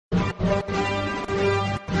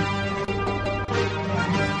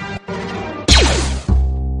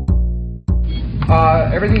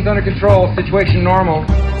Everything's under control. Situation normal.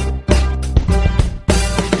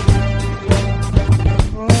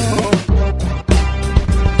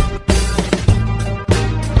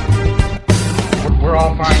 We're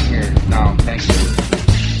all fine here now, thank you.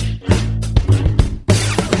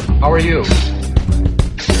 How are you? Who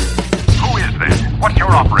is this? What's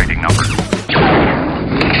your operating number?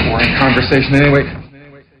 Boring conversation anyway.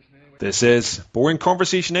 This is Boring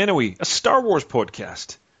Conversation Anyway, a Star Wars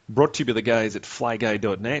podcast, brought to you by the guys at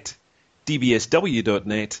flyguy.net,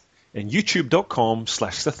 dbsw.net, and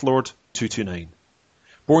youtube.com/SithLord229.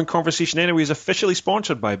 Boring Conversation Anyway is officially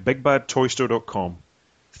sponsored by BigBadToyStore.com.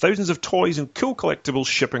 Thousands of toys and cool collectibles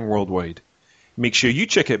shipping worldwide. Make sure you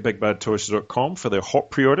check out BigBadToyStore.com for their hot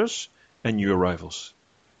pre-orders and new arrivals.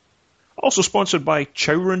 Also sponsored by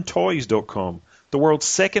ChowronToys.com, the world's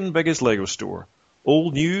second biggest Lego store.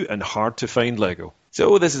 All new and hard to find Lego.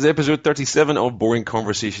 So this is episode 37 of Boring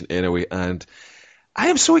Conversation Anyway, and I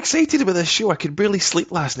am so excited about this show. I could barely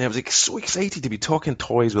sleep last night. I was so excited to be talking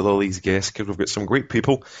toys with all these guests because we've got some great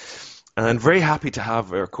people, and very happy to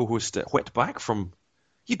have our co-host Whit back from.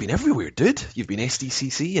 You've been everywhere, dude. You've been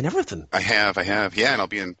SDCC and everything. I have. Yeah, and I'll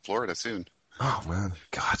be in Florida soon. Oh man,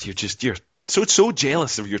 God, you're so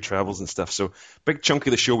jealous of your travels and stuff. So big chunk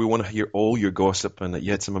of the show, we want to hear all your gossip, and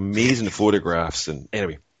you had some amazing photographs. And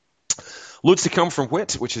anyway, loads to come from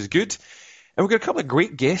Whit, which is good. And we've got a couple of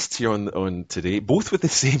great guests here on today, both with the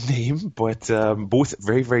same name, but both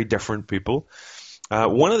very, very different people.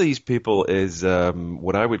 One of these people is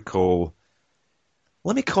what I would call,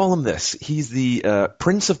 let me call him this. He's the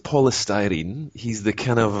Prince of Polystyrene. He's the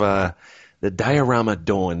kind of the diorama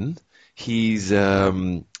Don. He's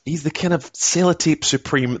the kind of sellotape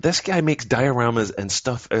supreme. This guy makes dioramas and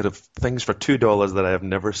stuff out of things for $2 that I have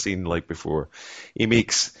never seen like before. He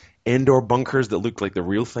makes Endor bunkers that look like the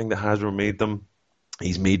real thing that Hasbro made them.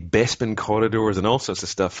 He's made Bespin corridors and all sorts of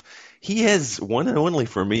stuff. He is one and only,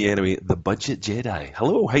 for me anyway, the Budget Jedi.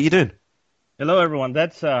 Hello, how you doing? Hello, everyone.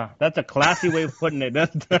 That's a classy way of putting it.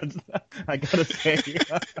 That's I gotta say.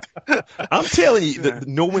 I'm telling you that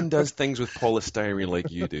no one does things with polystyrene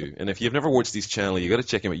like you do. And if you've never watched his channel, you got to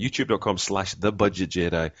check him out.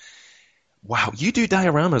 YouTube.com/thebudgetjedi. Wow, you do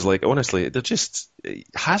dioramas like, honestly, they're just,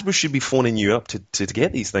 Hasbro should be phoning you up to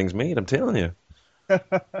get these things made. I'm telling you. Yeah,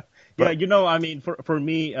 I mean, for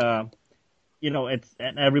me, it's,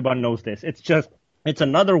 and everyone knows this. It's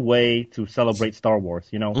another way to celebrate Star Wars,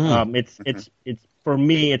 It's for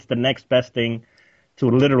me, it's the next best thing to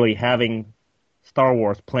literally having Star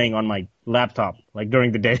Wars playing on my laptop, like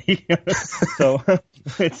during the day. So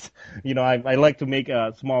it's, I like to make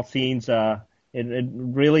small scenes. It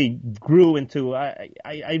really grew into,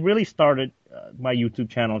 I really started my YouTube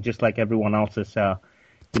channel just like everyone else's,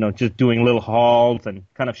 just doing little hauls and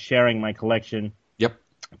kind of sharing my collection. Yep.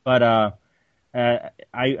 But, I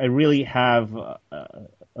really have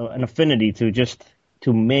an affinity to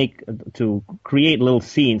to create little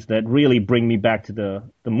scenes that really bring me back to the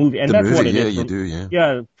movie, and that's what it is. You do, yeah.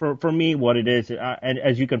 Yeah, for me, what it is, and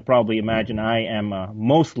as you can probably imagine, I am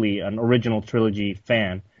mostly an original trilogy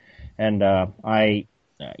fan, and I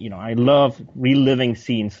love reliving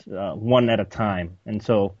scenes one at a time, and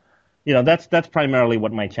so that's primarily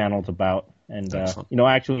what my channel's about. And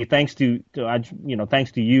actually, thanks to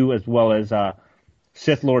you as well as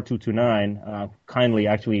SithLord229, kindly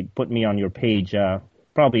actually put me on your page.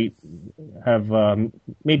 Probably have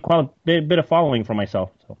made quite a bit of following for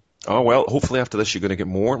myself. So. Oh well, hopefully after this you're going to get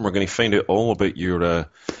more, and we're going to find out all about your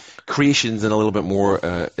creations and a little bit more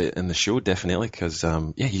in the show, definitely. Because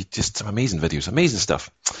you just some amazing videos, amazing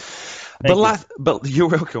stuff. But you're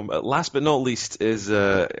welcome. Last but not least is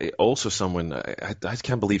also someone, I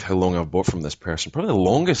can't believe how long I've bought from this person. Probably the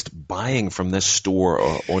longest buying from this store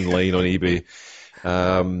online on eBay.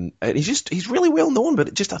 And he's really well known, but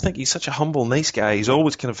I think he's such a humble, nice guy. He's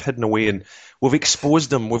always kind of hidden away, and we've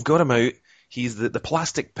exposed him. We've got him out. He's the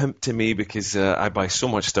plastic pimp to me because I buy so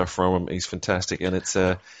much stuff from him. He's fantastic, and it's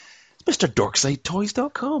Mr.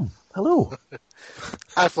 DarksideToys.com. Hello.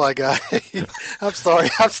 Hi, Fly Guy. I'm sorry.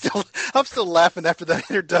 I'm still laughing after that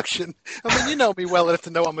introduction. I mean, you know me well enough to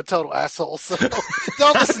know I'm a total asshole, so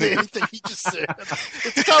don't listen to anything he just said.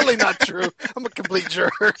 It's totally not true. I'm a complete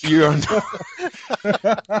jerk. You are not.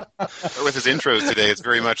 With his intros today, it's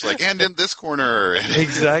very much like, and in this corner.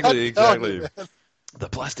 Exactly. The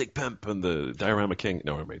plastic pimp and the diorama king.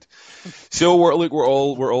 No, right. So we're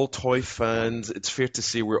all toy fans. It's fair to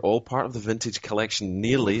say we're all part of the vintage collection,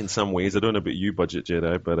 nearly in some ways. I don't know about you, Budget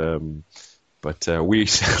Jedi, but we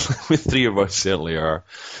three of us certainly are.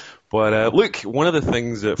 But look, one of the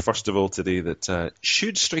things, first of all, today that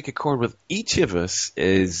should strike a chord with each of us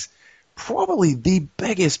is probably the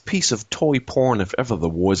biggest piece of toy porn if ever there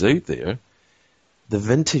was out there. The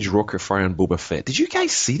vintage Rocket Fire and Boba Fett. Did you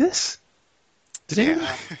guys see this? Did anyone?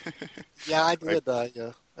 Yeah, I did.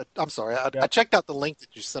 I'm sorry. I checked out the link that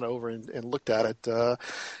you sent over and looked at it.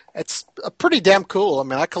 It's pretty damn cool. I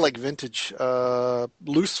mean, I collect vintage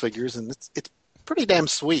loose figures, and it's pretty damn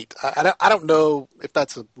sweet. I don't know if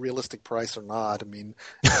that's a realistic price or not. I mean,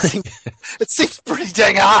 it seems pretty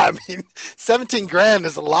dang high. I mean, $17,000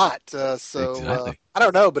 is a lot. Exactly. I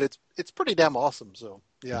don't know, but it's pretty damn awesome. So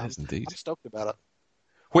yeah, It is indeed. I'm stoked about it.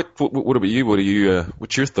 What about you?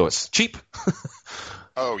 What's your thoughts? Cheap?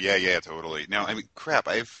 Oh yeah, totally. No, I mean, crap.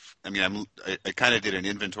 I kind of did an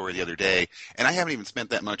inventory the other day, and I haven't even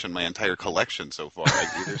spent that much on my entire collection so far.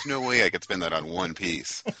 There's no way I could spend that on one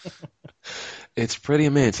piece. It's pretty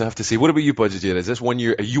immense, I have to say. What about you, Budget Jet? Is this one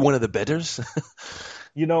year? Are you one of the bidders?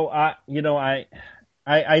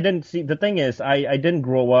 I didn't see. The thing is, I didn't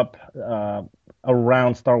grow up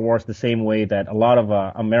around Star Wars the same way that a lot of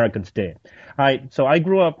Americans did. I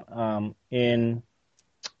grew up in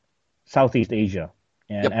Southeast Asia,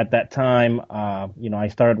 and at that time, I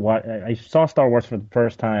started. I saw Star Wars for the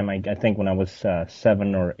first time. I think when I was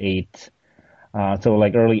 7 or 8, so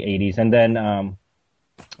like early '80s, and then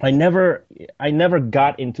I never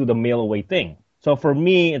got into the mail away thing. So for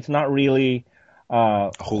me, it's not really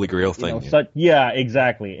a Holy Grail thing.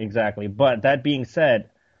 Exactly. But that being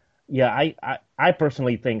said, I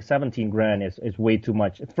personally think $17,000 is way too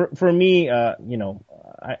much for me.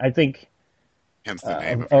 I think Hence the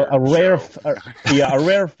name of a your rare show. a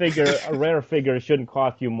rare figure shouldn't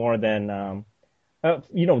cost you more than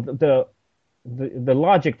the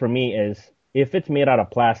logic for me is if it's made out of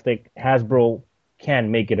plastic, Hasbro can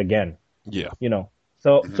make it again. Yeah.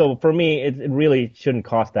 So for me, it really shouldn't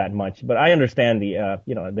cost that much. But I understand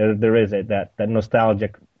there is that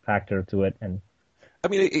nostalgic factor to it, and I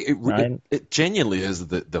mean, it genuinely is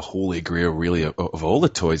the holy grail, really, of all the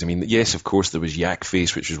toys. I mean, yes, of course, there was Yak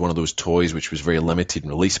Face, which was one of those toys which was very limited in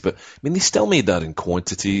release, but I mean, they still made that in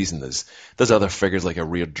quantities, and there's other figures like a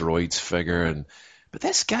Rare Droids figure, but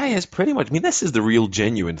this guy is pretty much, I mean, this is the real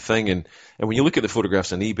genuine thing, and when you look at the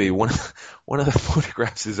photographs on eBay, one of the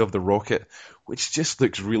photographs is of the rocket, which just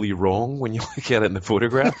looks really wrong when you look at it in the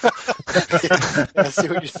photograph. I see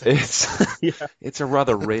what you're saying. It's a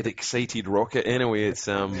rather red, excited rocket. Anyway, it's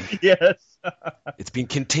yes, it's been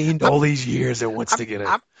contained all these years. It wants to get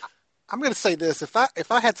out. I'm going to say this: if I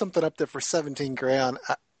had something up there for $17,000,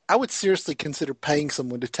 I would seriously consider paying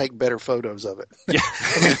someone to take better photos of it. Yeah.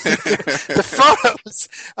 The photos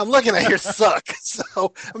I'm looking at here suck.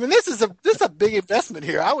 So I mean, this is a big investment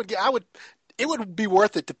here. It would be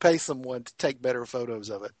worth it to pay someone to take better photos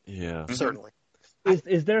of it. Yeah, certainly.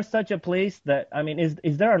 Is there such a place that, I mean,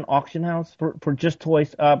 is there an auction house for just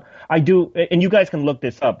toys? I do, and you guys can look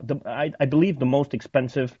this up. I believe the most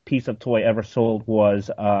expensive piece of toy ever sold was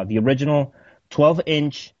the original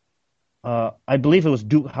 12-inch. I believe it was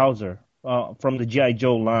Duke Hauser from the G.I.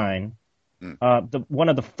 Joe line. One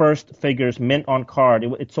of the first figures mint on card.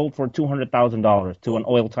 It sold for $200,000 to an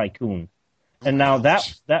oil tycoon, and now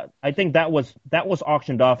that I think that was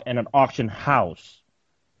auctioned off in an auction house.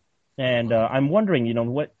 And I'm wondering,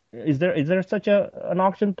 what is there such an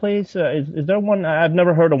auction place? Is there one? I've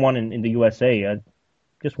never heard of one in the USA.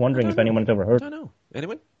 Just wondering if anyone's ever heard. I don't know.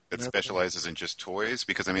 Anyone? It specializes in just toys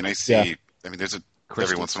because I mean I see. Yeah. I mean there's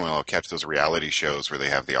every once in a while I'll catch those reality shows where they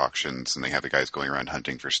have the auctions and they have the guys going around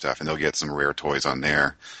hunting for stuff and they'll get some rare toys on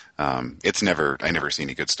there. I never see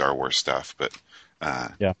any good Star Wars stuff, but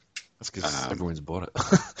yeah, that's because everyone's bought it.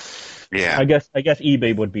 Yeah, I guess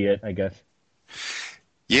eBay would be it. I guess.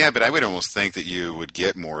 Yeah, but I would almost think that you would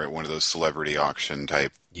get more at one of those celebrity auction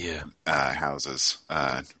type houses.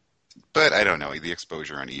 But I don't know. The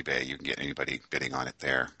exposure on eBay, you can get anybody bidding on it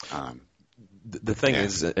there. The thing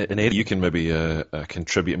is, and Eddie, you can maybe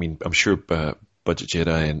contribute. I mean, I'm sure Budget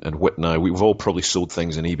Jedi and Whit and I, we've all probably sold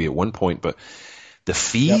things on eBay at one point, but the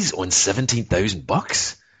fees on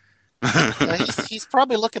 $17,000? He's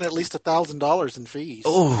probably looking at least $1,000 in fees.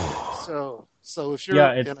 Oh. So if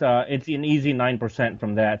you're it's an easy 9%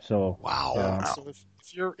 from that. So wow. So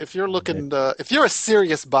if you're looking if you're a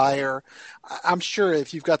serious buyer, I'm sure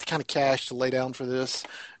if you've got the kind of cash to lay down for this,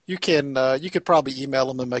 you could probably email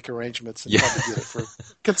them and make arrangements and probably get it for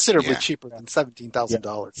considerably cheaper than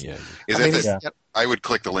 $17,000. Yeah. I would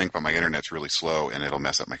click the link, but my internet's really slow and it'll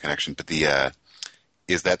mess up my connection. But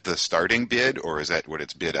is that the starting bid, or is that what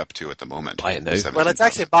it's bid up to at the moment? Buy it now. Well, it's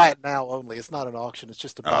actually buy it now only. It's not an auction. It's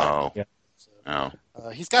just a buy. Oh. Yeah.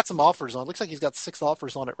 He's got some offers on. Looks like he's got 6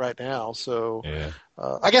 offers on it right now. So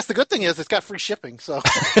I guess the good thing is it's got free shipping. So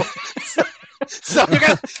so you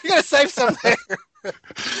got to save some there.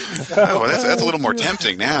 Oh, that's a little more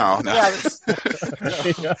tempting now. No.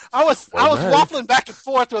 Yeah, I was waffling back and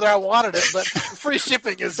forth whether I wanted it, but free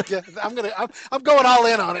shipping is good. I'm going all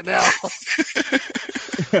in on it now.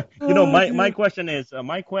 My question is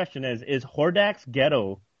Hordak's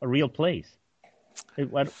Ghetto a real place?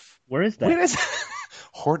 Where is that? Where is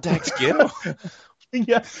Hordak's Ghetto?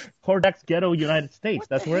 Yeah, Hordak's Ghetto, United States.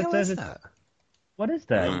 That's where it says it. What is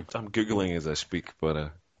that? I'm Googling as I speak,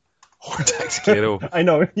 but Hordak's Ghetto. I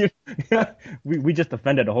know. We just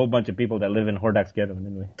offended a whole bunch of people that live in Hordak's Ghetto,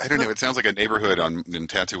 didn't we? I don't know. It sounds like a neighborhood in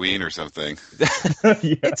Tatooine or something.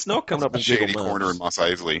 Yeah. It's not coming up in Shady Google Maps. corner in Mos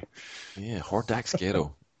Eisley. Yeah, Hordak's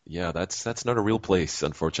Ghetto. Yeah, that's not a real place,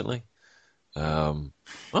 unfortunately. Oh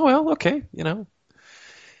well, okay,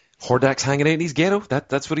 Hordak's hanging out in his ghetto.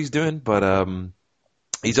 That's what he's doing. But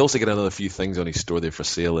he's also got another few things on his store there for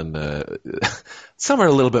sale, and some are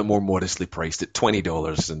a little bit more modestly priced at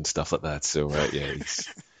 $20 and stuff like that. So yeah,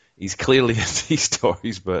 he's clearly into these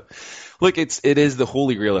toys. But look, it is the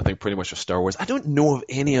holy grail, I think, pretty much of Star Wars. I don't know of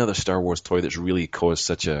any other Star Wars toy that's really caused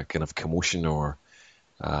such a kind of commotion or.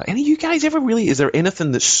 Any of you guys ever really? Is there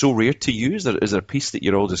anything that's so rare to you? Is there a piece that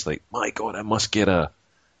you're all just like, my God, I must get a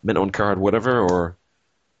mint on card, whatever, or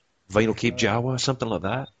vinyl Cape Jawa, something like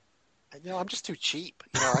that? I'm just too cheap.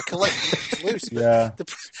 I collect loose. Yeah.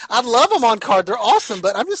 I love them on card. They're awesome,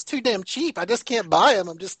 but I'm just too damn cheap. I just can't buy them.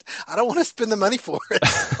 I don't want to spend the money for it.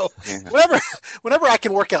 So whenever I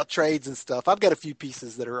can work out trades and stuff, I've got a few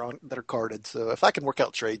pieces that are carded. So if I can work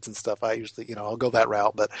out trades and stuff, I usually, I'll go that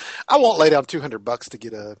route. But I won't lay down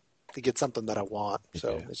 $200 to get something that I want.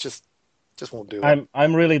 So it's just won't do it.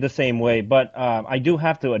 I'm really the same way, but I do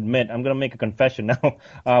have to admit, I'm going to make a confession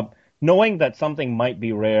now. Knowing that something might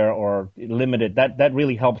be rare or limited, that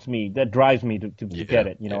really helps me. That drives me to get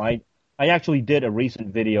it. I actually did a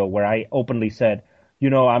recent video where I openly said,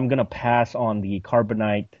 I'm going to pass on the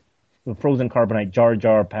frozen carbonite Jar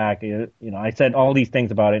Jar pack. I said all these things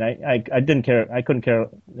about it. I didn't care. I couldn't care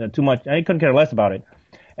too much. I couldn't care less about it.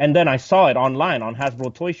 And then I saw it online on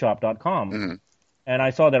HasbroToyShop.com. Mm-hmm. And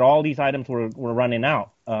I saw that all these items were running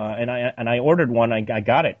out, and I ordered one. I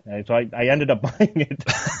got it, so I ended up buying it,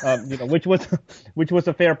 which was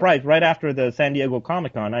a fair price right after the San Diego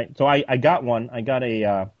Comic-Con. So I got one. I got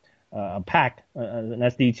a pack, an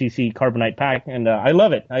SDCC Carbonite pack, and I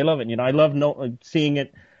love it. I love it. I love seeing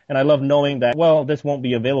it, and I love knowing that this won't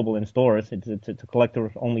be available in stores. It's a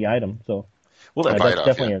collector only item. So. Well, that's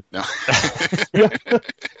definitely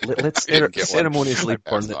let's ceremoniously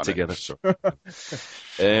burn it together. Sorry,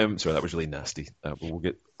 that was really nasty.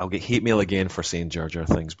 I'll get hate mail again for saying Jar Jar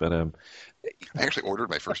things, but I actually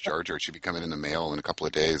ordered my first Jar Jar. It should be coming in the mail in a couple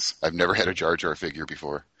of days. I've never had a Jar Jar figure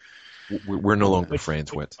before. We're no longer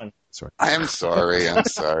friends, Whit. Sorry. I'm sorry.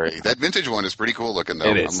 That vintage one is pretty cool looking,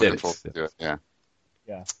 though. I'm looking forward to it. Yeah.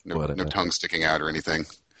 Yeah. No tongue sticking out or anything.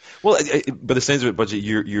 Well, by the sounds of it, Budgie,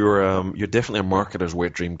 you're definitely a marketer's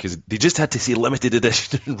wet dream because they just had to see limited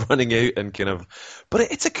edition running out and kind of. But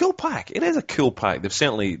it's a cool pack. It is a cool pack.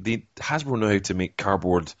 Hasbro know how to make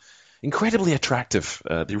cardboard incredibly attractive.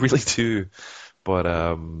 They really do. But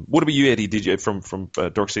what about you, Eddie? Did you from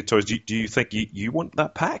Dorkside Toys? Do you think you want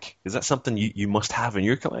that pack? Is that something you must have in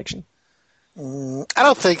your collection? I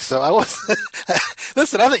don't think so.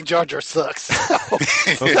 Listen, I think Jar Jar sucks.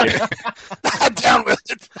 I'm down with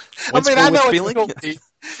it. I know it's a cool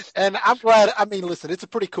piece, and I'm glad. Listen, it's a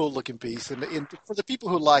pretty cool looking piece, and for the people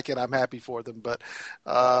who like it, I'm happy for them. But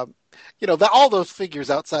all those figures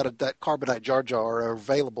outside of that Carbonite Jar Jar are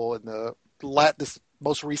available in this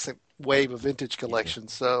most recent wave of vintage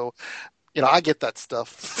collections. So. I get that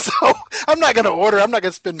stuff. So I'm not going to order. I'm not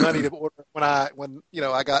going to spend money to order when I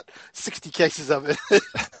got 60 cases of it.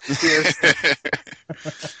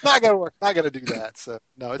 Not going to work. Not going to do that. So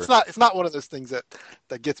no, it's not one of those things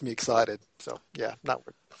that gets me excited. So yeah, not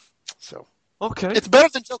work. So okay. It's better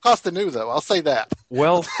than Joe Costa New, though. I'll say that.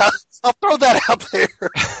 Well, I'll throw that out there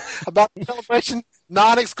about the Celebration,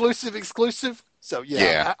 non-exclusive, exclusive. So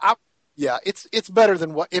yeah. Yeah, it's better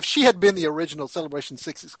than what if she had been the original Celebration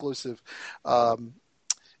 6 exclusive. I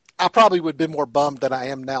probably would have been more bummed than I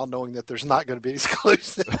am now, knowing that there's not going to be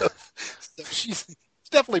exclusive. So she's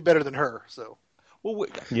definitely better than her. So, well,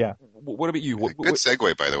 yeah. What about you? Good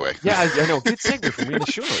segue, by the way. Yeah, I know. Good segue from me in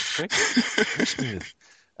the show. It's great.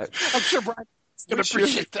 I'm sure Brian's going to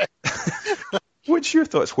appreciate that. What's your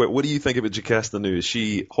thoughts? What do you think about Jocasta Nu? Is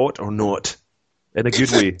she hot or not? In a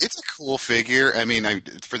good way. It's a cool figure.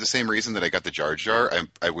 For the same reason that I got the Jar Jar,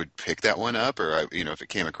 I would pick that one up, or if it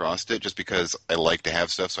came across it, just because I like to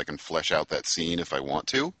have stuff so I can flesh out that scene if I want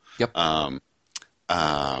to. Yep. I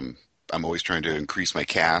I'm always trying to increase my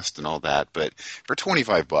cast and all that. But for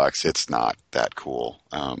 $25, it's not that cool.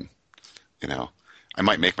 You know, I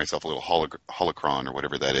might make myself a little holocron or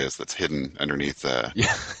whatever that is that's hidden underneath the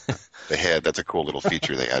head. That's a cool little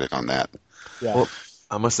feature they added on that. Yeah. Well,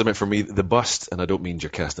 I must admit, for me, the bust, and I don't mean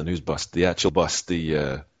Jocasta Nu's bust, the actual bust,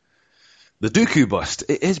 the Dooku bust,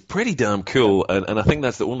 it is pretty damn cool, and I think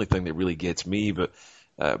that's the only thing that really gets me. But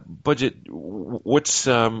Budget, what's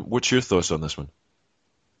your thoughts on this one?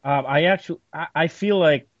 I feel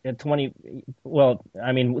like at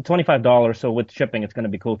 $25. So with shipping, it's going to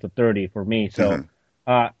be close to $30 for me. So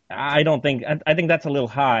I think that's a little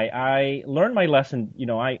high. I learned my lesson. You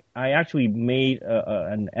know, I actually made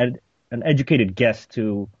an educated guess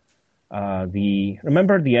to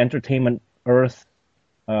remember the Entertainment Earth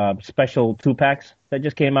special 2-packs that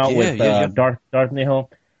just came out with Darth Nihil.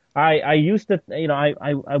 I used to, you know,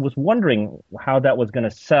 I was wondering how that was going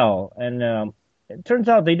to sell, and it turns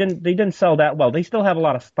out they didn't sell that well. They still have a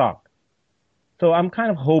lot of stock. So I'm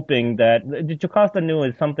kind of hoping that the Jocasta Nu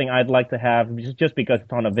is something I'd like to have just because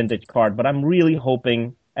it's on a vintage card, but I'm really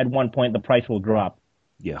hoping at one point the price will drop.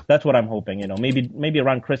 Yeah. That's what I'm hoping, you know. Maybe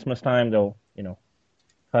around Christmas time they'll, you know,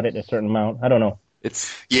 cut it a certain amount. I don't know.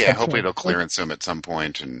 Hopefully they'll clearance them at some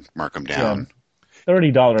point and mark them down.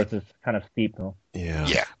 $30 is kind of steep, though.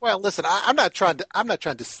 Yeah. Well, listen, I'm not trying to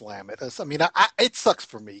slam it. I mean, it sucks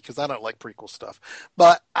for me because I don't like prequel stuff.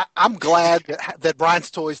 But I'm glad that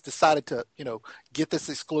Brian's Toys decided to, you know, get this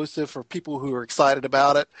exclusive for people who are excited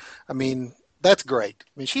about it. I mean, that's great.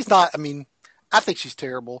 I mean, she's not. I mean, I think she's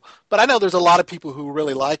terrible, but I know there's a lot of people who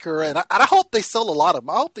really like her, and I hope they sell a lot of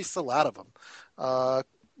them. I hope they sell out of them.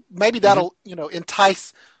 Maybe that'll, you know,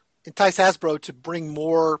 entice Hasbro to bring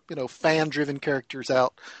more, you know, fan-driven characters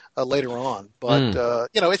out later on. But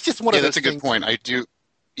you know, it's just one of those things. Yeah, that's a good point. I do.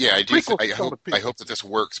 I hope that this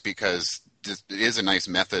works because it is a nice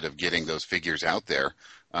method of getting those figures out there.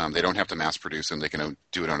 They don't have to mass produce them; they can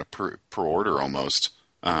do it on a per order almost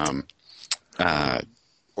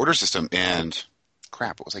order system. And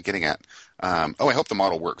crap, what was I getting at? I hope the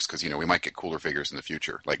model works because, you know, we might get cooler figures in the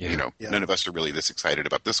future. Like, you know, none of us are really this excited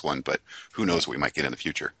about this one, but who knows what we might get in the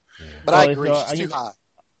future. Yeah. But I agree, she's too high.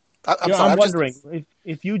 I'm wondering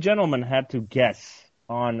if you gentlemen had to guess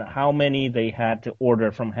on how many they had to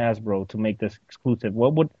order from Hasbro to make this exclusive,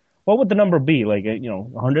 what would the number be? Like, you know,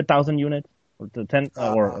 100,000 units or 10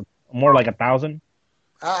 or more like 1,000?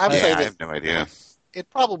 I have no idea. It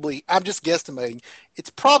probably, I'm just guesstimating, it's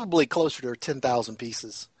probably closer to 10,000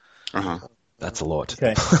 pieces. That's a lot.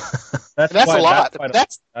 Okay. That's a lot.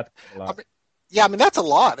 That's a lot. I mean, that's a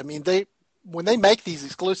lot. I mean, when they make these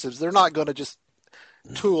exclusives, they're not going to just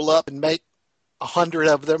tool up and make 100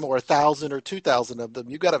 of them or 1,000 or 2,000 of them.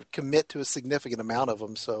 You've got to commit to a significant amount of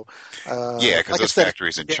them. So because like those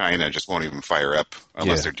factories in China just won't even fire up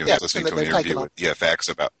unless they're listening to an interview with EFX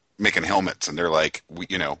about making helmets, and they're like,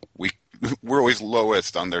 we're always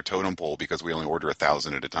lowest on their totem pole because we only order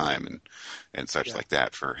 1,000 at a time and such like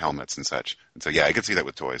that for helmets and such. And so, I could see that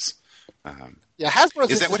with toys. Hasbro.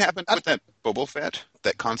 Is that what happened with that Boba Fett,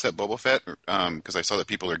 that concept Boba Fett? Because I saw that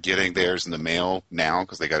people are getting theirs in the mail now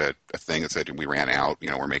because they got a thing that said we ran out,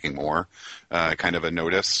 you know, we're making more, kind of a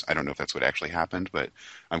notice. I don't know if that's what actually happened, but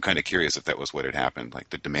I'm kind of curious if that was what had happened.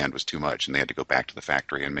 Like the demand was too much and they had to go back to the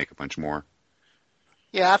factory and make a bunch more.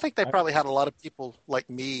 Yeah, I think they probably had a lot of people like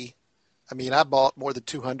me. I mean, I bought more than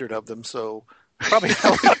 200 of them, so probably had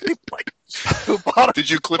a lot of people like who bought them. Did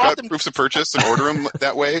you clip out proofs of purchase and order them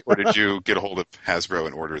that way, or did you get a hold of Hasbro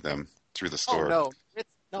and order them through the store? No.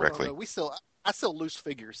 Directly? No. I sell loose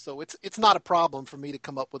figures, so it's not a problem for me to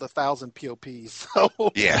come up with 1,000 POPs. So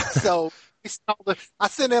so I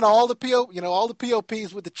send in all the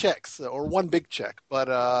POPs with the checks or one big check.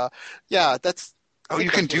 But that's. Oh, you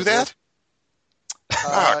can do that?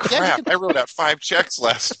 Crap! I wrote out 5 checks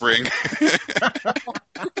last spring.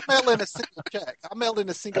 Mail in a single check. I mailed in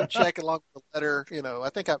a single check along with the letter. You know, I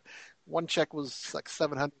think one check was like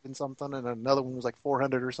 700 and something, and another one was like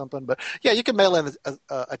 400 or something. But you can mail in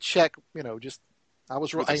a check. You know, just I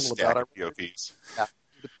was real anal about it. POPs. Yeah,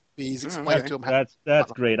 the POPs. Explain to them.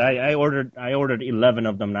 That's great. I ordered 11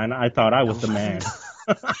 of them, and I thought I was the man.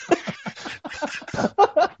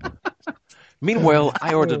 Meanwhile,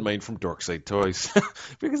 I ordered mine from Dorkside Toys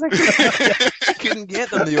because I couldn't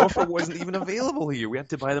get them. The offer wasn't even available here. We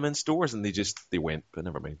had to buy them in stores, and they went. But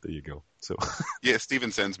never mind. There you go. So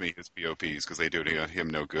Steven sends me his POPs because they do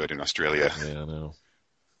him no good in Australia. Yeah, I know.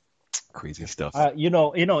 Crazy stuff.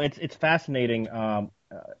 It's fascinating.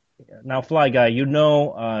 Now, Fly Guy,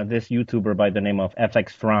 this YouTuber by the name of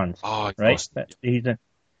FX Franz, right? He's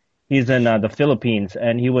in the Philippines,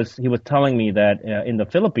 and he was telling me that in the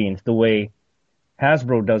Philippines, the way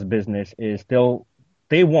Hasbro does business is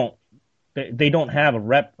they don't have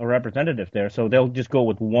a representative there, so they'll just go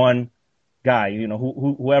with one guy,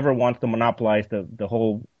 whoever wants to monopolize the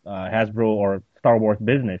whole Hasbro or Star Wars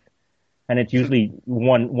business, and it's usually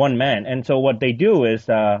one man. And so what they do is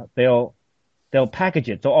they'll package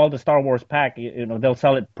it. So all the Star Wars pack, they'll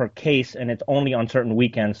sell it per case, and it's only on certain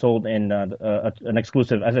weekends sold in an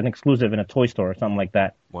exclusive in a toy store or something like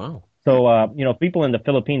that. Wow. So people in the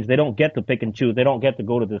Philippines, they don't get to pick and choose. They don't get to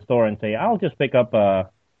go to the store and say, I'll just pick up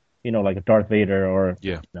like a Darth Vader or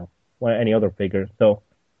any other figure. So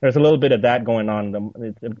there's a little bit of that going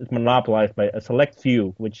on. It's monopolized by a select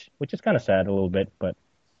few, which is kind of sad a little bit, but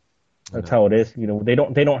that's how it is. They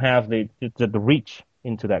don't have the reach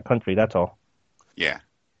into that country. That's all. Yeah.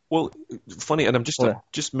 Well, funny, and I'm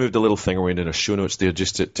just moved a little thing around in our show notes there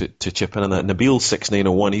just to chip in on that.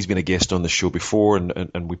 Nabil6901, he's been a guest on the show before,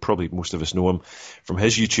 and we probably, most of us know him from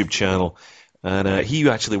his YouTube channel. And he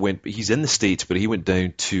actually he's in the States, but he went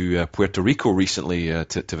down to Puerto Rico recently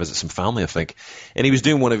to visit some family, I think. And he was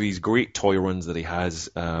doing one of these great toy runs that he has.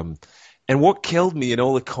 And what killed me in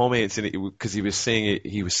all the comments, because he was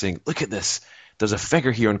saying, look at this. There's a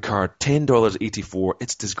figure here on card, $10.84.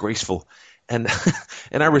 It's disgraceful. And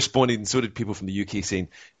I responded, and so did people from the UK, saying,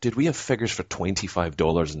 dude, we have figures for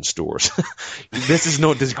 $25 in stores. This is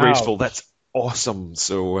not disgraceful. Ouch. That's awesome.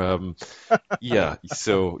 So,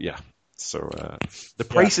 So the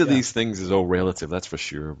price of these things is all relative, that's for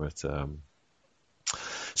sure. But so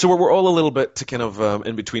we're all a little bit to kind of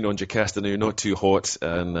in between on Jocasta now, not too hot.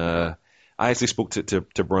 And I actually spoke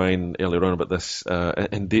to Brian earlier on about this,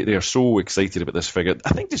 and they are so excited about this figure. I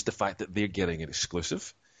think just the fact that they're getting it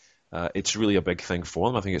exclusive. It's really a big thing for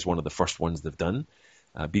them. I think it's one of the first ones they've done.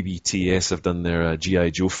 BBTS have done their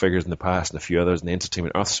G.I. Joe figures in the past and a few others in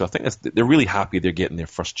Entertainment Earth. So I think they're really happy they're getting their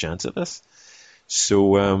first chance at this.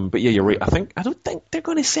 So, but yeah, you're right. I don't think they're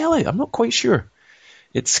going to sell it. I'm not quite sure.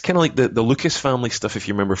 It's kind of like the Lucas family stuff. If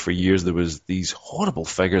you remember, for years there was these horrible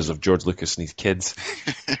figures of George Lucas and his kids.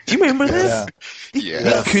 Do you remember this?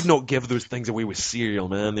 They could not give those things away with cereal,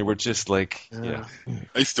 man. They were just like,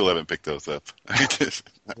 I still haven't picked those up. I if think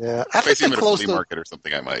I see them at a flea market or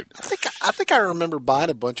something, I might. I think I remember buying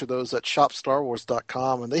a bunch of those at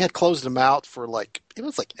ShopStarWars.com, and they had closed them out for it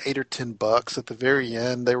was like $8 or $10 at the very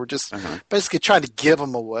end. They were just basically trying to give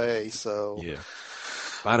them away. So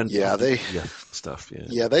stuff.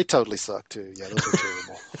 Yeah, they totally suck too. Yeah, those were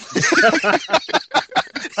terrible.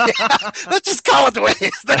 Let's just call it the way it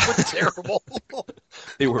is. They were terrible.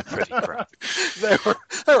 They were pretty crap. They were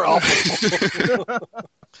awful.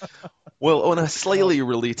 Well, on a slightly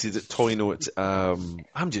related toy note,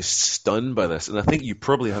 I'm just stunned by this, and I think you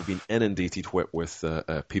probably have been inundated with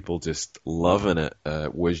people just loving it.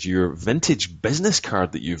 Was your vintage business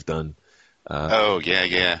card that you've done? I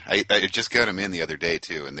just got them in the other day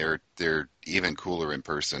too, and they're even cooler in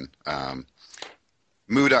person.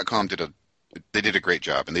 Moo.com did a great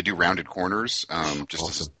job, and they do rounded corners,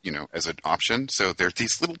 awesome. As an option. So they're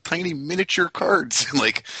these little tiny miniature cards.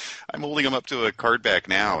 Like, I'm holding them up to a card back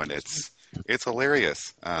now, and it's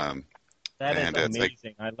hilarious. That is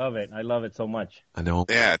amazing. I love it. I love it so much. I know.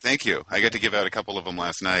 Yeah, thank you. I got to give out a couple of them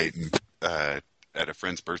last night at a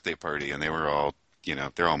friend's birthday party, and they were all,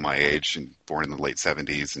 they're all my age and born in the late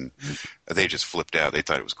 70s, and they just flipped out. They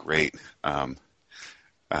thought it was great. But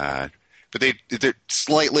they're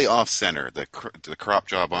slightly off center. The crop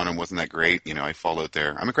job on them wasn't that great. I followed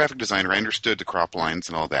there. I'm a graphic designer. I understood the crop lines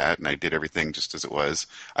and all that, and I did everything just as it was.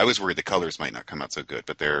 I was worried the colors might not come out so good,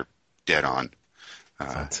 but they're dead on.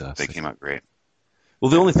 Fantastic. They came out great.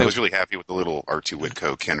 Well, the only thing I was really happy with the little R2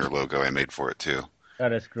 Whitco Kenner logo I made for it too.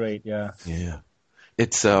 That is great. Yeah. Yeah.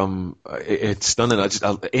 It's stunning.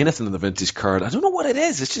 Anything in the vintage card, I don't know what it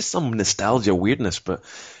is. It's just some nostalgia weirdness, but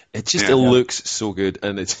it looks so good,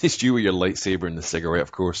 and it's just you with your lightsaber and the cigarette,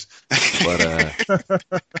 of course. But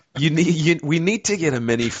we need to get a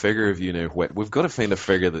mini figure of you now. We've got to find a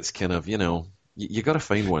figure that's kind of you got to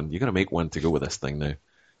find one. You got to make one to go with this thing now.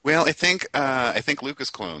 Well, I think Lucas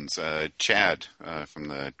Clones, Chad from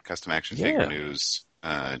the Custom Action Figure News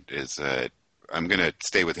is. I'm going to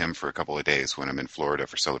stay with him for a couple of days when I'm in Florida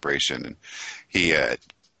for Celebration, and he's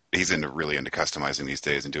really into customizing these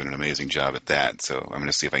days and doing an amazing job at that. So I'm going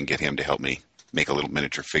to see if I can get him to help me make a little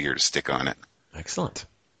miniature figure to stick on it. Excellent.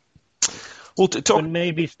 Well, you can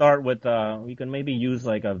maybe start with you can maybe use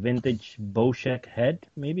like a vintage Boschek head,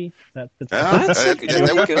 maybe. That would be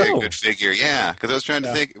a good figure, yeah. Because I was trying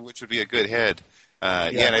to think which would be a good head.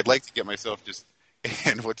 And I'd like to get myself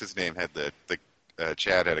and what's his name had the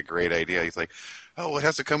Chad had a great idea. He's like, oh, well, it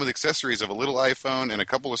has to come with accessories of a little iPhone and a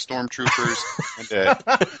couple of stormtroopers and a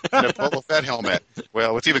Boba Fett helmet.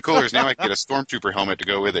 Well, what's even cooler is now I can get a stormtrooper helmet to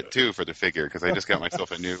go with it too for the figure, because I just got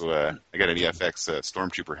myself a new I got an EFX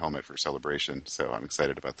stormtrooper helmet for Celebration, so I'm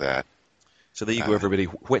excited about that. So there you go, everybody.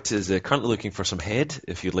 Whit is currently looking for some head.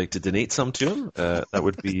 If you'd like to donate some to him, that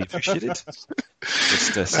would be appreciated.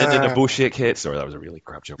 Just send in a Boshek head. Sorry, that was a really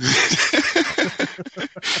crap joke.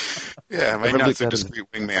 Yeah, my not so discreet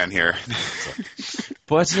wingman here.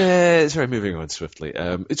 But, sorry, moving on swiftly.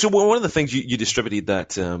 So one of the things you distributed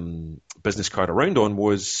that business card around on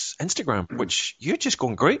was Instagram, which you're just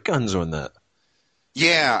going great guns on that.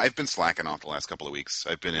 Yeah, I've been slacking off the last couple of weeks.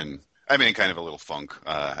 I've been in kind of a little funk.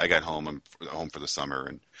 I got home. I'm home for the summer,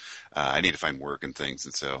 and I need to find work and things,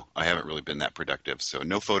 and so I haven't really been that productive. So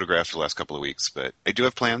no photographs for the last couple of weeks, but I do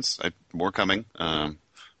have plans. More coming.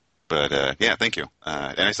 But yeah, thank you.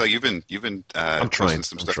 And I saw you've been I'm trying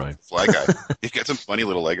some I'm stuff. trying. Fly Guy. You've got some funny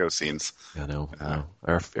little Lego scenes. I know.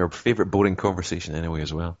 Our favorite boring conversation anyway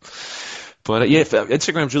as well. But yeah,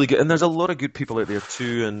 Instagram's really good, and there's a lot of good people out there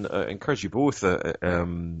too. And I encourage you both,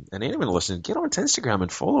 and anyone listening, get onto Instagram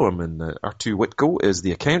and follow them. And R2 Whitgo is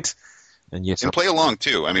the account. And yes, and play along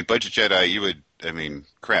too. I mean, Budget Jedi, you'd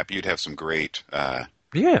have some great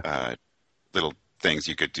little things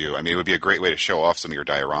you could do. I mean, it would be a great way to show off some of your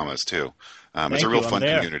dioramas too. It's a real fun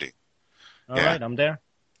community. All right, I'm there.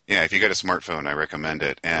 Yeah, if you got a smartphone, I recommend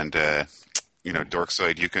it. And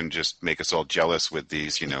Dorkside, you can just make us all jealous with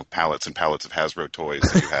these, pallets and pallets of Hasbro toys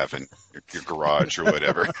that you have in your garage or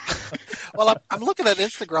whatever. Well, I'm looking at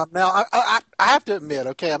Instagram now. I have to admit,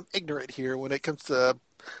 okay, I'm ignorant here when it comes to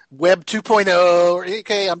Web 2.0.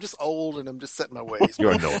 Okay, I'm just old and I'm just set in my ways.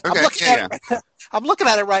 You're no. I'm looking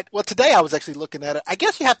at it right. Well, today I was actually looking at it. I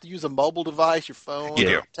guess you have to use a mobile device, your phone. You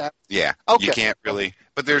do. Tap. Yeah. Okay. You can't really.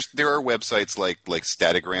 But there are websites like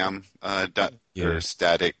Statigram or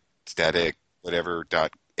static whatever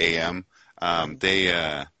 .am. And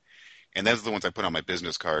those are the ones I put on my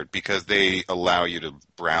business card because they allow you to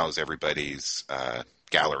browse everybody's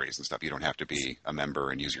galleries and stuff. You don't have to be a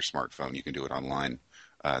member and use your smartphone. You can do it online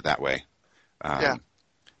that way. And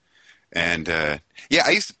I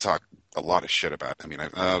used to talk a lot of shit about it. I mean,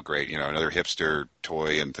 great, another hipster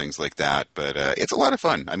toy and things like that. But it's a lot of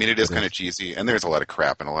fun. I mean, it is kind of cheesy, and there's a lot of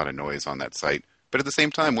crap and a lot of noise on that site. But at the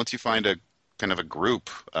same time, once you find a kind of a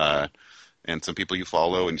group and some people you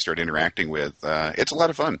follow and you start interacting with, it's a lot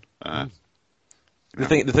of fun.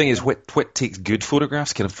 The thing is, Whit takes good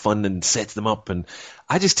photographs, kind of fun, and sets them up, and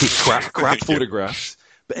I just take crap photographs.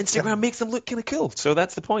 But Instagram makes them look kind of cool, so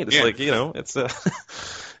that's the point. It's like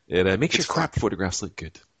it makes your crap photographs look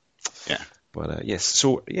good. Yeah. But yes,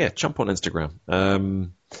 so yeah, jump on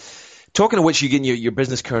Instagram. Talking of which, you're getting your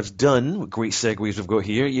business cards done. Great segues we've got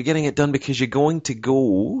here. You're getting it done because you're going to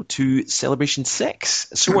go to Celebration 6.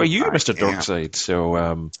 So are you, Mr. Dorkside. So,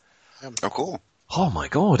 oh, cool. Oh my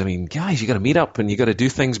God! I mean, guys, you got to meet up and you got to do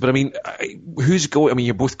things. But I mean, who's going? I mean,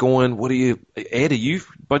 you're both going. What are you, Ed? Are you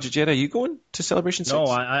Budget Jet? Are you going to Celebration 6? No,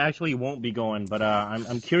 I actually won't be going. But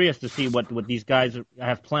I'm curious to see what these guys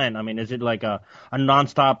have planned. I mean, is it like a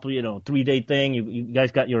nonstop 3-day thing? You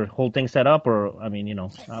guys got your whole thing set up, or I mean,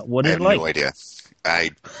 what is it like? I have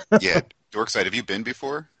no idea. Dorkside, have you been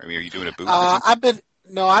before? I mean, are you doing a booth? I've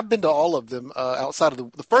been to all of them outside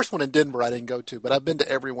of the first one in Denver. I didn't go to, but I've been to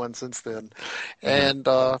every one since then. And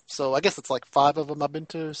so I guess it's like 5 of them I've been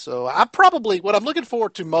to. So what I'm looking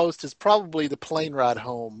forward to most is probably the plane ride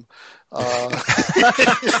home.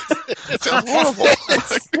 It sounds horrible.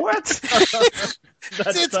 What?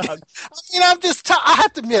 That sucks. I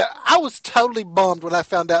have to admit, I was totally bummed when I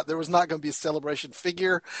found out there was not going to be a Celebration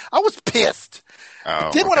figure. I was pissed.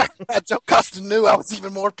 Oh, then when I had Joe Costa knew, I was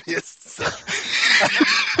even more pissed. So.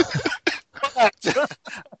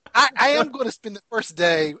 I am going to spend the first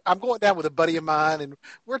day. I'm going down with a buddy of mine, and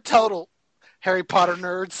we're total Harry Potter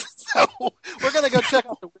nerds. So we're going to go check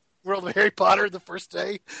out the world of Harry Potter the first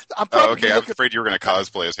day. I'm afraid you were going to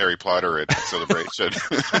cosplay as Harry Potter at Celebration.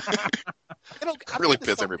 Really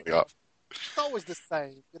piss everybody off. It's always the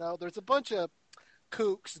same. There's a bunch of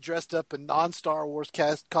kooks dressed up in non-Star Wars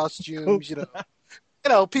costumes.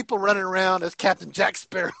 People running around as Captain Jack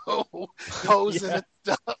Sparrow, posing and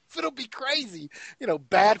stuff. It'll be crazy.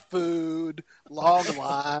 Bad food, long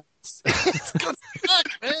lines. It's gonna suck,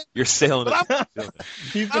 man. You're selling it.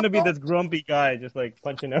 He's gonna be this grumpy guy, just like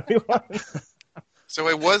punching everyone. So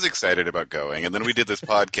I was excited about going, and then we did this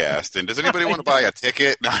podcast. And does anybody want to buy a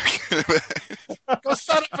ticket? No. Go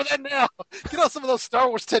sign up for that now. Get on some of those Star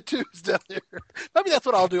Wars tattoos down there. Maybe that's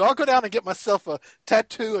what I'll do. I'll go down and get myself a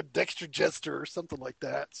tattoo of Dexter Jester or something like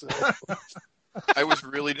that. So I was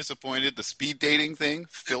really disappointed. The speed dating thing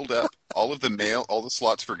filled up. All of the male, all the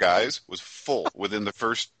slots for guys was full within the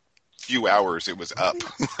first few hours. It was up.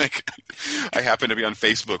 Like, I happened to be on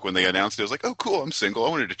Facebook when they announced it. I was like, oh, cool, I'm single. I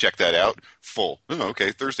wanted to check that out. Full. Oh,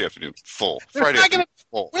 okay. Thursday afternoon, full. Friday afternoon,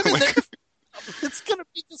 full. Women Like, there. It's gonna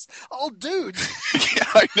be just all dudes. yeah,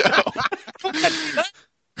 I know.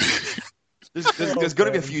 There's got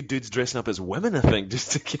to be a few dudes dressing up as women, I think,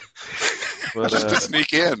 just to get. But, Just to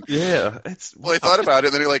sneak in. yeah, it's. Well, I thought about it,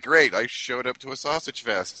 and then you're like, great, I showed up to a sausage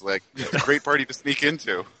fest. Like, it's a great party to sneak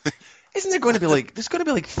into. Isn't there going to be like? There's going to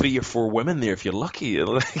be like 3 or 4 women there if you're lucky.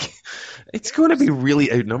 Like, it's going to be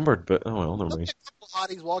really outnumbered. But oh well, never Look mind. at a couple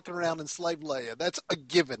hotties walking around in slave land. That's a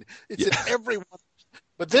given. It's in everyone.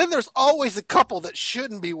 But then there's always a couple that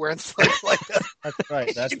shouldn't be wearing slave land. That's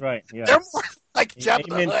right. That's right. Yeah. They're more like Jabba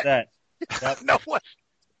the Amen to Hutt. that. Yep. No one.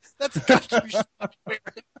 That's a costume you should not wear.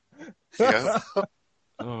 Yeah.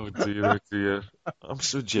 Oh dear. I'm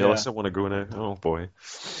so jealous. I want to go now. Oh boy.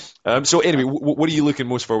 So anyway, what are you looking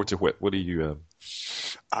most forward to? What are you?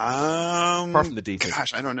 Apart from the dating.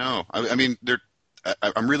 Gosh, I don't know. I mean,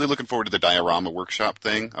 I'm really looking forward to the diorama workshop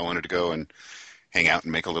thing. I wanted to go and hang out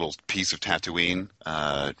and make a little piece of Tatooine.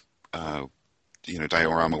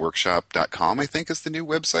 Dioramaworkshop.com, I think, is the new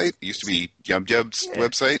website. It used to be Yub Yub's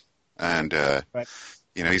website. And, Right.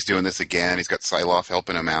 He's doing this again. He's got Siloff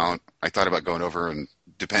helping him out. I thought about going over and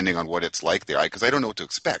depending on what it's like there, because I don't know what to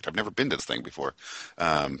expect. I've never been to this thing before.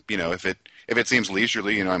 If it seems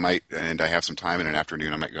leisurely, I might, and I have some time in an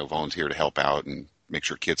afternoon, I might go volunteer to help out and make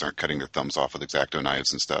sure kids aren't cutting their thumbs off with X-Acto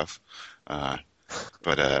knives and stuff.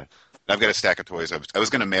 But I've got a stack of toys. I was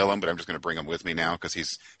going to mail them, but I'm just going to bring them with me now because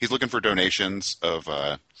he's looking for donations of.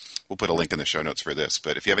 We'll put a link in the show notes for this.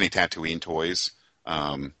 But if you have any Tatooine toys,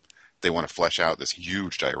 they want to flesh out this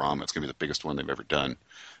huge diorama. It's going to be the biggest one they've ever done.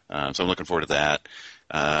 So I'm looking forward to that.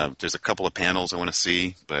 There's a couple of panels I want to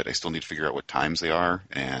see, but I still need to figure out what times they are.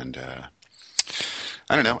 And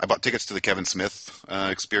I don't know. I bought tickets to the Kevin Smith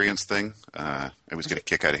experience thing. I always get a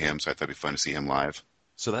kick out of him, so I thought it'd be fun to see him live.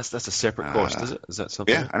 So that's a separate cost, is it? Is that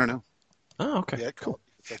something? Yeah, I don't know. Oh, okay. Yeah, cool.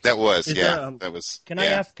 That was, Is yeah. there, that was. Can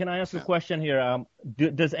yeah. I ask a question here?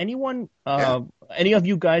 Does anyone, any of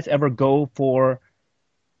you guys ever go for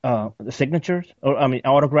the signatures or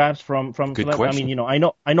autographs from? Good I question. mean,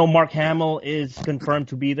 I know Mark Hamill is confirmed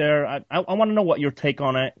to be there. I want to know what your take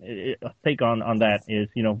on it. Take on that is,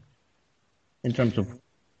 in terms of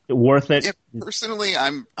worth it. Yeah, personally,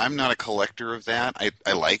 I'm not a collector of that.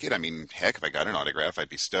 I like it. I mean, heck, if I got an autograph, I'd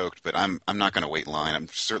be stoked. But I'm not going to wait in line. I'm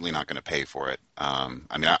certainly not going to pay for it.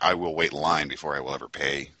 I will wait in line before I will ever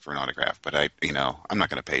pay for an autograph. But I'm not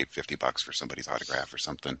going to pay $50 for somebody's autograph or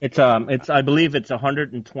something. It's I believe it's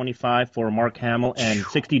 $125 for Mark Hamill and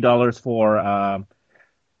 $60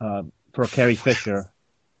 for Carrie Fisher.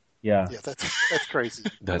 Yeah. Yeah, that's crazy.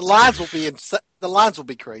 That's the lines will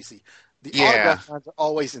be crazy. The Yeah. autograph lines are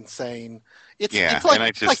always insane. It's Yeah, like, and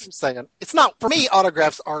I like you're saying. It's not for me.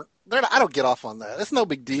 Autographs aren't. I don't get off on that. It's no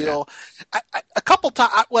big deal. A couple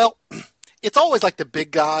times. It's always like the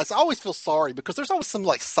big guys. I always feel sorry because there's always some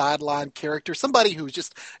like sideline character, somebody who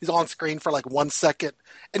just is on screen for like 1 second,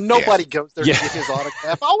 and nobody goes there to get his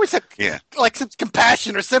autograph. I always have like some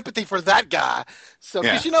compassion or sympathy for that guy. So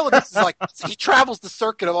because this is like he travels the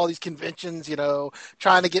circuit of all these conventions,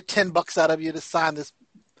 trying to get $10 out of you to sign this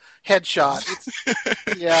headshot.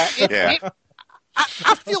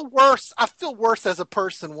 I feel worse. I feel worse as a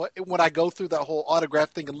person when I go through that whole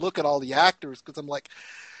autograph thing and look at all the actors because I'm like,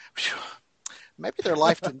 phew, maybe their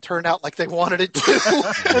life didn't turn out like they wanted it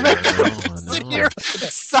to. And they sit here and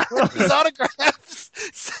sign these autographs.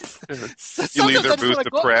 You leave their booth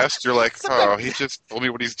depressed. You're like, oh, he just told me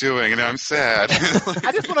what he's doing, and I'm sad.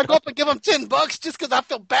 I just want to go up and give him $10 just because I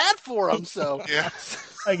feel bad for him. So yeah.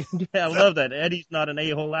 I love that. Eddie's not an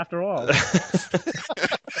a-hole after all.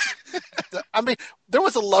 I mean, there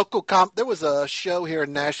was a show here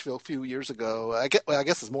in Nashville a few years ago. I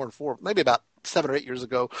guess it's more than 4, maybe about 7 or 8 years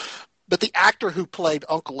ago. But the actor who played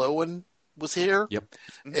Uncle Owen was here. Yep.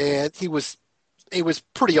 And he was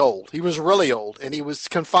pretty old. He was really old, and he was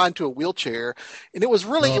confined to a wheelchair. And it was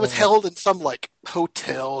held in some like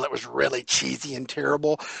hotel that was really cheesy and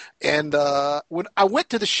terrible. And when I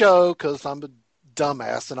went to the show, because I'm a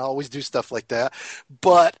dumbass and I always do stuff like that,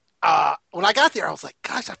 but when I got there, I was like,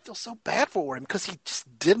 gosh, I feel so bad for him because he just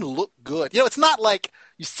didn't look good. It's not like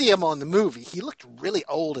you see him on the movie. He looked really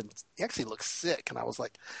old and he actually looked sick. And I was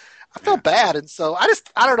like, I feel bad. And so I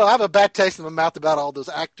don't know. I have a bad taste in my mouth about all those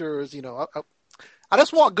actors. I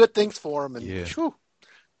just want good things for him. And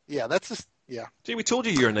that's just, Yeah. See, we told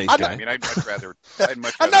you you're a nice I guy. I mean, I'd much rather. I'd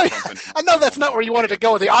much I rather know. bump into I know that's not where you wanted to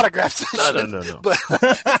go with the autograph session. No. But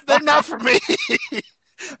they're not for me.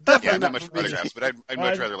 Definitely Yeah, not not much for me. autographs, but I'd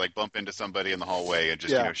much rather like bump into somebody in the hallway and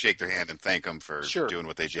just shake their hand and thank them for doing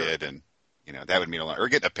what they did, and that would mean a lot. Or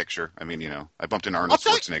get a picture. I mean, I bumped into Arnold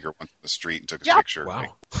Schwarzenegger once on the street and took his picture.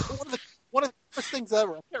 Wow. One of the first things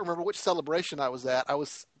ever. I can't remember which celebration I was at.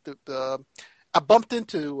 I bumped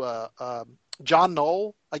into John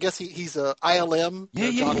Knoll. I guess he's a ILM.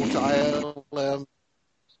 John went to ILM.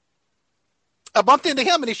 I bumped into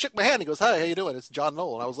him and he shook my hand. He goes, "Hi, how you doing?" It's John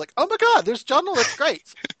Knoll. And I was like, "Oh my God, there's John Knoll. That's great."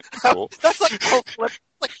 Cool. That's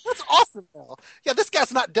that's awesome now. Yeah, this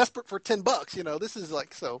guy's not desperate for $10. This is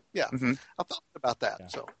like so. Yeah, I thought about that. Yeah.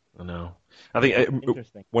 So I know. I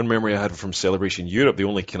think one memory I had from Celebration Europe, the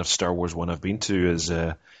only kind of Star Wars one I've been to is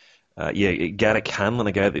Garrick Hanlon,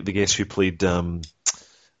 the guest who played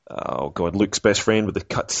Luke's best friend with the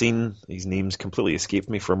cutscene. His name's completely escaped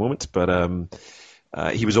me for a moment, but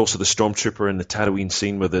he was also the stormtrooper in the Tatooine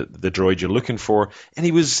scene with the droid you're looking for, and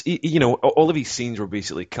he was, all of his scenes were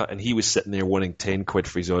basically cut, and he was sitting there wanting 10 quid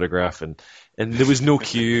for his autograph, and there was no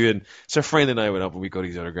queue, and so a friend and I went up and we got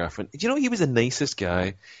his autograph, and he was the nicest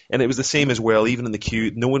guy, and it was the same as well, even in the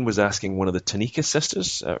queue, no one was asking one of the Tanika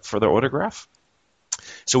sisters for their autograph.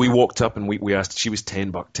 So we walked up and we asked, she was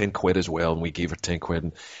 10 quid as well, and we gave her 10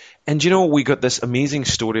 quid. And we got this amazing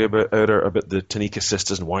story about the Tanika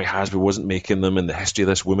sisters and why Hasbro wasn't making them and the history of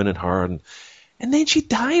this woman and her. And then she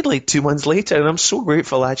died like 2 months later, and I'm so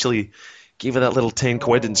grateful I actually gave her that little 10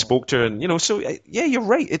 quid and spoke to her. And, so, yeah, you're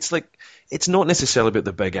right. It's like, it's not necessarily about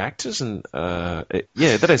the big actors. And,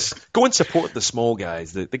 that is. Go and support the small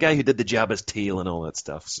guys, the guy who did the Jabba's tail and all that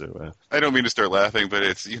stuff. So I don't mean to start laughing, but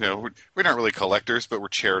it's, we're not really collectors, but we're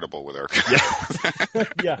charitable with our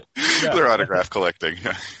their autograph collecting.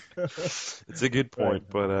 It's a good point.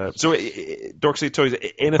 But so, Dorkside Toys,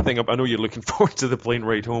 anything, I know you're looking forward to the plane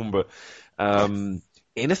ride home, but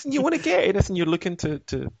anything you want to get, anything you're looking to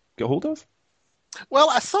get hold of? Well,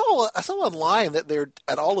 I saw online that they're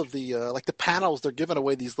at all of the like the panels, they're giving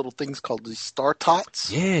away these little things called these Star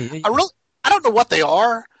Tots. Yeah. I don't know what they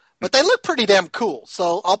are, but they look pretty damn cool.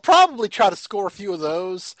 So I'll probably try to score a few of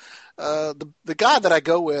those. The guy that I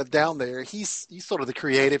go with down there, he's sort of the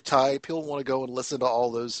creative type. He'll want to go and listen to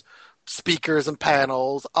all those speakers and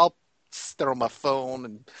panels. I'll sit on my phone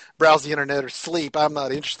and browse the internet or sleep. I'm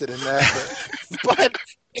not interested in that, but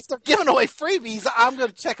if they're giving away freebies, I'm going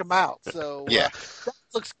to check them out. So that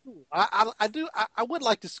looks cool. I would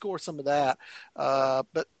like to score some of that,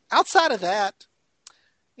 but outside of that,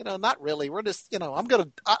 not really. We're just,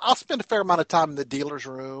 I'll spend a fair amount of time in the dealer's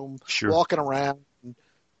room, walking around, and,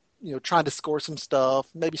 trying to score some stuff.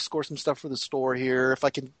 Maybe score some stuff for the store here if I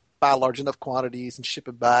can buy large enough quantities and ship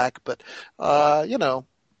it back. But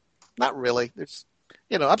not really. There's.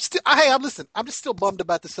 I'm just still bummed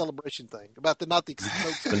about the Celebration thing, about the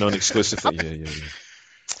non-exclusive thing.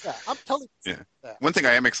 Yeah, I'm totally that. One thing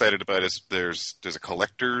I am excited about is there's a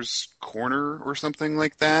collector's corner or something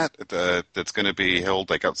like that that's going to be held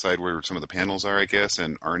like outside where some of the panels are, I guess,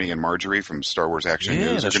 and Arnie and Marjorie from Star Wars Action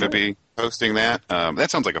News are going to be hosting that.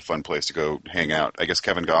 That sounds like a fun place to go hang out. I guess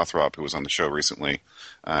Kevin Gothrop, who was on the show recently,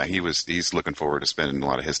 he's looking forward to spending a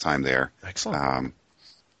lot of his time there. Excellent.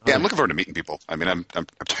 I'm looking forward to meeting people. I mean, I'm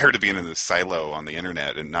tired of being in this silo on the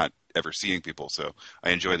internet and not ever seeing people. So I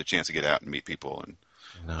enjoy the chance to get out and meet people. And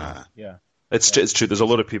it's true. There's a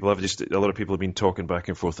lot of people. A lot of people have been talking back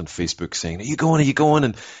and forth on Facebook saying, "Are you going? Are you going?"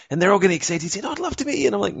 And they're all getting excited, saying, "Oh, I'd love to meet you."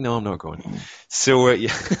 And I'm like, "No, I'm not going." So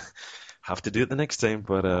have to do it the next time.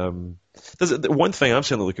 But there's one thing I'm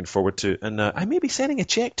certainly looking forward to, and I may be sending a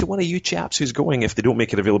check to one of you chaps who's going if they don't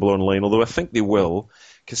make it available online. Although I think they will,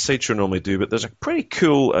 because Sideshow normally do. But there's a pretty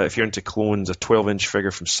cool, if you're into clones, a 12-inch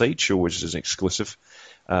figure from Sideshow, which is an exclusive.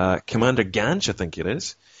 Commander Ganch, I think it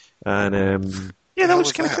is, and that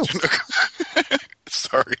looks kind of cool.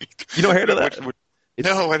 Sorry, you not heard of that?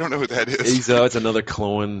 No, I don't know who that is. It's another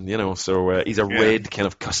clone, so he's a red kind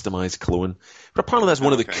of customized clone. But apparently that's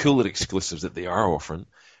one of the cooler exclusives that they are offering.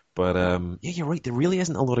 But you're right. There really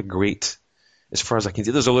isn't a lot of great, as far as I can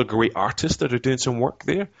see. There's a lot of great artists that are doing some work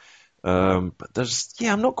there. But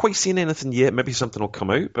I'm not quite seeing anything yet. Maybe something will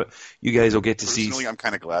come out, but you guys will get to see. Personally, I'm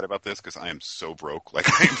kind of glad about this because I am so broke. Like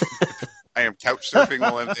I am couch surfing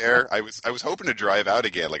while I'm there. I was hoping to drive out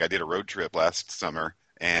again. Like I did a road trip last summer.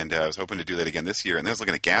 And I was hoping to do that again this year. And then I was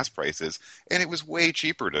looking at gas prices, and it was way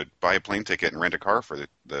cheaper to buy a plane ticket and rent a car for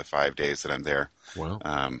the 5 days that I'm there. Wow.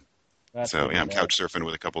 I'm couch surfing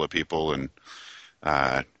with a couple of people, and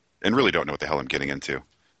really don't know what the hell I'm getting into.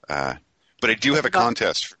 But I do have a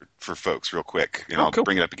contest for folks real quick. Cool. I'll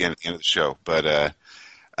bring it up again at the end of the show. But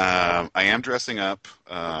I am dressing up,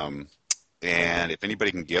 and if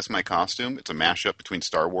anybody can guess my costume, it's a mashup between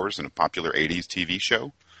Star Wars and a popular 80s TV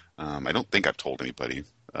show. I don't think I've told anybody,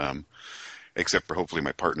 except for hopefully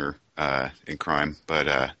my partner in crime. But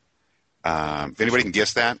if anybody can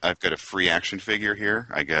guess that, I've got a free action figure here.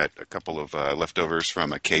 I got a couple of leftovers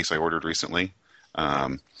from a case I ordered recently.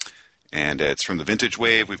 And it's from the Vintage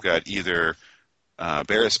Wave. We've got either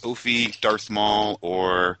Barriss Offee, Darth Maul,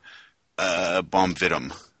 or Bomb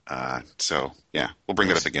Vittum. So, yeah, we'll bring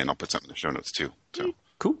that up again. I'll put something in the show notes, too. So.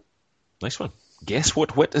 Cool. Nice one. Guess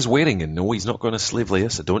what Whit is wearing? And no, he's not going to slave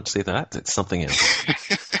Leia, so don't say that. It's something else.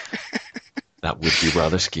 That would be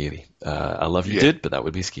rather scary. I love you, dude, but that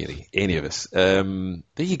would be scary. Any of us. There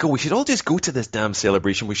you go. We should all just go to this damn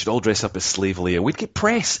celebration. We should all dress up as Slave Leia. We'd get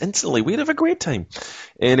press instantly. We'd have a great time.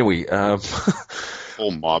 Anyway.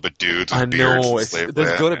 Whole mob of dudes with I beards. know. And Slave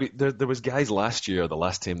There's Leia. got to be. There was guys last year, the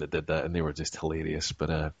last time that did that, and they were just hilarious.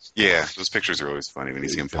 But Yeah, those pictures are always funny when you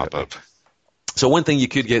see them pop up. So one thing you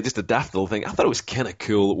could get, just a daft little thing, I thought it was kind of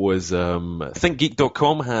cool, was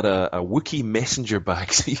ThinkGeek.com had a Wookiee messenger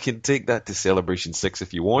bag, so you can take that to Celebration 6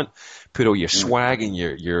 if you want, put all your swag and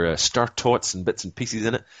your Star Tots and bits and pieces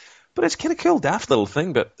in it. But it's kind of cool, daft little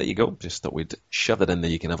thing, but there you go. Just thought we'd shove it in there.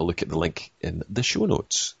 You can have a look at the link in the show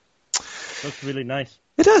notes. Looks really nice.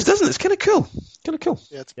 It does, doesn't it? It's kind of cool. Kind of cool.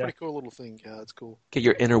 Yeah, it's a pretty cool little thing. Yeah, it's cool. Get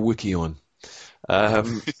your inner Wookiee on.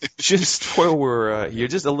 Just while we're here,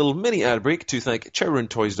 just a little mini ad break to thank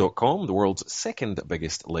ChowderandToys.com, the world's second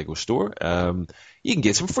biggest Lego store. You can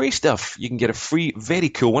get some free stuff. You can get a free, very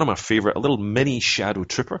cool, one of my favorite, a little mini Shadow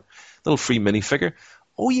Trooper, little free minifigure.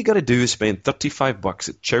 All you got to do is spend $35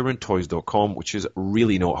 at ChowderandToys.com, which is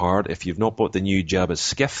really not hard. If you've not bought the new Jabba's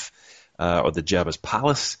Skiff or the Jabba's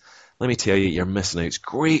Palace, let me tell you, you're missing out. It's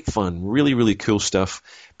great fun, really, really cool stuff.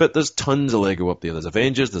 But there's tons of Lego up there. There's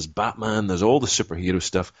Avengers, there's Batman, there's all the superhero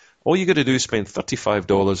stuff. All you got to do is spend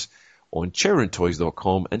 $35 on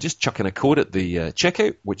ChowderandToys.com and just chuck in a code at the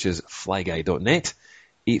checkout, which is flyguy.net,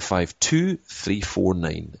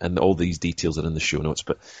 852349. And all these details are in the show notes.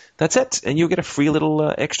 But that's it. And you'll get a free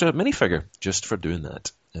little extra minifigure just for doing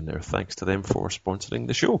that. And thanks to them for sponsoring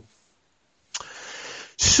the show.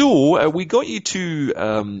 So, we got you two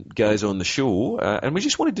guys on the show, and we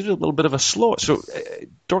just wanted to do a little bit of a slot. So,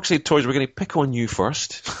 Dorkside Toys, we're going to pick on you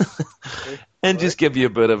first, and just give you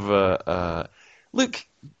a bit of a... Look,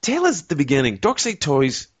 tell us the beginning. Dorkside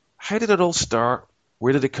Toys, how did it all start?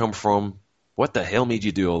 Where did it come from? What the hell made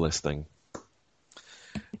you do all this thing?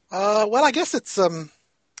 Well, I guess it's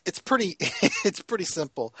pretty it's pretty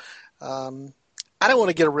simple. I didn't want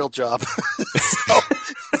to get a real job.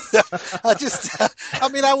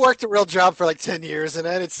 I worked a real job for like 10 years, and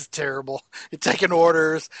then it's just terrible. You're taking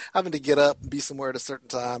orders, having to get up and be somewhere at a certain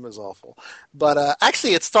time is awful. But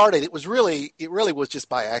actually, it really was just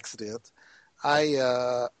by accident.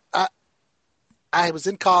 I was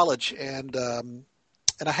in college, and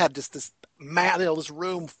I had just this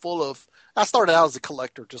room full of. I started out as a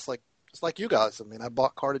collector, just like you guys. I mean, I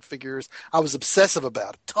bought carded figures. I was obsessive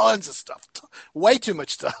about it. Tons of stuff, way too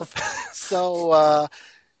much stuff. So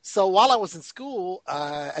while I was in school,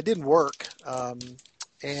 I didn't work,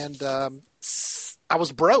 and I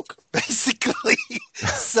was broke basically.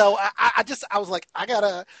 So I was like, I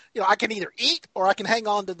gotta, I can either eat or I can hang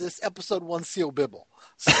on to this episode 1 seal bibble.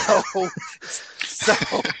 So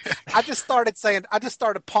I just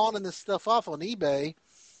started pawning this stuff off on eBay,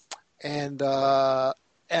 and I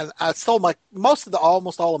sold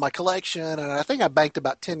almost all of my collection, and I think I banked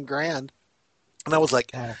about $10,000. And I was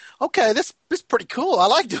like, okay, this is pretty cool. I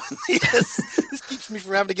like doing this. This keeps me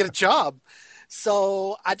from having to get a job.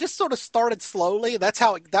 So I just sort of started slowly. That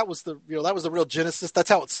was the real genesis. That's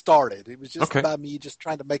how it started. It was just about me just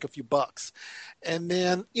trying to make a few bucks. And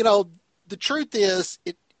then, the truth is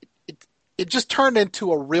it just turned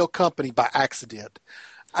into a real company by accident.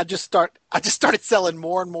 I just started selling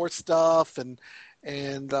more and more stuff, and do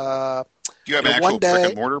you have an actual brick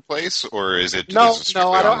and mortar place, or is it? No,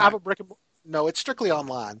 I don't have a brick and mortar. No, it's strictly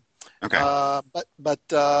online. Okay. But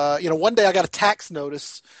one day I got a tax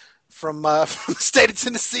notice from the state of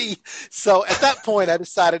Tennessee. So at that point, I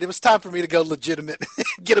decided it was time for me to go legitimate,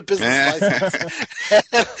 get a business license,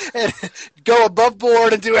 and go above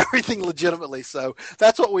board and do everything legitimately. So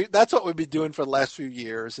that's what we've been doing for the last few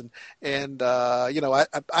years. And I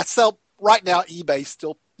sell right now. eBay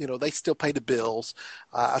still, they still pay the bills.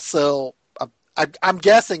 I sell. I'm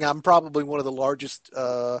guessing I'm probably one of the largest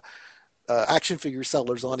action figure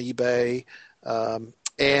sellers on eBay.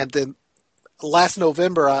 And then last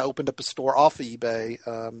November, I opened up a store off of eBay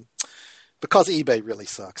because eBay really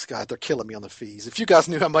sucks. God, they're killing me on the fees. If you guys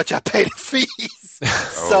knew how much I paid in fees.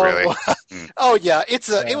 Really? Oh yeah,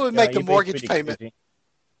 it would make a eBay's mortgage pretty payment. crazy.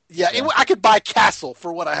 Yeah, I could buy Castle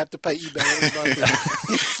for what I have to pay eBay every month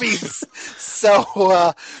in fees.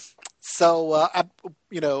 So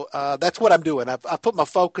that's what I'm doing. I put my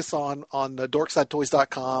focus on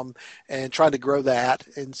dorksidetoys.com and trying to grow that.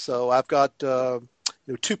 And so I've got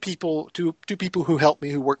two people who help me,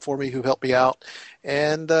 who work for me, who help me out.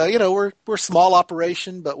 And we're a small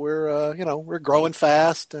operation, but we're growing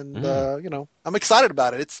fast, and I'm excited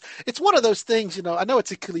about it. It's one of those things. I know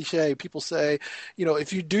it's a cliche. People say,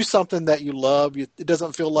 if you do something that you love, it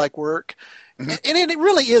doesn't feel like work. And it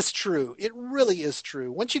really is true. It really is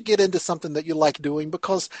true. Once you get into something that you like doing,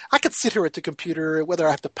 because I could sit here at the computer, whether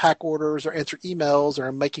I have to pack orders or answer emails or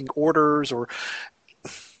I'm making orders or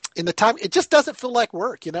in the time, it just doesn't feel like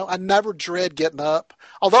work. I never dread getting up,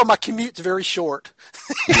 although my commute's very short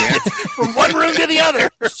from one room to the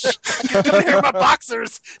other. I can come here in my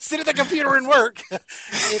boxers, sit at the computer and work.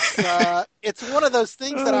 It's one of those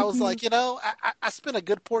things that I was like, I spent a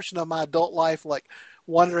good portion of my adult life like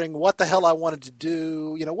wondering what the hell I wanted to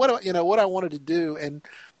do, what I wanted to do, and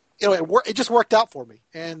it just worked out for me.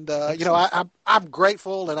 And I'm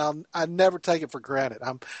grateful, and I never take it for granted.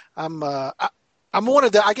 I'm one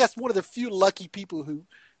of the few lucky people who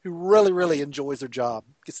really, really enjoys their job,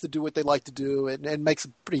 gets to do what they like to do, and makes a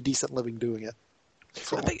pretty decent living doing it.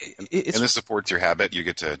 So, and this supports your habit. You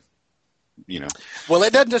get to, Well,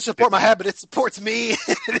 it doesn't just support my habit; it supports me.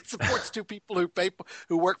 It supports two people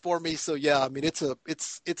who work for me. So yeah, I mean, it's a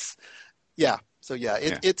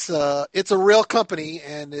real company,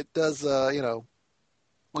 and it does.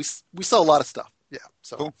 We sell a lot of stuff. Yeah,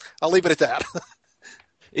 so cool. I'll leave it at that.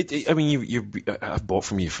 I've bought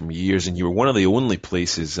from you for years, and you were one of the only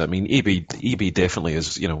places. I mean, eBay definitely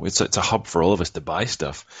is. It's a hub for all of us to buy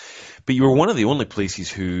stuff. But you were one of the only places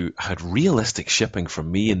who had realistic shipping from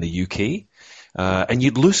me in the UK, and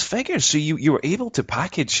you'd loose figures, so you were able to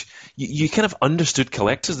package. You kind of understood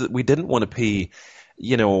collectors that we didn't want to pay,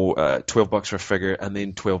 $12 for a figure and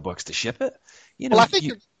then $12 to ship it.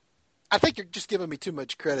 I think you're just giving me too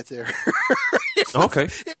much credit there. Okay.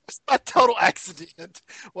 It was a total accident.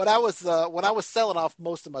 When I was selling off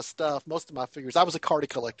most of my stuff, most of my figures, I was a card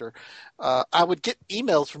collector. I would get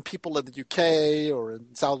emails from people in the UK or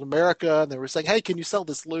in South America, and they were saying, "Hey, can you sell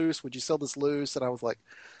this loose? Would you sell this loose?" And I was like,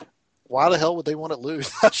 why the hell would they want it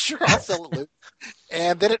loose? Sure, I'll sell it loose.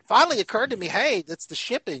 And then it finally occurred to me, hey, that's the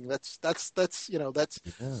shipping. That's it's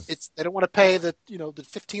they don't want to pay the the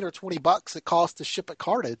 $15 or $20 it costs to ship it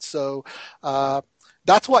carded. So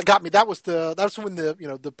that's what got me. That's when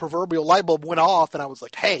the proverbial light bulb went off, and I was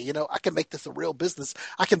like, hey, I can make this a real business.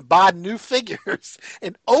 I can buy new figures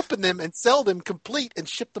and open them and sell them complete and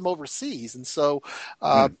ship them overseas. And so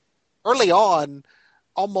early on,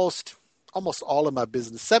 almost all of my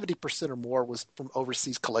business, 70% or more, was from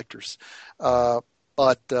overseas collectors.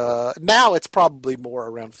 But now it's probably more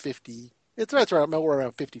around 50. It's more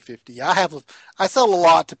around 50-50. I sell a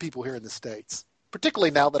lot to people here in the States,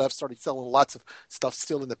 particularly now that I've started selling lots of stuff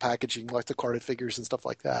still in the packaging, like the carded figures and stuff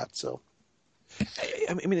like that. So.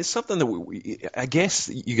 I mean, it's something that I guess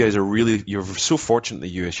you guys you're so fortunate in the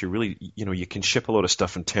US. You're really, you can ship a lot of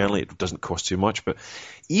stuff internally. It doesn't cost too much. But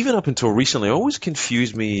even up until recently, it always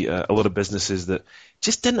confused me, a lot of businesses that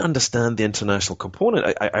just didn't understand the international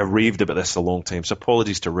component. I raved about this a long time, so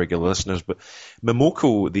apologies to regular listeners. But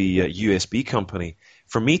Momoko, the USB company,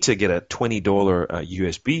 for me to get a $20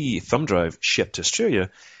 USB thumb drive shipped to Australia,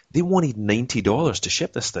 they wanted $90 to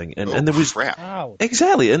ship this thing, and there was crap.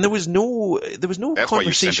 Exactly, and there was no That's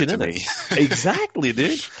conversation why you sent in it. Exactly,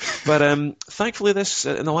 dude. But thankfully, this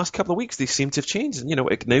in the last couple of weeks they seem to have changed, and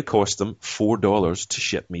it now costs them $4 to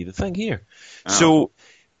ship me the thing here. Oh. So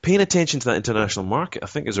paying attention to that international market, I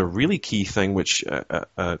think, is a really key thing, which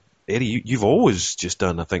Eddie, you've always just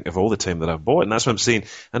done, I think, of all the time that I've bought. And that's what I'm saying.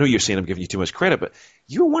 I know you're saying I'm giving you too much credit, but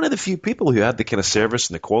you were one of the few people who had the kind of service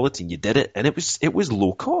and the quality, and you did it, and it was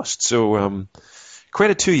low cost. So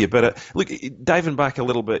credit to you. But look, diving back a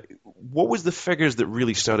little bit, what was the figures that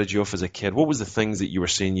really started you off as a kid? What was the things that you were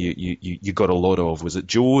saying you got a lot of? Was it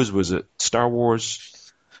Joe's? Was it Star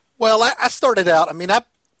Wars? Well, I started out,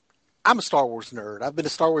 I'm a Star Wars nerd. I've been a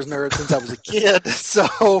Star Wars nerd since I was a kid.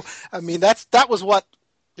 So, that's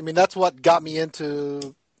what got me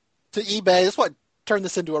into eBay. That's what turned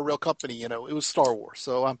this into a real company. It was Star Wars.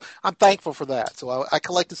 So I'm thankful for that. So I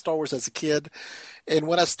collected Star Wars as a kid. And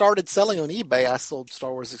when I started selling on eBay, I sold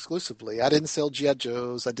Star Wars exclusively. I didn't sell G.I.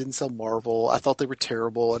 Joes. I didn't sell Marvel. I thought they were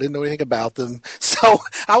terrible. I didn't know anything about them. So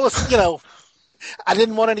I was, I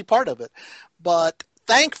didn't want any part of it. But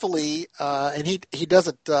thankfully, and he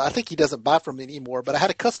doesn't, I think he doesn't buy from me anymore, but I had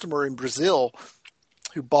a customer in Brazil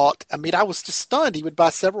who bought. I mean, I was just stunned. He would buy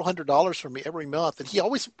several $100s from me every month, and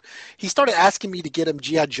he started asking me to get him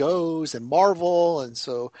GI Joes and Marvel, and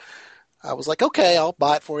so I was like, okay, I'll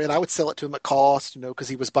buy it for you, and I would sell it to him at cost, because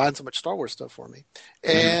he was buying so much Star Wars stuff for me,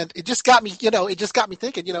 and it just got me,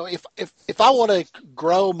 thinking, if I want to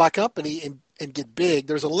grow my company and get big,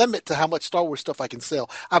 there's a limit to how much Star Wars stuff I can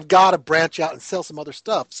sell. I've got to branch out and sell some other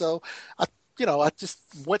stuff. So I just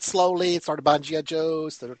went slowly and started buying GI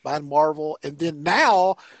Joes, started buying Marvel, and then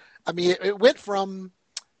now, I mean, it went from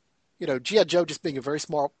GI Joe just being a very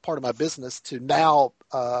small part of my business to now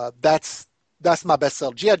that's my best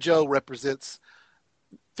seller. GI Joe represents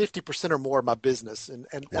 50% or more of my business, and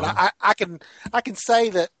Wow. I can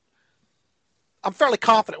say that I'm fairly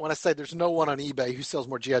confident when I say there's no one on eBay who sells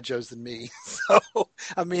more GI Joes than me. So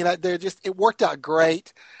I mean, it worked out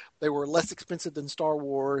great. They were less expensive than Star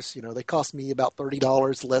Wars. They cost me about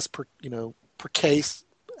 $30 less per case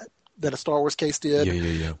than a Star Wars case did.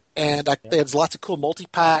 Yeah. And they had lots of cool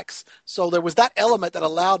multi-packs. So there was that element that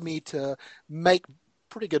allowed me to make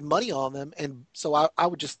pretty good money on them. And so I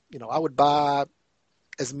would just, I would buy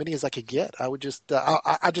as many as I could get. I would just,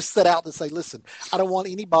 I just set out to say, listen, I don't want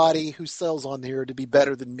anybody who sells on here to be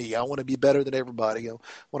better than me. I want to be better than everybody. I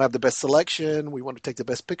want to have the best selection. We want to take the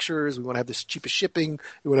best pictures. We want to have the cheapest shipping.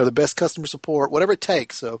 We want to have the best customer support, whatever it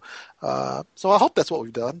takes. So I hope that's what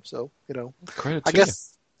we've done. So, Credit I to you.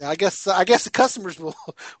 guess the customers will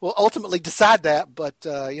ultimately decide that, but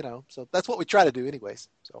so that's what we try to do, anyways.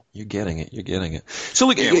 So You're getting it. So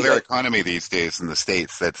look, With their economy these days in the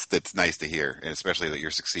States, that's nice to hear, and especially that you're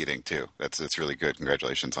succeeding too. That's really good.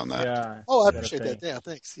 Congratulations on that. Yeah. I gotta appreciate say. that. Yeah,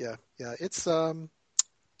 thanks. Yeah. It's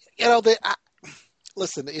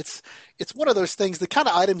listen, it's one of those things. The kind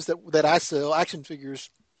of items that I sell, action figures,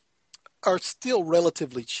 are still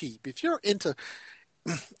relatively cheap. If you're into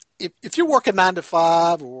if you're working 9 to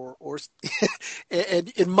 5 or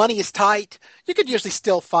and money is tight, you could usually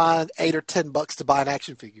still find $8 or $10 to buy an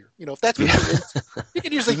action figure. If that's what you're into, you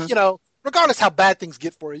can usually, regardless how bad things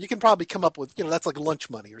get for you, you can probably come up with, that's like lunch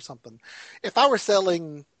money or something. If I were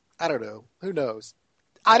selling, I don't know, who knows,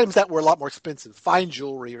 items that were a lot more expensive, fine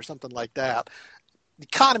jewelry or something like that, the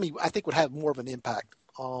economy, I think, would have more of an impact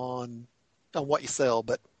on what you sell.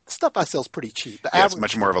 But the stuff I sell is pretty cheap. It's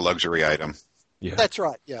much more of a luxury item. Yeah. That's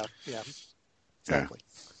right. Yeah. Exactly.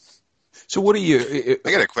 So what do you? I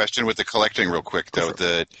got a question with the collecting real quick, though.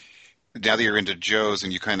 Now that you're into Joes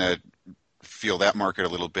and you kind of feel that market a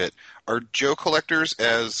little bit, are Joe collectors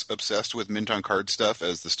as obsessed with mint on card stuff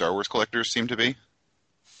as the Star Wars collectors seem to be?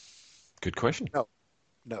 Good question. No.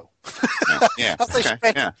 No. Yeah. I'll say Okay.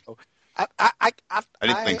 straight Yeah. no. I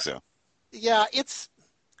didn't think so. Yeah,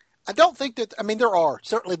 I don't think that. I mean,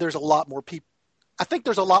 there's a lot more people. I think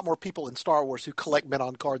there's a lot more people in Star Wars who collect mint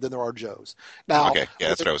on card than there are Joes. Now, Okay. Yeah,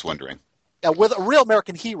 that's what I was wondering. with a real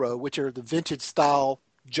American Hero, which are the vintage style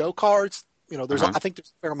Joe cards, there's I think there's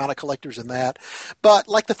a fair amount of collectors in that. But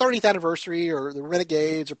like the 30th anniversary or the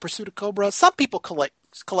Renegades or Pursuit of Cobra, some people collect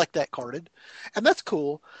that carded, and that's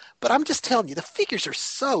cool. But I'm just telling you, the figures are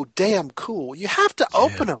so damn cool. You have to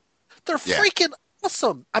open them. They're freaking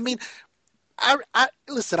awesome. I mean, I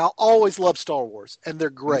listen, I'll always love Star Wars, and they're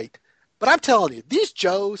great. But I'm telling you, these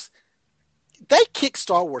Joes, they kick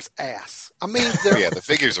Star Wars ass. I mean, the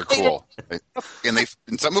figures are cool, and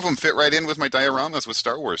some of them fit right in with my dioramas with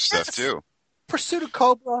Star Wars stuff too. Pursuit of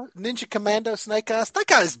Cobra, Ninja Commando, Snake Eyes. That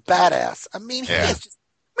guy is badass. I mean,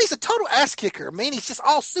 he's a total ass kicker. I mean, he's just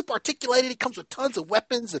all super articulated. He comes with tons of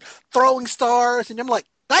weapons and throwing stars, and I'm like,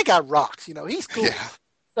 that guy rocks. He's cool. Yeah.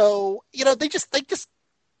 So they just.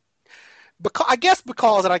 Because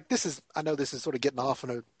I know this is sort of getting off on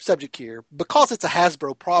a subject here. Because it's a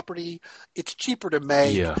Hasbro property, it's cheaper to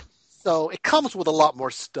make. Yeah. So it comes with a lot more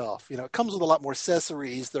stuff. It comes with a lot more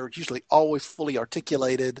accessories. They're usually always fully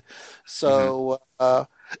articulated. So I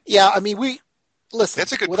mean, listen.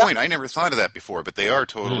 That's a good point. I never thought of that before, but they are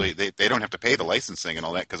totally. They don't have to pay the licensing and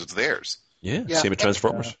all that because it's theirs. Yeah. Same with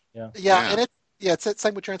Transformers. And it's the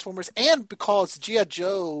same with Transformers, and because GI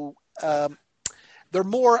Joe. They're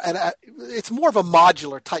more, it's more of a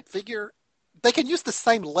modular type figure. They can use the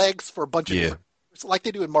same legs for a bunch of different, like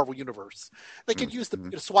they do in Marvel Universe. They can use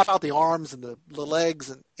swap out the arms and the legs,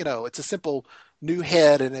 and it's a simple new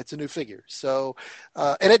head and it's a new figure. So,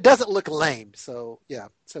 and it doesn't look lame. So yeah,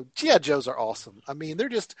 so GI Joes are awesome. I mean, they're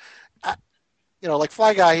just, like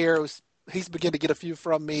Fly Guy here he's beginning to get a few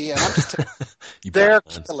from me, and I'm just they're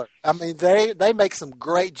killer. I mean, they make some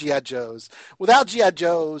great GI Joes. Without GI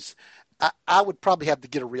Joes, I would probably have to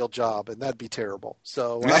get a real job, and that'd be terrible.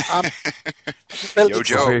 So I'm Yo,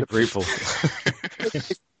 Joe. Very grateful.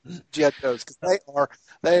 GI Joes because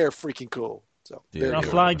they are freaking cool. So Yeah,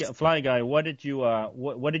 Now, yeah. Fly Guy, what did you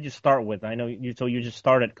start with? I know you just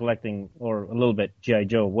started collecting or a little bit GI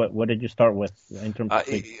Joe. What did you start with in terms of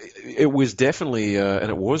It was definitely, and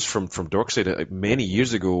it was from Dorkside many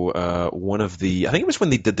years ago. One of the, I think it was when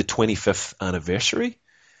they did the 25th anniversary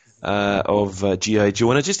of GI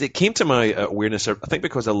Joe, and it came to my awareness. I think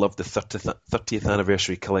because I loved the 30th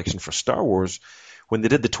anniversary collection for Star Wars. When they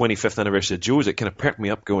did the 25th anniversary of Joe's, it kind of perked me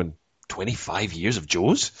up, going 25 years of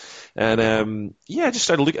Joe's, and I just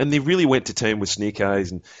started looking, and they really went to town with Snake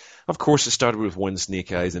Eyes, and of course it started with one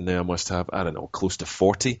Snake Eyes, and now I must have, I don't know, close to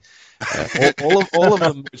 40. All of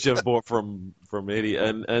them which I've bought from Eddie,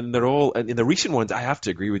 and they're all, and in the recent ones, I have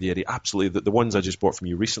to agree with you, Eddie, absolutely. The ones I just bought from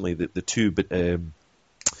you recently, the two, but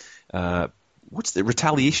what's the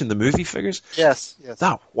Retaliation, the movie figures? yes.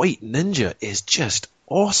 That White Ninja is just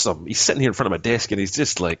awesome. He's sitting here in front of my desk, and he's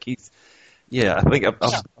just like, I think I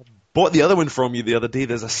bought the other one from you the other day.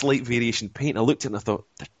 There's a slight variation paint. I looked at it and I thought,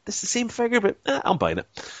 this is the same figure, but I'm buying it.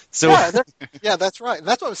 So That's right. And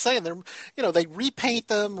that's what I was saying. They repaint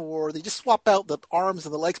them or they just swap out the arms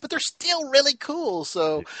and the legs, but they're still really cool.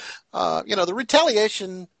 So, the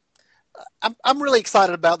Retaliation. I'm really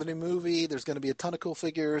excited about the new movie. There's going to be a ton of cool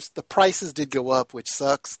figures. The prices did go up, which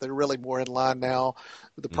sucks. They're really more in line now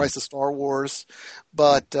with the price of Star Wars,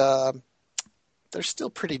 but they're still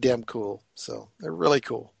pretty damn cool. So they're really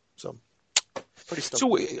cool. So pretty stoked.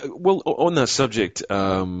 So, well, on that subject,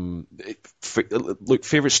 look,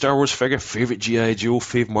 favorite Star Wars figure, favorite GI Joe,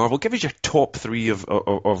 favorite Marvel. Give us your top three of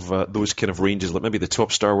those kind of ranges, like maybe the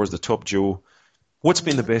top Star Wars, the top Joe. What's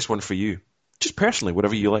been the best one for you? Just personally,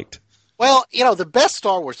 whatever you liked. Well, the best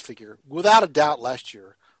Star Wars figure, without a doubt, last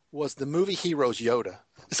year was the movie Heroes Yoda.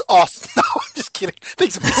 It's awesome. No, I'm just kidding. I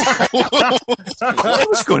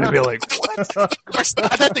was going to be like, what? Of course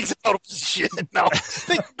not. That thing's a total piece of shit. No,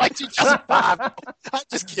 by 2005. I'm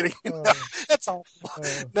just kidding. No, that's all.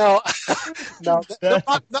 No.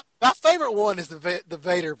 My favorite one is the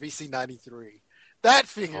Vader VC-93. That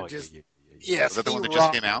figure yes. Is that the one that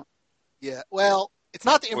just came out? Yeah. Well, it's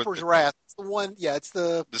not the Emperor's Wrath. It's the one. Yeah, it's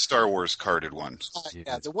the Star Wars carded one.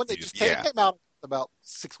 The one that just came out about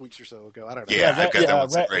 6 weeks or so ago. I don't know. Yeah, I've got that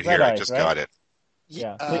one right here. I just got it.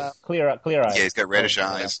 Yeah, clear eyes. Yeah, he's got reddish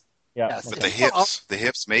eyes. Yeah, but the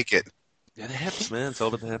hips make it. Yeah, the hips, man. It's all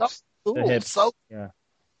about the hips. Cool. The hips. So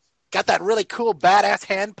got that really cool badass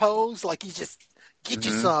hand pose. Like he just get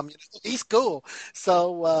you some. He's cool.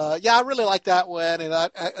 So I really like that one. And I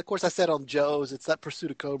of course I said on Joe's, it's that Pursuit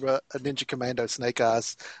of Cobra, a Ninja Commando Snake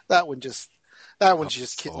Eyes. That one's just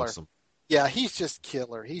killer. Awesome. Yeah, he's just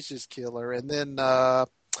killer. And then I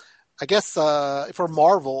guess for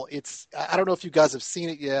Marvel, I don't know if you guys have seen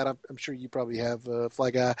it yet. I'm sure you probably have,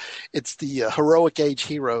 Fly Guy. It's the Heroic Age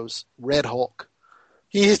Heroes Red Hulk.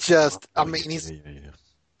 He is just, he's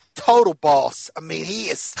total boss. I'm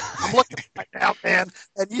looking right now, man,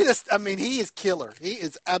 and he is killer. He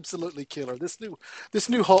is absolutely killer. This new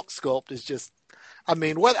Hulk sculpt is just,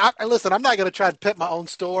 listen, I'm not going to try to pet my own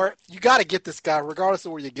store. You got to get this guy, regardless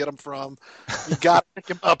of where you get him from. You got to pick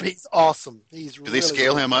him up. He's awesome. Do they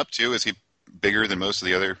scale him up too? Is he bigger than most of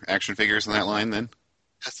the other action figures in that line then?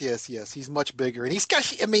 Yes. He's much bigger, and he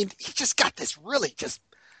just got this really just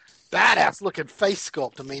badass looking face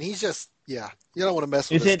sculpt. He's just, you don't want to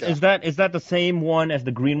mess with this guy. Is that the same one as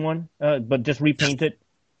the green one, but just repainted?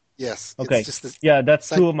 Yes. Okay. That's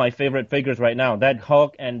two of my favorite figures right now. That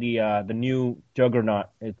Hulk and the new Juggernaut.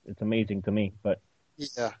 It's amazing to me. But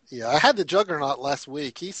yeah. I had the Juggernaut last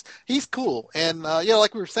week. He's cool, and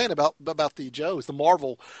like we were saying about the Joes, the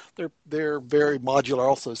Marvel, they're very modular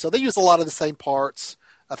also. So they use a lot of the same parts.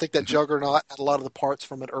 I think that Juggernaut had a lot of the parts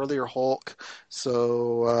from an earlier Hulk.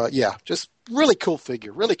 So just really cool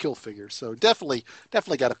figure. So definitely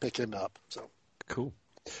got to pick him up. So cool.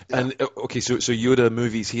 Yeah. And okay, so Yoda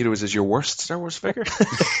movies Heroes is your worst Star Wars figure?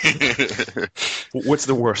 What's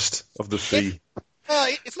the worst of the three?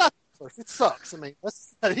 It's not the worst. It sucks.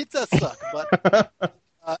 It does suck, but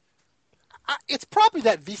it's probably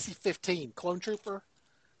that VC-15 Clone Trooper,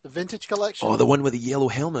 the vintage collection. Oh, the one with the yellow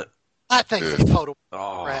helmet. That thing's a total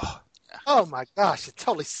crap. Oh my gosh, it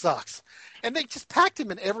totally sucks. And they just packed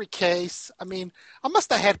him in every case. I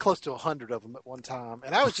must have had close to 100 of them at one time,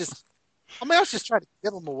 and I was just trying to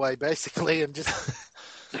give them away, basically, and just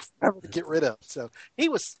never to get rid of. So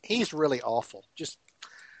he's really awful. Just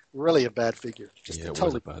really a bad figure. It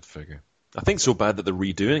was a bad figure. I think so bad that they're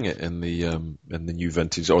redoing it in the new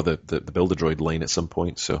vintage or the Build-A-Droid line at some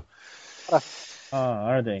point. So,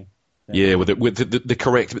 are they? Yeah, with the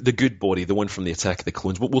correct, the good body, the one from the Attack of the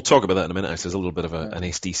Clones. We'll talk about that in a minute. There's a little bit of an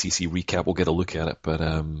SDCC recap. We'll get a look at it. But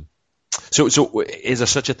so is there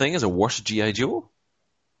such a thing as a worse GI Joe?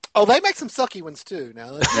 Oh, they make some sucky ones too.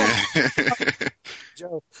 Now,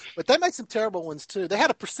 Joe, but they make some terrible ones too. They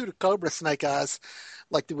had a Pursuit of Cobra Snake Eyes,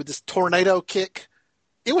 like with this tornado kick.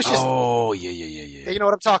 It was just. Oh yeah. You know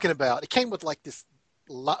what I'm talking about? It came with like this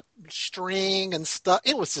string and stuff.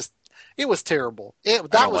 It was terrible. I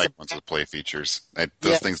don't like ones with play features.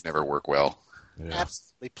 Those things never work well. Yeah.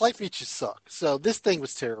 Absolutely, play features suck. So this thing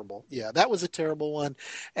was terrible. Yeah, that was a terrible one.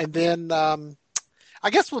 And then I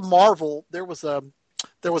guess with Marvel, there was a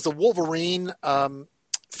Wolverine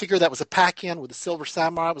figure that was a pack-in with a Silver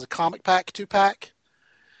Samurai. It was a comic pack, 2-pack.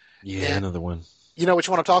 Yeah, and another one. You know which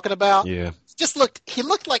one I'm talking about? Yeah. He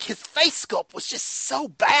looked like his face sculpt was just so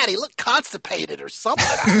bad. He looked constipated or something.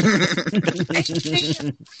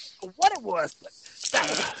 What it was. But that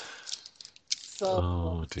was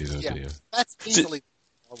so, dear. That's easily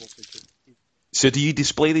Marvel figure. So do you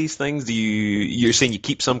display these things? You're saying you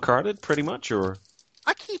keep some carded pretty much, or?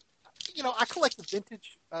 I collect the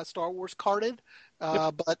vintage Star Wars carded,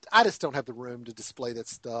 but I just don't have the room to display that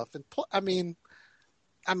stuff. And I mean,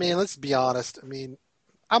 let's be honest. I mean,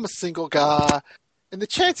 I'm a single guy, and the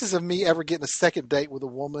chances of me ever getting a second date with a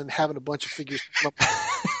woman having a bunch of figures.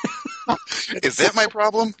 Is that my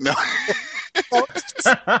problem? No.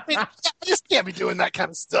 I just can't be doing that kind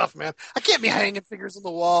of stuff, man. I can't be hanging figures on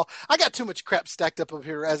the wall. I got too much crap stacked up over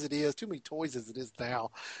here as it is. Too many toys as it is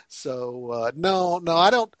now. So no, I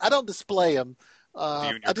don't display them. Do you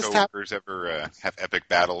and your coworkers ever have epic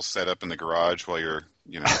battles set up in the garage while you're,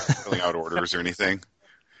 filling out orders or anything?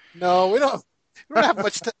 No, we don't. We don't have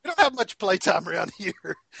much. We don't have much playtime around here.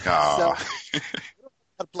 Oh. So, we don't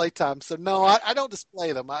have playtime. So no, I don't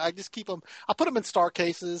display them. I just keep them. I put them in star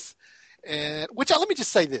cases. And let me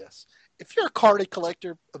just say this: if you're a carded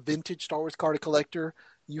collector, a vintage Star Wars carded collector,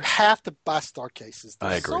 you have to buy star cases.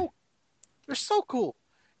 I agree. They're so cool.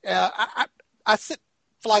 I sent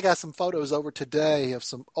Fly Guy some photos over today of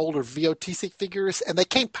some older VOTC figures, and they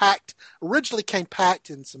originally came packed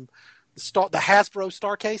in some the Hasbro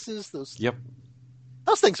star cases. Those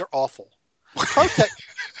things are awful. ProTech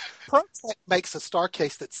makes a star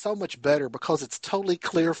case that's so much better because it's totally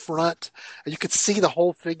clear front. You can see the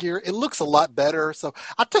whole figure. It looks a lot better. So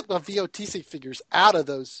I took my VOTC figures out of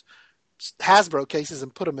those Hasbro cases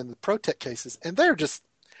and put them in the ProTech cases, and they're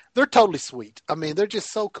totally sweet. I mean, they're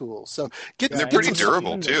just so cool. So they're pretty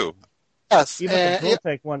durable too. Yes, even the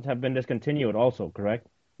ProTech ones have been discontinued, also, correct?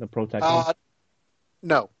 The ProTech ones.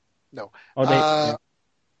 No. Oh,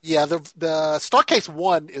 Yeah, the Starcase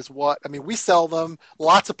 1 is what, I mean, we sell them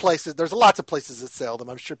lots of places. There's lots of places that sell them.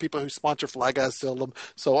 I'm sure people who sponsor Fly Guys sell them.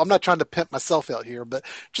 So I'm not trying to pimp myself out here, but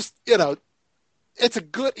just, it's a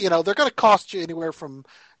good, they're going to cost you anywhere from,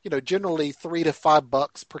 generally $3 to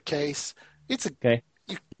 $5 per case. It's okay.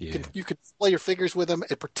 You can display your figures with them.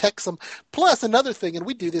 It protects them. Plus, another thing, and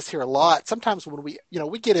we do this here a lot. Sometimes when we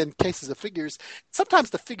get in cases of figures, sometimes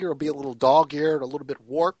the figure will be a little dog-eared, a little bit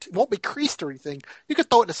warped. It won't be creased or anything. You could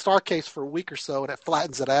throw it in a star case for a week or so, and it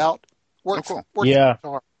flattens it out. Works. Yeah.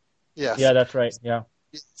 Yes. Yeah, that's right. Yeah.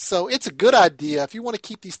 So it's a good idea if you want to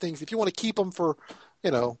keep these things. If you want to keep them for,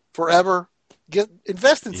 forever,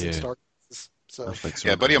 invest in some star cases. So.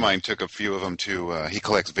 Yeah, a buddy of mine took a few of them to. He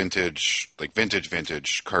collects vintage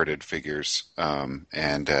carded figures. And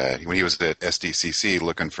when he was at SDCC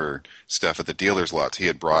looking for stuff at the dealers' lots, he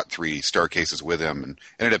had brought 3 star cases with him and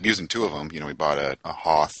ended up using 2 of them. He bought a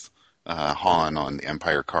Hoth Han on the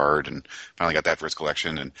Empire card and finally got that for his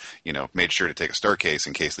collection. And made sure to take a star case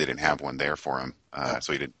in case they didn't have one there for him.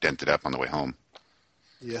 So he didn't dent it up on the way home.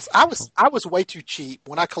 Yes, I was way too cheap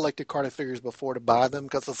when I collected carded figures before to buy them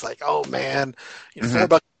because it's like, oh man,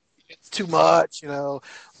 $4 it's too much,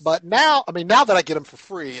 But now, now that I get them for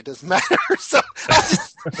free, it doesn't matter. So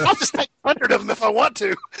I'll just take 100 of them if I want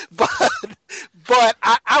to. But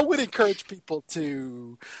I would encourage people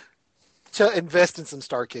to invest in some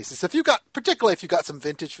star cases. Particularly if you got some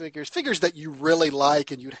vintage figures that you really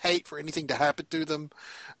like and you'd hate for anything to happen to them,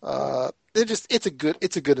 it's a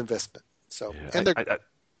good investment. So and they're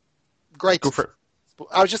great. Go for it.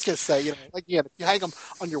 I was just gonna say, if you hang them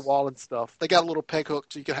on your wall and stuff, they got a little peg hook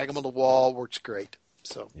so you can hang them on the wall. Works great.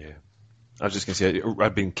 So yeah, I was just gonna say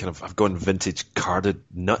I've gone vintage carded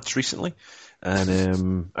nuts recently,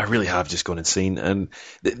 and I really have just gone insane. And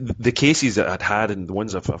the cases that I'd had and the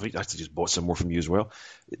ones I've actually just bought some more from you as well.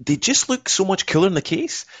 They just look so much cooler in the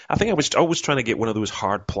case. I think I was always trying to get one of those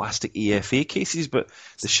hard plastic EFA cases, but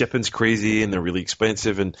the shipping's crazy and they're really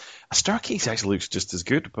expensive. And a star case actually looks just as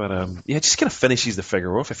good. But it just kind of finishes the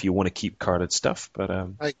figure off if you want to keep carded stuff. But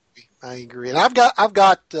I agree. And I've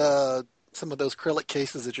got some of those acrylic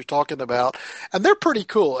cases that you're talking about, and they're pretty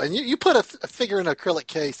cool. And you put a figure in an acrylic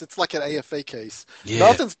case, it's like an AFA case. Yeah.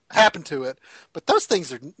 Nothing's happened to it, but those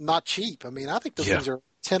things are not cheap. I mean, I think those things are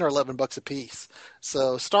 $10 or $11 a piece.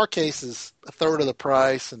 So Star Case is a third of the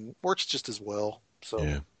price and works just as well.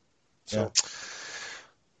 So.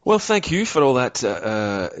 Well, thank you for all that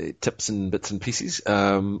tips and bits and pieces.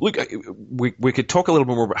 Look, we could talk a little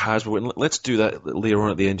bit more about Hasbro, and let's do that later on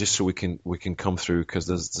at the end, just so we can come through, because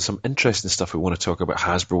there's some interesting stuff we want to talk about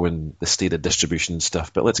Hasbro and the state of distribution and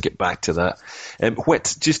stuff. But let's get back to that.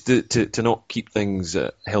 Whit, just to not keep things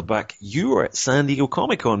held back, you were at San Diego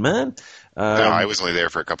Comic-Con, man. No, I was only there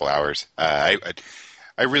for a couple hours. I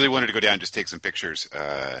really wanted to go down and just take some pictures.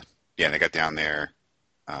 And I got down there.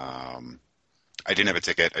 I didn't have a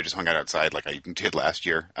ticket. I just hung out outside like I did last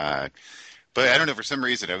year. But I don't know, for some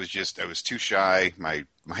reason I was too shy. My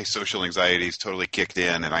social anxieties totally kicked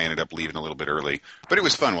in, and I ended up leaving a little bit early. But it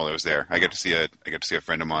was fun while I was there. I got to see a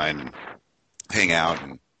friend of mine and hang out,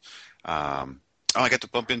 and I got to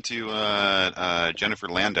bump into Jennifer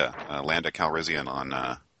Landa Calrissian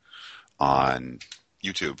on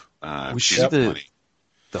YouTube. Was she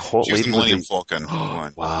the hot she was lady? the Millennium Falcon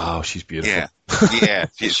one. Wow, she's beautiful. Yeah.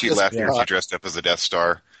 She left here. She dressed up as a Death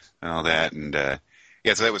Star and all that, and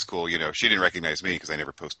so that was cool. You know, she didn't recognize me because I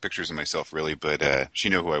never post pictures of myself really, but she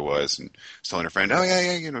knew who I was and was telling her friend,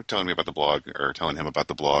 telling me about the blog, or telling him about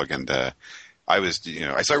the blog, and I was,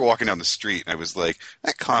 I started walking down the street and I was like,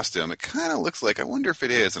 that costume, it kind of looks like, I wonder if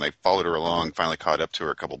it is, and I followed her along, finally caught up to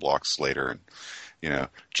her a couple blocks later, and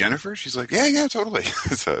Jennifer, she's like, yeah, totally.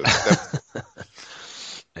 So.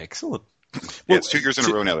 Excellent. Yeah, it's 2 years in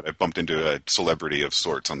a row now that I've bumped into a celebrity of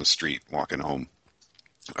sorts on the street walking home.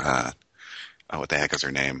 What the heck is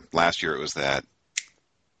her name? Last year it was that.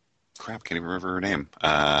 Crap, can't even remember her name.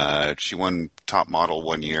 She won top model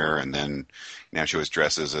one year, and then now she always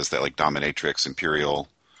dresses as that like dominatrix, imperial,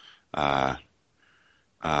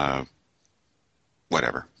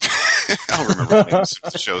 whatever. I'll remember her name as soon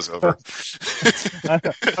as the show's over.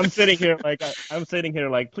 I'm sitting here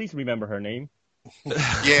like, please remember her name.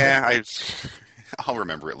 Yeah, I'll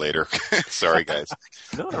remember it later. Sorry, guys.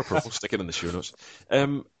 No problem. We'll stick it in the show notes.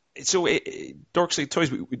 So, Dorkside Toys,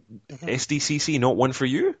 SDCC, not one for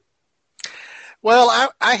you? Well,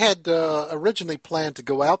 I had originally planned to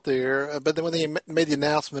go out there, but then when they made the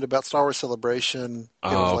announcement about Star Wars Celebration,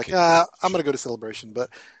 I was like, I'm going to go to Celebration. But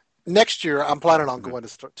next year, I'm planning on going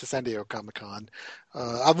to San Diego Comic-Con.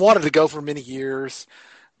 I've wanted to go for many years.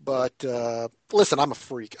 But listen, I'm a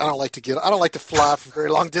freak. I don't like to fly for very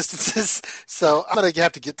long distances. So I'm gonna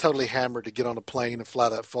have to get totally hammered to get on a plane and fly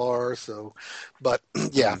that far. So, but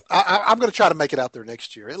yeah, I'm gonna try to make it out there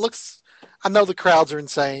next year. I know the crowds are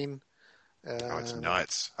insane. It's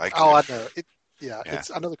nuts. I know it. Yeah.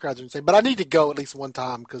 I know the crowds are insane, but I need to go at least one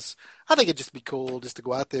time because I think it'd just be cool just to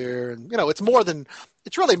go out there, and it's more than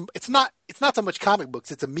it's not so much comic books.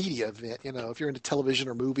 It's a media event. If you're into television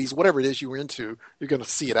or movies, whatever it is you were into, you're going to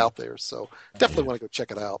see it out there. So definitely want to go check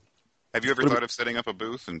it out. Have you ever thought of setting up a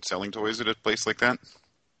booth and selling toys at a place like that?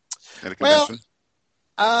 At a convention?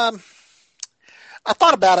 Well, I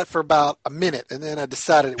thought about it for about a minute, and then I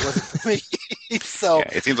decided it wasn't for me. So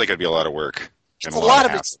it seems like it'd be a lot of work. It's a lot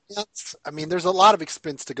of expense. I mean, there's a lot of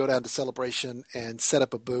expense to go down to Celebration and set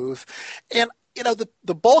up a booth. And,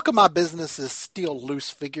 the bulk of my business is still loose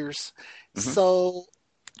figures. Mm-hmm. So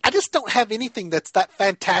I just don't have anything that's that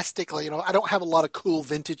fantastic. I don't have a lot of cool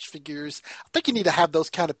vintage figures. I think you need to have those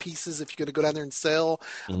kind of pieces if you're going to go down there and sell.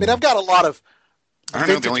 Mm-hmm. I mean, I've got a lot of. I don't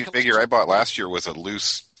know. The only figure I bought last year was a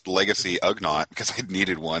loose Legacy Ugnaught because I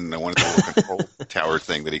needed one. And I wanted the little control tower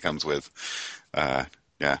thing that he comes with.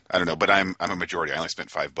 Yeah, I don't know, but I'm a majority. I only spent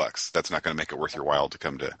 $5. That's not going to make it worth your while to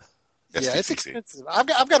come to SDCC. Yeah, it's expensive. I've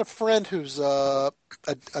got a friend who's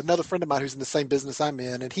another friend of mine who's in the same business I'm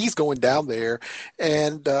in, and he's going down there,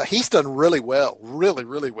 and he's done really well, really,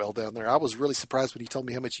 really well down there. I was really surprised when he told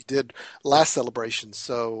me how much he did last Celebration.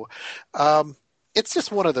 So it's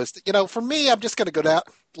just one of those. For me, I'm just going to go down.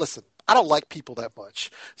 Listen, I don't like people that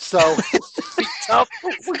much, so it's be tough.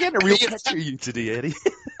 We're getting a real picture of you today, Eddie.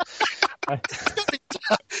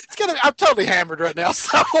 I'm totally hammered right now,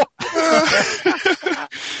 so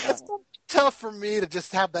it's tough for me to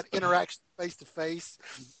just have that interaction face to face.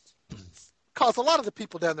 Because a lot of the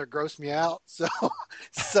people down there gross me out,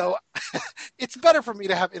 so it's better for me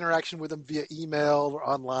to have interaction with them via email or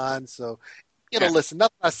online. So, listen,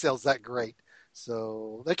 nothing I sell is that great,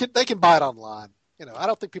 so they can buy it online. I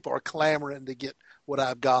don't think people are clamoring to get what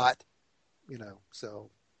I've got.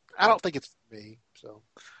 So I don't think it's me. So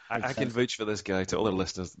I can vouch for this guy to all our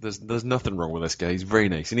listeners. There's nothing wrong with this guy. He's very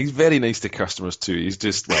nice, and he's very nice to customers too. He's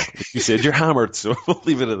just, well, like you said, you're hammered, so we'll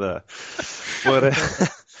leave it at that. But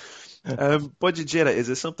Budget Jedi, is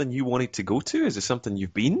it something you wanted to go to? Is it something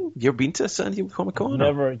you've been to San Diego Comic-Con?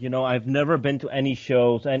 Never, I've never been to any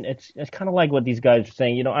shows, and it's kind of like what these guys are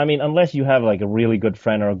saying. I mean, unless you have like a really good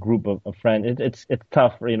friend or a group of friends, it's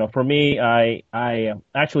tough. For me, I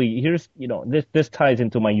actually, here's, this ties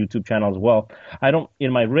into my YouTube channel as well. I don't,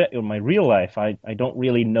 in my real life, I don't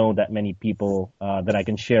really know that many people that I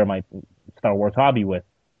can share my Star Wars hobby with.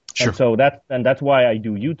 Sure. And so that's why I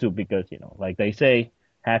do YouTube, because like they say,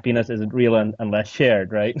 happiness isn't real unless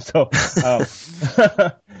shared, right? So,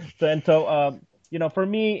 for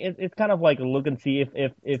me, it's kind of like a look and see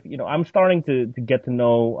if I'm starting to get to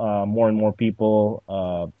know more and more people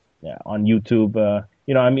on YouTube.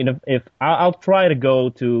 I mean, if I'll try to go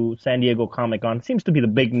to San Diego Comic-Con. It seems to be the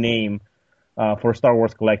big name for Star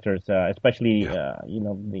Wars collectors, especially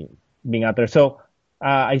being out there. So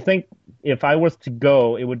I think if I was to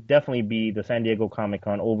go, it would definitely be the San Diego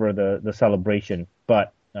Comic-Con over the Celebration.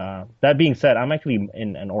 But that being said, I'm actually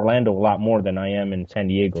in Orlando a lot more than I am in San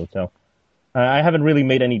Diego. So I haven't really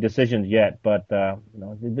made any decisions yet. But,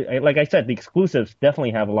 like I said, the exclusives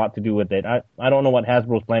definitely have a lot to do with it. I don't know what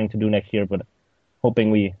Hasbro's planning to do next year, but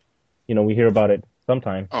hoping we hear about it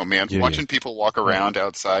sometime. Oh, man. Watching people walk around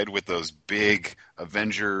outside with those big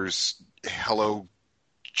Avengers Hello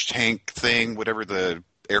tank thing, whatever the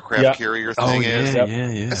aircraft carrier thing is.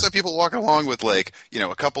 Yeah. I saw people walking along with a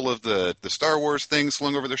couple of the Star Wars things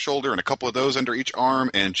slung over their shoulder and a couple of those under each arm,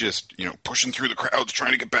 and just pushing through the crowds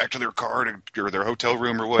trying to get back to their car or their hotel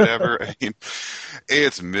room or whatever. I mean,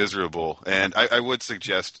 it's miserable, and I would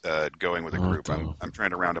suggest going with a group. I'm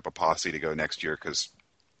trying to round up a posse to go next year, because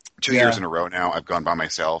 2 years in a row now I've gone by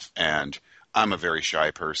myself, and I'm a very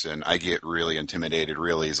shy person. I get really intimidated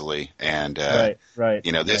real easily, and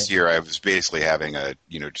this year I was basically having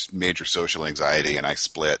just major social anxiety, and I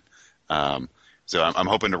split. So I'm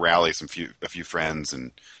hoping to rally a few friends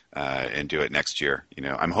and do it next year.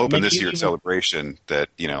 I'm hoping this year's Celebration that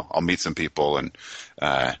I'll meet some people, and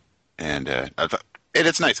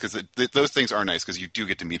it's nice because those things are nice, because you do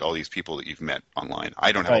get to meet all these people that you've met online.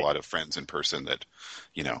 I don't have a lot of friends in person that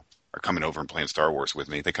are coming over and playing Star Wars with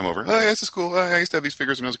me. They come over, oh, yeah, this is cool. I used to have these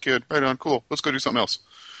figures when I was a kid. Right on, cool. Let's go do something else.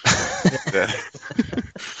 Yeah,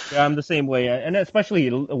 I'm the same way. And especially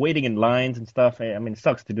waiting in lines and stuff. I mean, it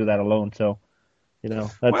sucks to do that alone. So, I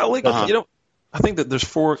think that there's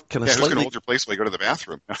four kind of who's going to hold your place while you go to the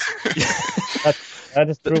bathroom? That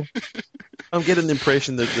is true. I'm getting the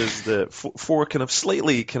impression that there's the four kind of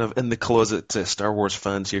slightly kind of in the closet Star Wars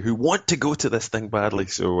fans here who want to go to this thing badly.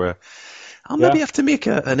 So, I'll maybe have to make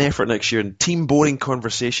an effort next year, and Team Boring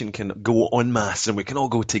Conversation can go en masse, and we can all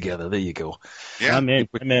go together. There you go. Yeah, I'm in.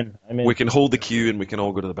 We can hold the queue, and we can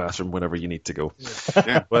all go to the bathroom whenever you need to go.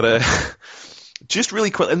 Yeah. But just really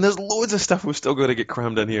quick, and there's loads of stuff we've still got to get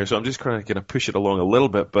crammed in here, so I'm just trying to kind of push it along a little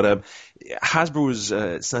bit. But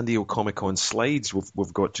Hasbro's San Diego Comic-Con slides,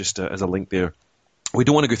 we've got just as a link there. We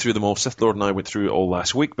don't want to go through them all. Sith Lord and I went through it all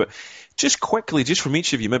last week, but just quickly, just from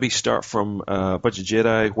each of you, maybe start from Budget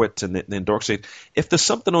Jedi, Whit, and then Darkseid. If there's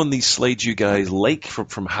something on these slides you guys like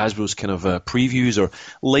from Hasbro's kind of previews or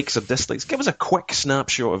likes or dislikes, give us a quick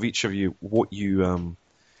snapshot of each of you, what you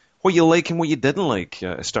like and what you didn't like.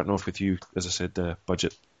 Starting off with you, as I said,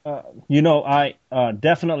 Budget. I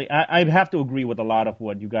definitely, I'd have to agree with a lot of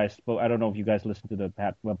what you guys spoke. I don't know if you guys listened to the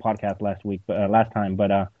podcast last time,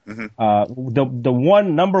 but the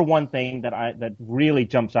number one thing that really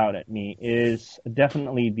jumps out at me is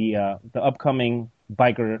definitely the upcoming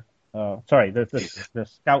biker. The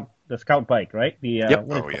scout bike, right?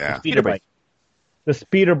 The speeder bike. The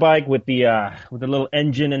speeder bike with the little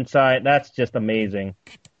engine inside. That's just amazing.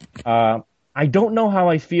 I don't know how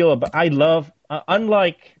I feel about. I love.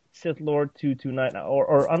 Unlike Sith Lord 229,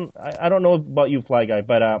 I don't know about you, Fly Guy,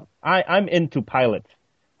 but I'm into pilots,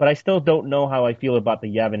 but I still don't know how I feel about the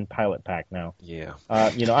Yavin pilot pack now. Yeah.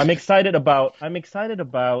 I'm excited about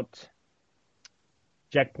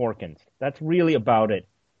Jack Porkins. That's really about it.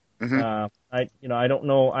 Mm-hmm. I don't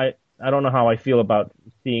know. I don't know how I feel about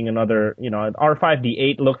seeing another.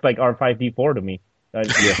 R5D8 looks like R5D4 to me.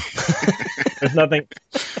 There's nothing.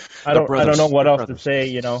 I don't know what else to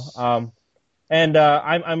say. And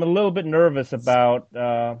I'm a little bit nervous about.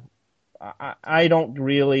 I'm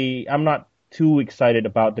not too excited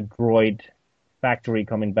about the droid factory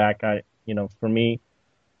coming back. For me,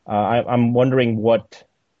 I'm wondering what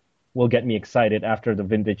will get me excited after the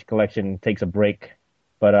vintage collection takes a break.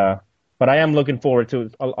 But I am looking forward to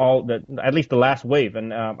at least the last wave.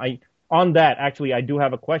 And on that, actually, I do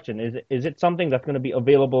have a question. Is it something that's going to be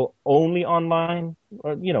available only online,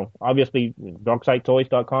 or obviously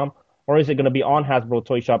DarkSideToys.com, or is it going to be on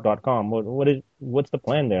HasbroToyShop.com? What's the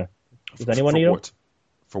plan there? Does anyone know?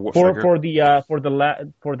 For what figure? For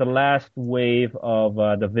the last wave of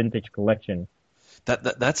the vintage collection.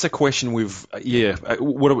 That's a question we've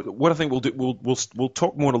what I think we'll do we'll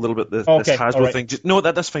talk more a little bit this Hasbro thing. No,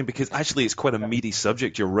 that's fine, because actually it's quite a meaty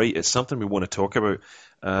subject. You're right, it's something we want to talk about,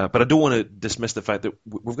 but I don't want to dismiss the fact that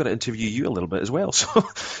we've got to interview you a little bit as well. So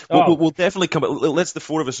we'll definitely come. Let's the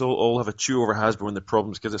four of us all have a chew over Hasbro and the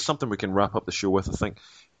problems, because it's something we can wrap up the show with, I think.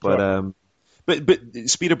 But sure. But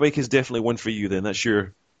Speeder Bike is definitely one for you. Then that's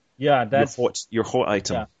your your hot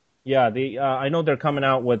item. Yeah. I know they're coming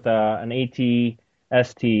out with an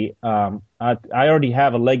AT-ST. I already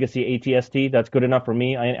have a legacy AT-ST. That's good enough for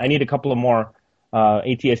me. I need a couple of more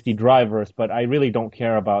AT-ST drivers, but I really don't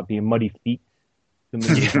care about the muddy feet. I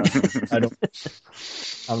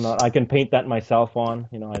can paint that myself on.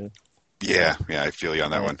 Yeah, I feel you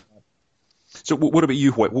on that one. So what about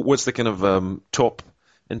you? What's the kind of top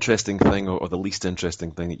interesting thing or the least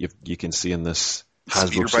interesting thing that you can see in this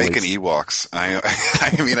Hasbro Speeder Bike and Ewoks?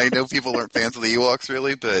 I mean, I know people aren't fans of the Ewoks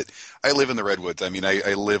really, but I live in the Redwoods. I mean,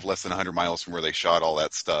 I live less than 100 miles from where they shot all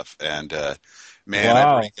that stuff, and man, wow. I've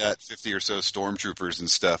already got 50 or so stormtroopers and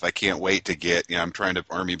stuff. I can't wait to get. I'm trying to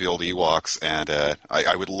army build Ewoks, and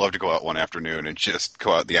I would love to go out one afternoon and just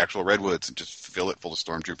go out the actual Redwoods and just fill it full of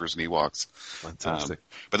stormtroopers and Ewoks. Fantastic.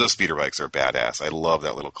 But those speeder bikes are badass. I love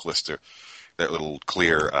that little clister. That little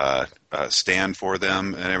clear stand for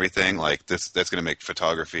them and everything. Like that's going to make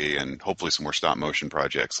photography and hopefully some more stop motion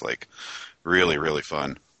projects like really, really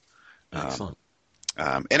fun. Excellent.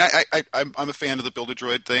 And I'm a fan of the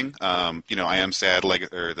Build-A-Droid thing. I am sad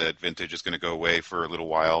that vintage is going to go away for a little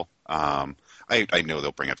while. I know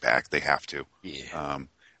they'll bring it back. They have to. Yeah.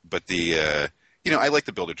 But I like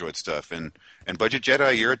the Build-A-Droid stuff. And Budget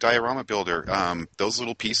Jedi, you're a diorama builder. Those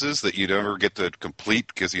little pieces that you never get to complete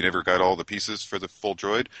because you never got all the pieces for the full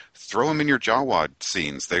droid, throw them in your Jawa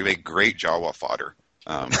scenes. They make great Jawa fodder.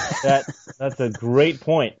 That's a great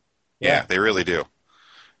point. Yeah, they really do.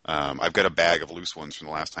 I've got a bag of loose ones from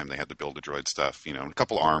the last time they had the Build-A-Droid stuff. A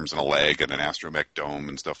couple arms and a leg and an astromech dome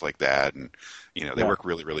and stuff like that. And they work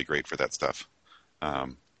really, really great for that stuff.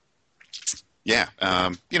 I'm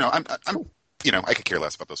I could care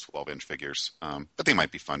less about those 12-inch figures, but they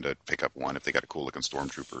might be fun to pick up one if they got a cool-looking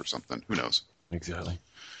stormtrooper or something. Who knows? Exactly.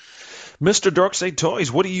 Mr. Darkside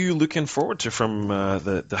Toys, what are you looking forward to from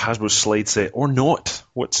the Hasbro slide set, or not?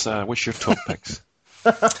 What's your top picks?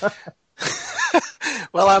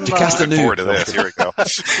 Well, I'm looking forward to this. Here we go.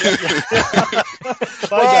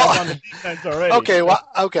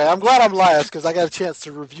 Okay. I'm glad I'm last because I got a chance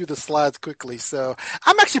to review the slides quickly. So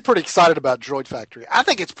I'm actually pretty excited about Droid Factory. I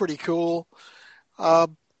think it's pretty cool.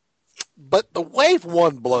 But the Wave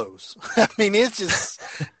 1 blows. I mean, it's just...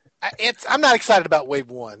 I'm not excited about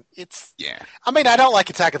Wave 1. I don't like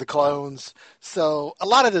Attack of the Clones. So a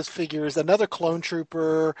lot of those figures, another clone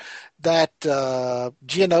trooper, that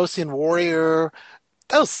Geonosian warrior,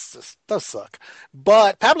 those suck.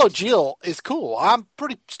 But Pablo Gil is cool. I'm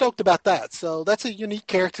pretty stoked about that. So that's a unique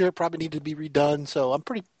character. It probably needed to be redone. So I'm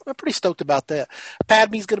pretty stoked about that.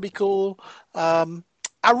 Padme's going to be cool. I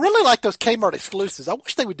really like those Kmart exclusives. I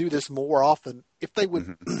wish they would do this more often. If they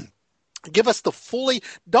would give us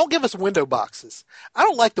don't give us window boxes. I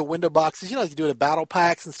don't like the window boxes. You do it in battle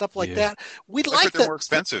packs and stuff like that. They're more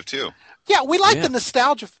expensive too. Yeah, we like the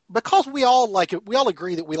nostalgia because we all like it. We all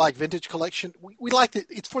agree that we like vintage collection. We like it.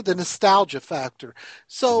 It's for the nostalgia factor.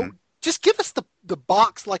 So just give us the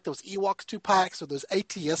box like those Ewoks 2-packs or those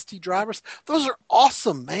AT-ST drivers. Those are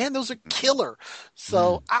awesome, man. Those are killer.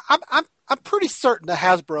 So I'm pretty certain that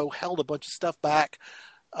Hasbro held a bunch of stuff back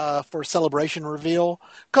for a celebration reveal.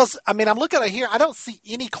 Because, I'm looking at here. I don't see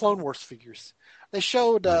any Clone Wars figures. They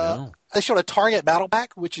showed a Target Battle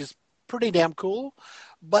Pack, which is pretty damn cool,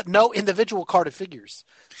 but no individual carded figures.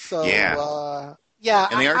 So, and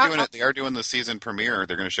they are doing the season premiere.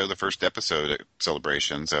 They're going to show the first episode at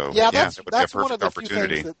Celebration. So that's a perfect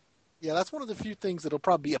opportunity. That's one of the few things that'll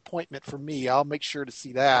probably be an appointment for me. I'll make sure to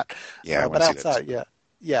see that. Yeah, but outside,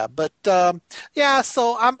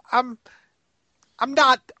 So I'm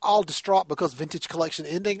not all distraught because Vintage Collection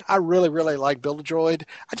ending. I really, really like Build-A-Droid.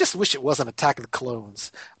 I just wish it wasn't Attack of the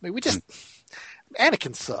Clones.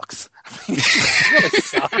 Anakin sucks. I mean, he really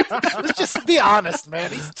sucks. Let's just be honest,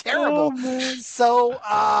 man. He's terrible. So,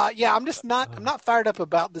 I'm not fired up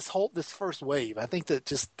about this first wave. I think that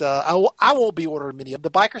just I won't be ordering many of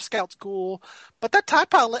the Biker Scout's cool, but that TIE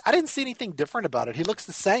pilot, I didn't see anything different about it. He looks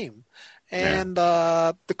the same. And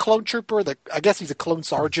the clone trooper, I guess he's a clone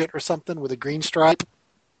sergeant or something with a green stripe.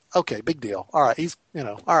 Okay, big deal. All right, he's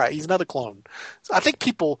another clone. So I think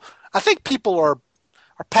people are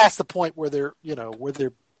past the point where they're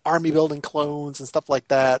army building clones and stuff like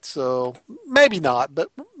that. So maybe not, but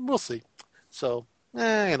we'll see. So,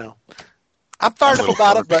 I'm fired up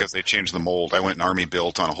about it because they changed the mold. I went and army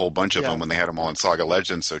built on a whole bunch of them when they had them all in Saga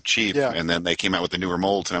Legends so cheap, and then they came out with the newer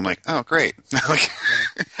molds, and I'm like, oh, great.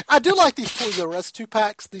 I do like these Toys R Us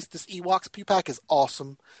 2-packs. This Ewoks 2-pack is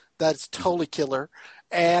awesome. That's totally killer.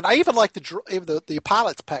 And I even like the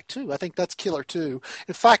pilots pack too. I think that's killer too.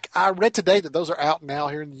 In fact, I read today that those are out now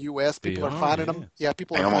here in the U.S. People are finding them. Yeah,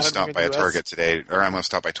 people are finding them. I almost stopped by a Target today, or I almost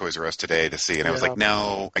stopped by Toys R Us today to see, and I was like,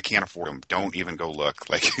 no, I can't afford them. Don't even go look.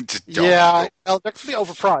 Like, just don't. Yeah, they're going to be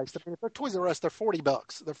overpriced. I mean, if they're Toys R Us, they're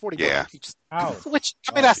 $40. They're $40 each. Which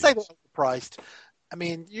I say they're overpriced. I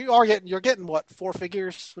mean, you're getting what, 4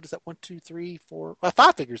 figures? What is that? 1, 2, 3, 4,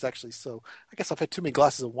 5 figures actually. So I guess I've had too many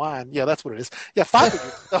glasses of wine. Yeah, that's what it is. Yeah, 5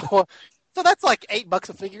 figures. So that's like $8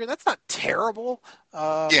 a figure. That's not terrible.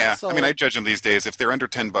 I mean, I judge them these days. If they're under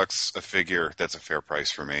 $10 a figure, that's a fair price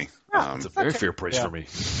for me. It's a very fair price for me.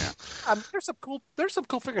 Yeah. There's some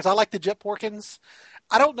cool figures. I like the Jet Porkins.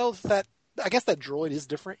 I don't know that. I guess that droid is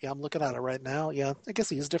different. Yeah, I'm looking at it right now. Yeah, I guess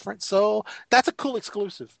he is different. So that's a cool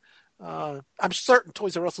exclusive. I'm certain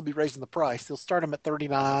Toys R Us will be raising the price. They'll start them at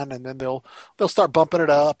 $39, and then they'll start bumping it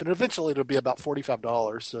up, and eventually it'll be about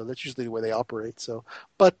 $45. So that's usually the way they operate. So,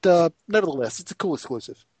 but nevertheless, it's a cool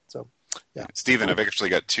exclusive. So, yeah. Stephen, I've actually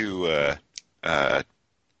got 2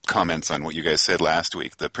 comments on what you guys said last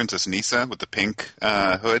week. The Princess Nisa with the pink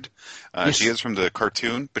hood. Yes. She is from the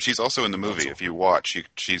cartoon, but she's also in the movie. If you watch,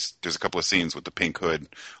 there's a couple of scenes with the pink hood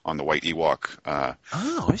on the white Ewok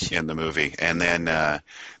in the movie. And then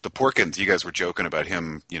the Porkins, you guys were joking about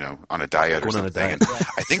him, on a diet or something. And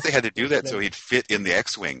I think they had to do that so he'd fit in the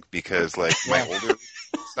X-Wing because, like, my older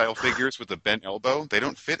style figures with the bent elbow, they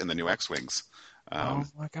don't fit in the new X-Wings. Oh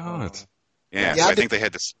my God. Yeah, so I think they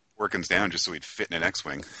had to Porkins down just so he'd fit in an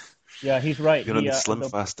X-Wing. Yeah, he's right. Been on the slim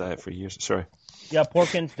fast diet for years. Sorry. Yeah,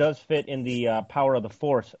 Porkins does fit in the Power of the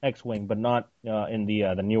Force X-Wing, but not in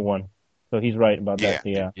the new one. So he's right about that.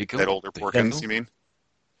 Yeah, that older Porkins, you mean?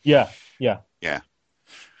 Yeah. The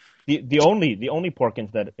only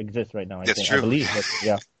Porkins that exists right now. That's true. I believe. But,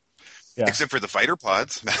 yeah. Except for the fighter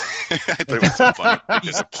pods. I thought it was so funny.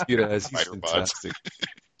 He's cute as fighter fantastic.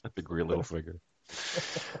 That's a great little figure.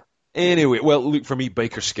 Anyway, well, look, for me,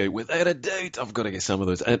 Biker Scout, without a doubt, I've got to get some of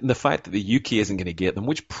those. And the fact that the UK isn't going to get them,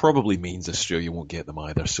 which probably means Australia won't get them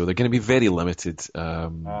either. So they're going to be very limited.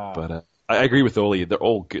 But I agree with Ollie. They're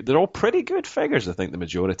all good. They're all pretty good figures, I think, the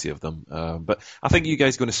majority of them. But I think you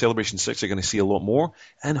guys going to Celebration 6 are going to see a lot more.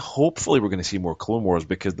 And hopefully we're going to see more Clone Wars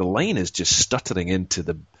because the line is just stuttering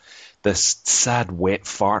into this sad, wet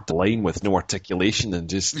fart line with no articulation and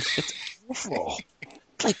just, it's awful.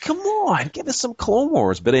 Like, come on, give us some Clone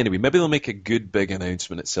Wars. But anyway, maybe they'll make a good big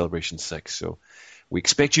announcement at Celebration 6. So we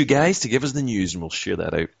expect you guys to give us the news and we'll share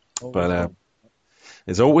that out. But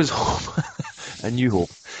there's always hope. A new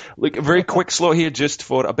hope. Look, a very quick slot here just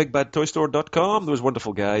for a BigBadToyStore.com. Those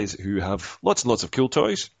wonderful guys who have lots and lots of cool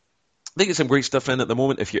toys. They get some great stuff in at the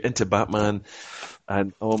moment if you're into Batman.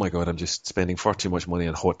 And, oh my God, I'm just spending far too much money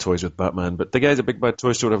on hot toys with Batman. But the guys at Big Bad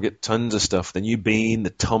Toy Store have got tons of stuff. The new Bane,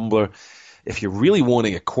 the Tumbler. If you're really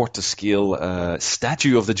wanting a quarter-scale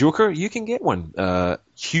statue of the Joker, you can get one.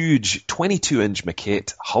 Huge 22-inch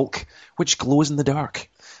maquette Hulk, which glows in the dark.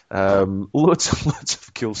 Loads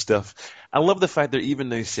of cool stuff. I love the fact they're even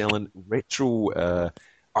now selling retro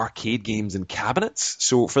arcade games and cabinets.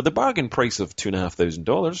 So for the bargain price of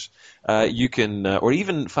 $2,500, you can, or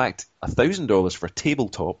even, in fact, $1,000 for a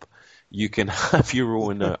tabletop, you can have your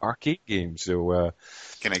own arcade game. So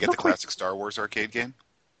can I get the classic Star Wars arcade game?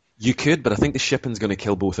 You could, but I think the shipping's going to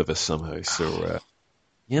kill both of us somehow. So,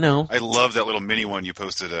 I love that little mini one you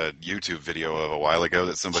posted a YouTube video of a while ago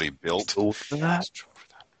that somebody built.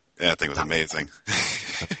 That thing was amazing.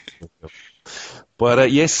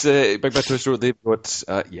 But yes, Big Bad Toy Store, they've got,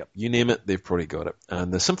 you name it, they've probably got it.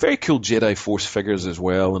 And there's some very cool Jedi Force figures as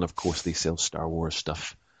well. And of course, they sell Star Wars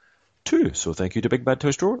stuff too. So thank you to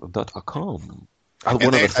BigBadToyStore.com. I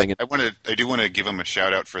do want to give them a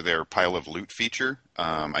shout out for their pile of loot feature.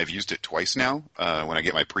 I've used it twice now when I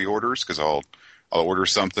get my pre-orders because I'll order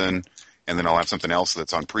something and then I'll have something else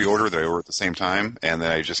that's on pre-order that I order at the same time, and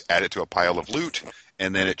then I just add it to a pile of loot,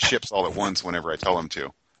 and then it ships all at once whenever I tell them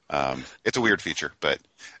to. It's a weird feature, but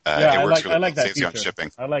it works really well. That Saves you on feature.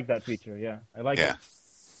 shipping. I like that feature. Yeah, I like it.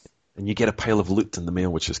 And you get a pile of loot in the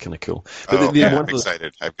mail, which is kind of cool. But I'm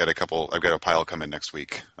excited. I've got a pile coming next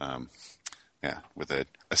week. With a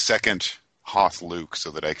second Hoth Luke, so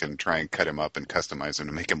that I can try and cut him up and customize him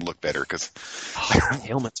to make him look better. Because the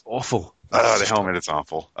helmet's awful. The helmet is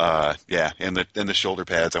awful. And the shoulder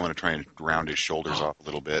pads. I want to try and round his shoulders off a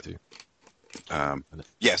little bit. So I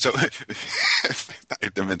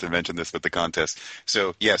meant to mention this with the contest.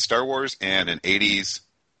 So Star Wars and an 80s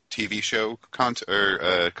TV show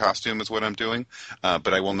costume is what I'm doing,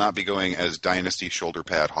 but I will not be going as Dynasty shoulder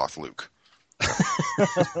pad Hoth Luke.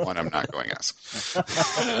 One I'm not going as.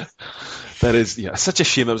 That is such a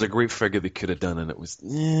shame. That was a great figure they could have done, and it was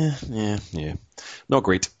not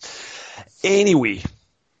great. Anyway,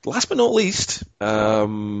 last but not least,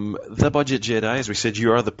 the Budget Jedi. As we said,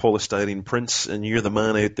 you are the polystyrene prince, and you're the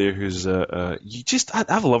man out there who's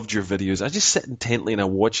I've loved your videos. I just sit intently and I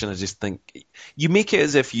watch, and I just think you make it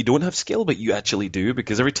as if you don't have skill, but you actually do.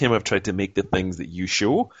 Because every time I've tried to make the things that you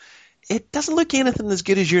show, it doesn't look anything as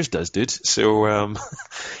good as yours does, dude. So, I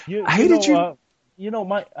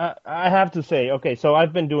have to say, okay, so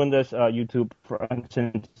I've been doing this YouTube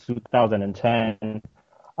since 2010.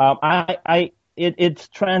 It's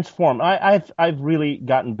transformed. I've really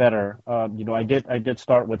gotten better. I did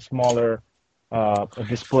start with smaller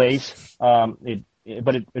displays. But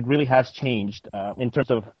it really has changed in terms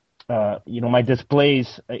of my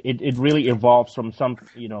displays. It really evolves from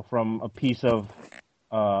from a piece of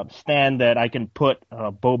stand that I can put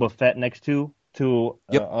Boba Fett next to a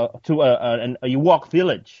Ewok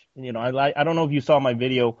village. I don't know if you saw my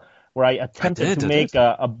video where I attempted to make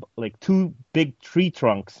like two big tree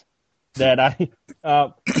trunks that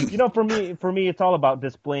for me it's all about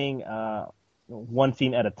displaying one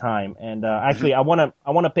scene at a time. And actually I want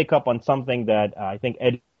to pick up on something that I think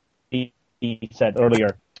Eddie said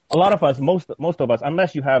earlier. A lot of us, most of us,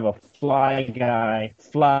 unless you have a fly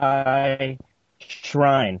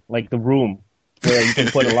shrine, like the room where you can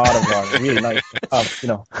put a lot of really nice,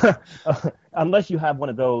 unless you have one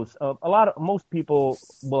of those, most people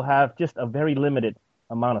will have just a very limited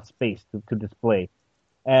amount of space to display.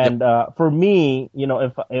 And for me,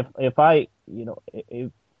 if I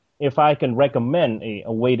can recommend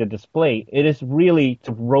a way to display, it is really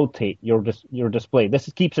to rotate your display.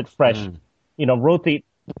 This keeps it fresh. Rotate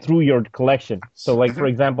through your collection. So, like for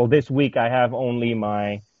example, this week I have only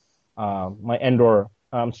my Endor,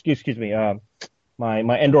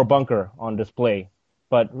 my Endor bunker on display.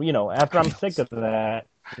 But after I'm sick of that,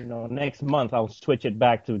 next month I'll switch it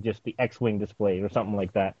back to just the X-wing display or something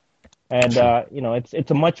like that. And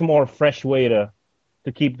it's a much more fresh way to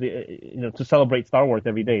keep to celebrate Star Wars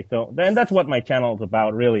every day. So then that's what my channel is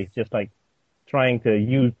about, really, just like trying to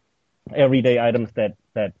use everyday items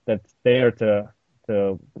that's there to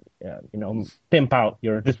pimp out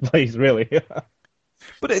your displays, really.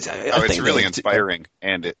 But it's really inspiring,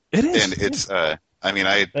 and it is. And it's Thank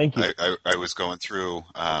you. I was going through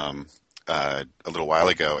a little while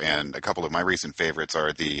ago, and a couple of my recent favorites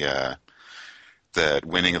are the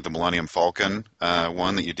winning of the Millennium Falcon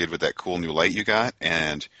one that you did with that cool new light you got,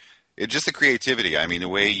 and just the creativity. I mean, the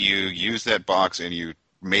way you use that box and you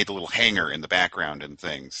made the little hanger in the background and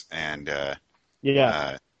things, and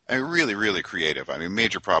really, really creative. I mean,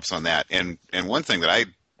 major props on that. And one thing that I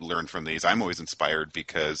learned from these, I'm always inspired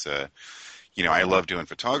because I love doing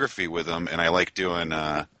photography with them, and I like doing.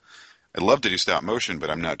 I'd love to do stop motion, but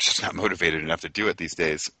I'm not motivated enough to do it these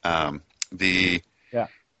days. A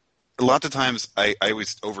lot of times I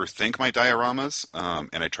always overthink my dioramas,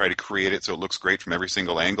 and I try to create it so it looks great from every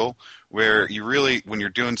single angle, where you really, when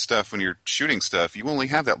you're shooting stuff, you only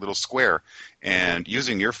have that little square. And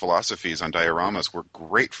using your philosophies on dioramas were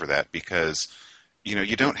great for that because,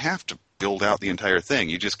 you don't have to build out the entire thing.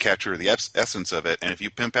 You just capture the essence of it. And if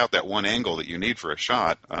you pimp out that one angle that you need for a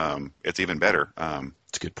shot, it's even better.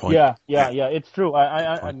 That's a good point. Yeah, it's true.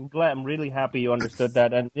 I'm glad. I'm really happy you understood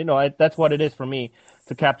that. And, that's what it is for me,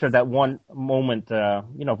 to capture that one moment.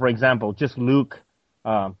 For example, just Luke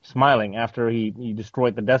smiling after he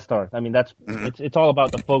destroyed the Death Star. I mean, that's it's all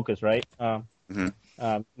about the focus, right? I'm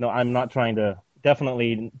not trying to.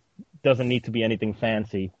 Definitely doesn't need to be anything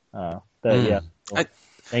fancy.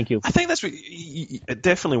 Thank you. I think that's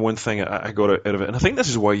definitely one thing I got out of it, and I think this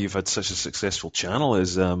is why you've had such a successful channel.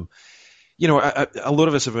 Is a lot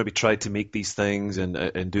of us have maybe tried to make these things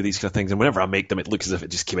and do these kind of things, and whenever I make them, it looks as if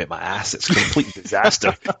it just came out my ass. It's a complete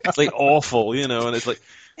disaster. It's like awful, and it's like,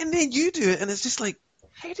 and then you do it, and it's just like,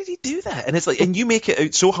 how did he do that? And it's like, and you make it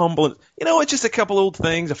out so humble. And, it's just a couple old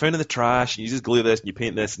things I found in the trash, and you just glue this and you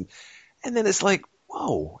paint this, and then it's like,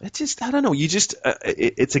 whoa, it's just, I don't know. You just,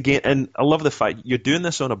 it's again, and I love the fact you're doing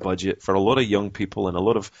this on a budget for a lot of young people and a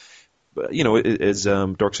lot of, as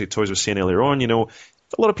Darkside Toys was saying earlier on, a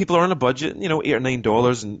lot of people are on a budget, $8 or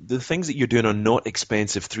 $9, and the things that you're doing are not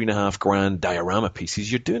expensive $3,500 diorama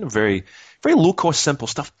pieces. You're doing very, very low cost, simple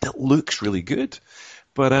stuff that looks really good.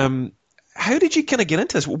 But how did you kind of get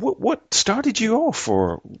into this? What started you off,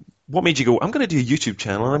 or what made you go, I'm going to do a YouTube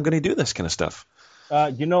channel and I'm going to do this kind of stuff?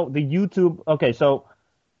 The YouTube. Okay, so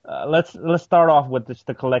let's start off with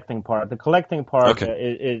the collecting part. The collecting part,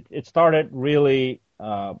 okay. It started really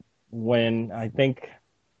when I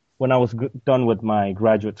was done with my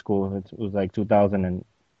graduate school. It was like 2000, and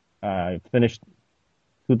I finished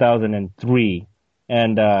 2003,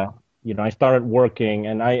 and I started working,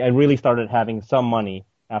 and I really started having some money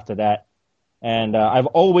after that, and I've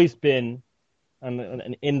always been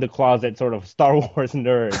an in the closet sort of Star Wars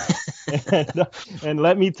nerd. and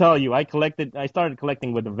let me tell you, I started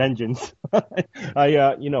collecting with a vengeance.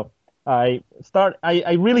 I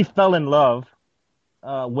really fell in love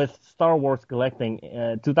with Star Wars collecting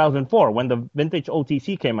in 2004 when the vintage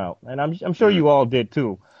OTC came out, and I'm sure you all did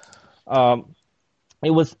too. It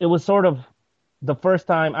was sort of the first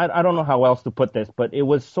time, I don't know how else to put this, but it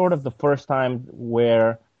was sort of the first time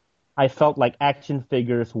where I felt like action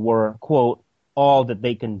figures were, quote, all that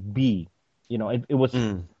they can be. It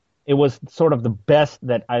was sort of the best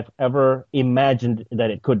that I've ever imagined that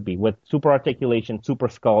it could be, with super articulation, super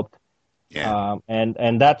sculpt. Yeah.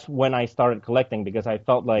 And that's when I started collecting, because I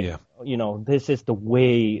felt like, this is the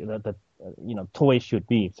way that toys should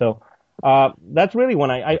be. So that's really when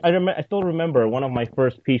I still remember one of my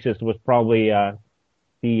first pieces was probably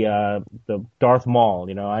the Darth Maul.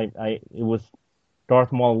 It was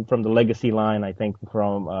Darth Maul from the Legacy line, I think,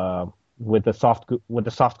 from with the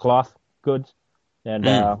soft cloth goods, and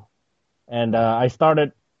I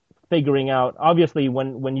started figuring out. Obviously,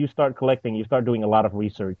 when you start collecting, you start doing a lot of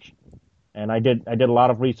research, and I did a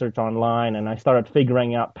lot of research online, and I started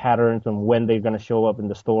figuring out patterns and when they're going to show up in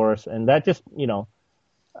the stores, and that just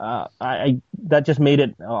that just made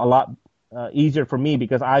it a lot easier for me,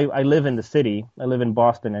 because I live in the city. I live in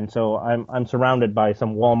Boston, and so I'm surrounded by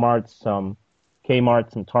some Walmarts, some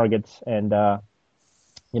Kmarts, and Targets, and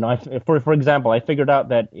for example, I figured out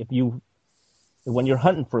that when you're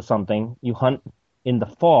hunting for something, you hunt in the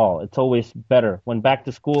fall. It's always better when back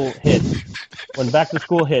to school hits. A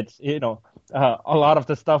lot of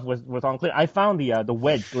the stuff was on clear. I found the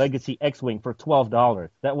Wedge Legacy X-Wing for $12.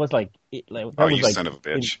 That was like, son of a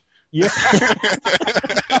bitch. Yeah.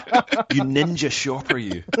 You ninja shopper,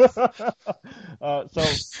 you.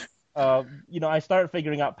 I started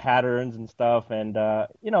figuring out patterns and stuff, and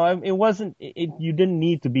it wasn't. You didn't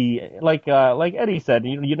need to be like Eddie said.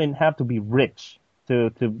 You didn't have to be rich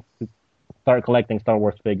to start collecting Star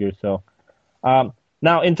Wars figures. So,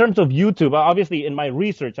 now in terms of YouTube, obviously in my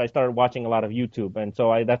research, I started watching a lot of YouTube, and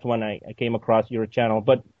so that's when I came across your channel.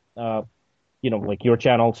 But like your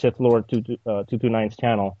channel, Sith Lord 229's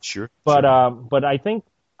channel. Sure. But I think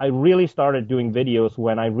I really started doing videos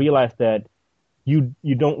when I realized that you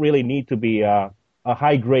don't really need to be a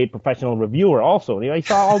high grade professional reviewer. Also, I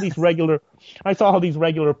saw all these regular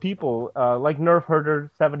people like Nerf Herder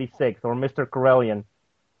 76 or Mr. Corellian.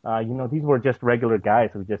 These were just regular guys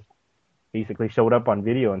who just basically showed up on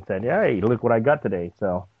video and said, "Hey, look what I got today."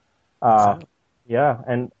 So, yeah,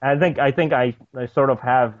 and I think I sort of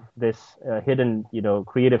have this hidden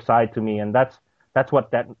creative side to me, and that's what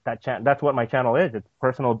that's what my channel is. It's a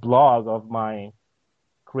personal blog of my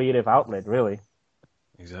creative outlet, really.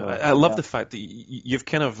 Exactly. I love the fact that you've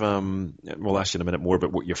kind of we'll ask you in a minute more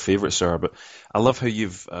about what your favorites are, but I love how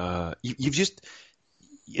you've just,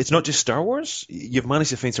 it's not just Star Wars. You've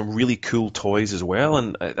managed to find some really cool toys as well,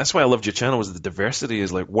 and that's why I loved your channel, was the diversity.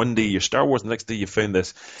 Is like one day you're Star Wars, the next day you found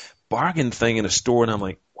this bargain thing in a store, and I'm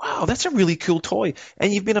like, wow, that's a really cool toy.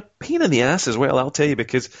 And you've been a pain in the ass as well, I'll tell you,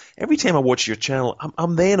 because every time I watch your channel,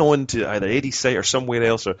 I'm then on to either Eddie's site or somewhere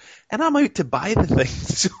else, and I'm out to buy the thing.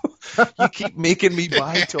 So you keep making me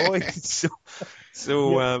buy toys.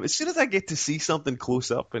 So as soon as I get to see something close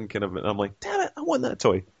up and I'm like, damn it, I want that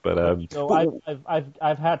toy. But so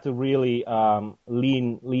I've had to really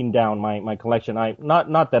lean down my collection.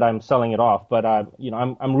 Not that I'm selling it off, but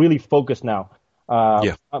I'm really focused now.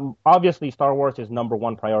 Obviously, Star Wars is number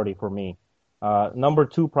one priority for me. Number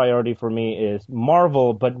two priority for me is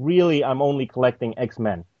Marvel, but really I'm only collecting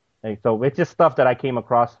X-Men. So it's just stuff that I came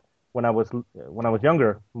across when I was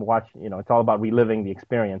younger. It's all about reliving the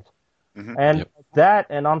experience. Mm-hmm. And that,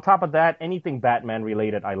 and on top of that, anything Batman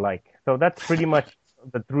related I like. So that's pretty much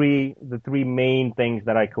the three main things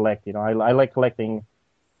that I collect. You know, I like collecting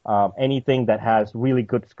anything that has really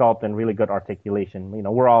good sculpt and really good articulation. You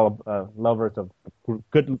know, we're all lovers of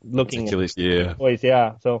good looking toys.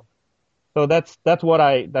 Yeah. So that's what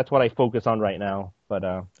I focus on right now.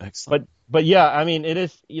 But excellent. But yeah, I mean, it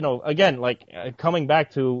is, you know, again, like coming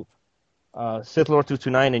back to Sith Lord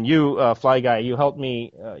 229 and you, Fly Guy, you helped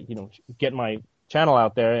me, you know, get my channel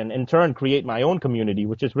out there and in turn create my own community,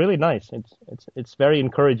 which is really nice. It's very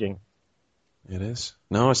encouraging. It is.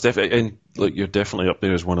 No, it's definitely, and look, you're definitely up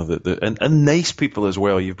there as one of and nice people as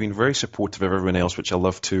well. You've been very supportive of everyone else, which I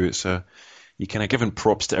love too. It's you kind of giving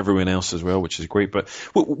props to everyone else as well, which is great. But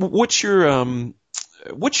what's your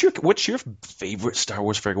favorite Star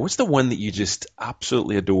Wars figure? What's the one that you just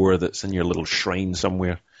absolutely adore that's in your little shrine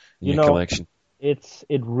somewhere in your collection? It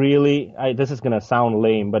really, this is going to sound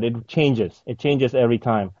lame, but it changes. It changes every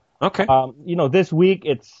time. Okay. You know, this week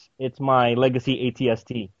it's my Legacy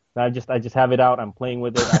ATST. I just have it out. I'm playing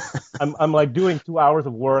with it. I'm like doing 2 hours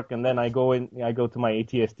of work, and then I go to my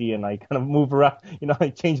ATST and I kind of move around. You know, I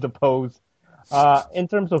change the pose. In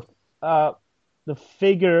terms of the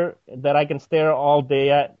figure that I can stare all day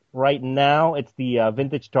at right now, it's the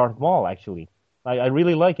vintage Darth Maul. Actually, I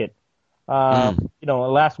really like it. You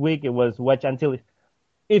know, last week it was Wedge Antilles.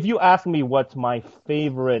 If you ask me what's my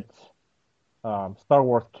favorite Star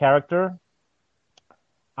Wars character,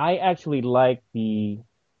 I actually like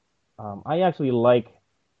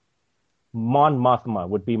Mon Mothma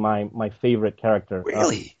would be my favorite character.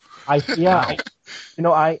 Really? You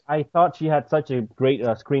know, I thought she had such a great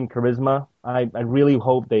screen charisma. I really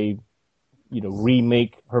hope they, you know,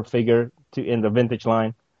 remake her figure in the vintage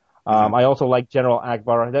line. I also like General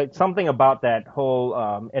Akbar. There's something about that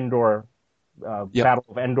whole Endor Battle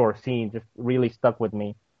of Endor scene just really stuck with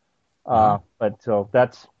me. But so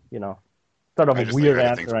that's, you know, sort of a weird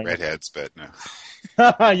answer. Right? Redheads, but no.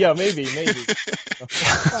 Yeah, maybe.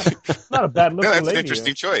 Not a bad looking no, that's lady. an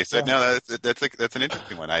interesting choice. Yeah. No, that's an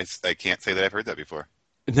interesting one. I can't say that I've heard that before.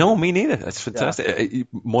 No, me neither. That's fantastic. Yeah.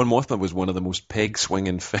 Mon Mothma was one of the most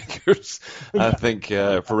peg-swinging figures, I think,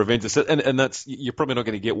 for Revenge of the Sith. And that's, you're probably not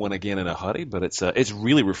going to get one again in a hurry, but it's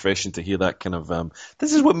really refreshing to hear that kind of,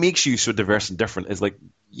 this is what makes you so diverse and different, is like,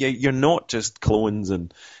 you're not just clones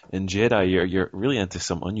and Jedi, you're really into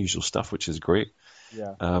some unusual stuff, which is great.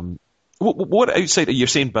 Yeah. What outside, you're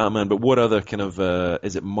saying Batman, but what other kind of,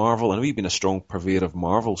 is it Marvel? I know you've been a strong purveyor of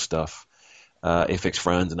Marvel stuff. FX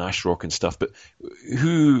Friends and Ashrock and stuff, but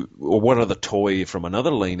who or what other toy from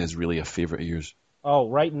another line is really a favorite of yours? Oh,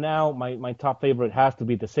 right now my top favorite has to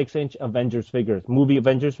be the 6-inch Avengers figures, movie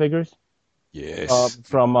Avengers figures. Yes.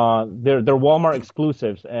 From they're Walmart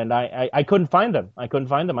exclusives, and I couldn't find them.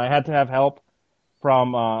 I had to have help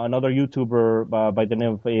from another YouTuber by the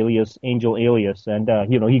name of Angel Alias, and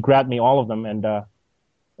you know, he grabbed me all of them, and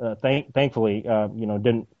thankfully, you know,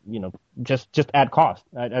 didn't, you know, just at cost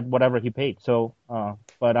at whatever he paid. So,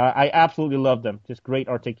 but I absolutely love them. Just great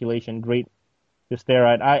articulation, great to stare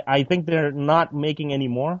at. I think they're not making any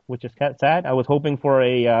more, which is sad. I was hoping for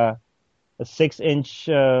a 6-inch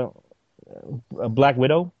Black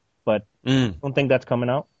Widow, but I don't think that's coming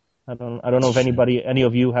out. I don't know if any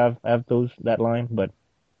of you have that line, but.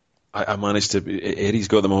 I managed to, Eddie's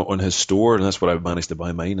got them on his store, and that's where I managed to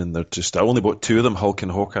buy mine, and they're just, I only bought 2 of them, Hulk and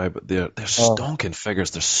Hawkeye, but they're stonking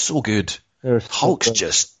figures. They're so good. Hulk's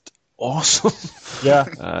just awesome.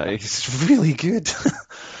 Yeah. He's really good.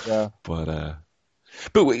 Yeah. But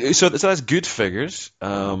so that's good figures.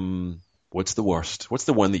 What's the worst? What's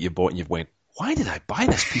the one that you bought and you went, why did I buy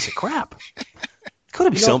this piece of crap? Got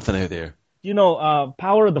to be something out there. You know,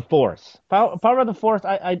 Power of the Force. Power of the Force.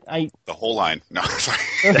 I the whole line. No, sorry.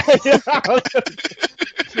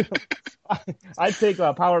 I take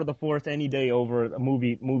Power of the Force any day over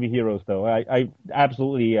movie heroes, though. I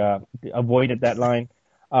absolutely avoided that line.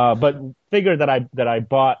 But figure that I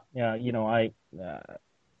bought. You know,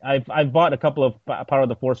 I've bought a couple of Power of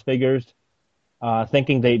the Force figures,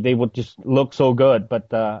 thinking they would just look so good.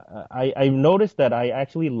 But I noticed that I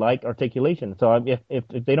actually like articulation. So if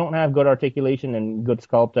they don't have good articulation and good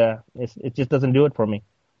sculpt, it just doesn't do it for me.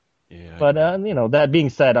 Yeah. But you know, that being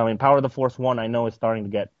said, I mean, Power of the Force 1 I know is starting to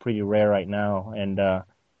get pretty rare right now, and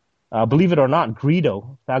believe it or not,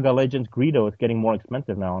 Greedo, Saga Legends Greedo is getting more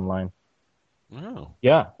expensive now online. Wow.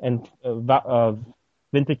 Yeah, and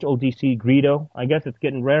vintage ODC Greedo, I guess it's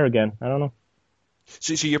getting rare again. I don't know.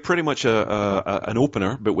 So you're pretty much an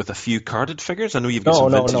opener, but with a few carded figures. I know you've got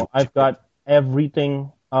some vintage. No. I've got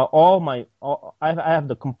everything. I have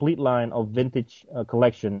the complete line of vintage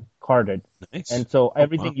collection carded. Nice. And so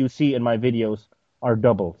everything you see in my videos are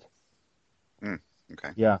doubles.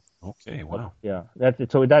 Okay. Yeah. Okay, wow. Yeah. That's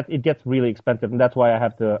it. So that it gets really expensive, and that's why I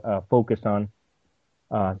have to focus on,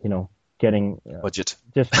 getting Budget.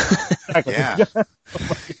 just exactly. Yeah.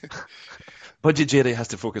 Budget Jerry has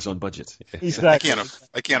to focus on budget. Yes. Exactly.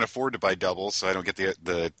 I can't afford to buy doubles, so I don't get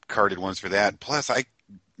the carded ones for that. Plus, I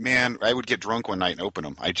would get drunk one night and open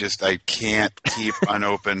them. I can't keep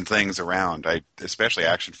unopened things around. Especially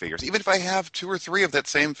action figures. Even if I have 2 or 3 of that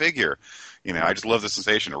same figure, I just love the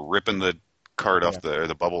sensation of ripping the card off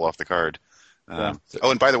the bubble off the card.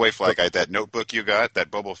 And by the way, Fly Guy, that notebook you got,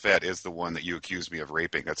 that Boba Fett is the one that you accused me of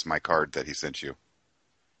raping. That's my card that he sent you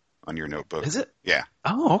on your notebook. Is it? Yeah.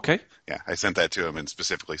 Oh, okay. Yeah, I sent that to him and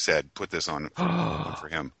specifically said, put this on for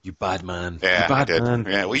him. You bad man. Yeah, you bad I did. man.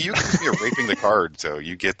 Yeah, well, you accused me of raping the card, so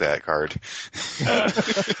you get that card.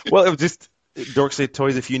 Well, it was just Dorkside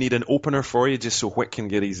Toys. If you need an opener for you, just so Whit can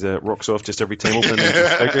get his rocks off just every time opening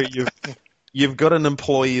a figure, you've got an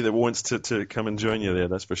employee that wants to come and join you there.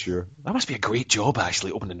 That's for sure. That must be a great job,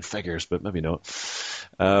 actually, opening figures, but maybe not.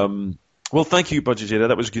 Well, thank you, Budget Jada.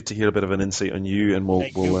 That was good to hear a bit of an insight on you, and we'll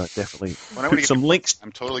definitely put some links.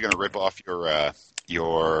 I'm totally going to rip off the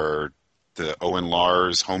Owen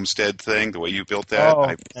Lars homestead thing, the way you built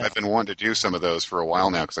that. I've been wanting to do some of those for a while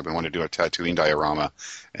now because I've been wanting to do a Tatooine diorama,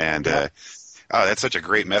 and that's such a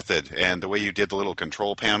great method. And the way you did the little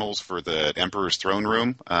control panels for the Emperor's throne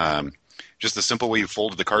room, just the simple way you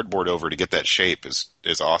folded the cardboard over to get that shape is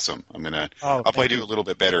awesome. I'll probably do a little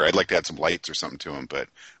bit better. I'd like to add some lights or something to them, but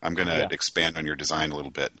I'm going to expand on your design a little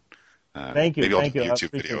bit. Thank you. Maybe I'll Thank do a you.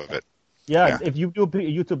 YouTube video of it. Yeah, if you do a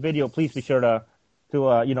YouTube video, please be sure to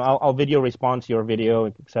I'll video response to your video,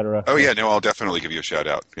 etc. Oh yeah, no, I'll definitely give you a shout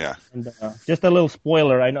out. Yeah. And just a little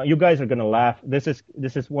spoiler. I know you guys are gonna laugh. This is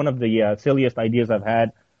one of the silliest ideas I've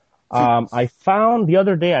had. The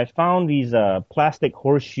other day I found these plastic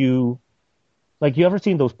horseshoe. Like, you ever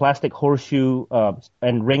seen those plastic horseshoe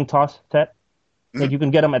and ring toss set? Like, you can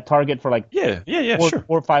get them at Target for like sure. $4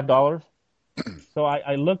 or $5. So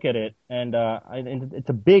I look at it, and it's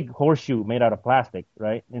a big horseshoe made out of plastic,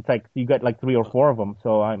 right? It's like you got like 3 or 4 of them.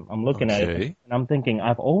 So I'm looking at it, and I'm thinking,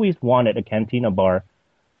 I've always wanted a Cantina bar.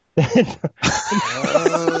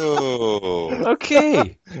 Oh,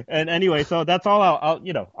 okay. And anyway, so that's all. I'll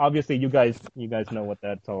obviously you guys know what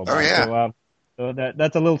that's all about. Oh yeah. So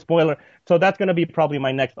that's a little spoiler. So that's going to be probably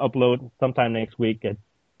my next upload sometime next week.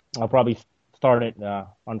 I'll probably start it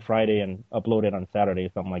on Friday and upload it on Saturday or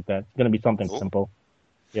something like that. It's going to be something simple.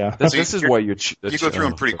 Yeah. This is why you go through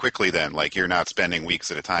them pretty quickly then. Like, you're not spending weeks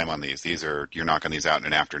at a time on these. You're knocking these out in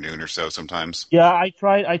an afternoon or so sometimes. Yeah, I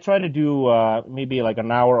try to do maybe like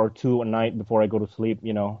an hour or 2 a night before I go to sleep.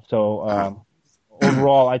 So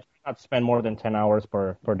overall, I try not to spend more than 10 hours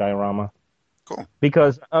per diorama. Cool.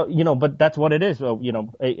 Because but that's what it is.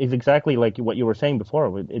 It's exactly like what you were saying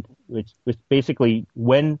before. It's basically,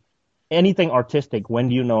 when anything artistic, when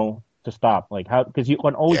do you know to stop? Like, how? Because you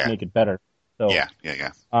can always make it better. So yeah.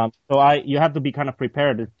 So you have to be kind of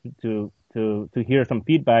prepared to hear some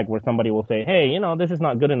feedback where somebody will say, hey, this is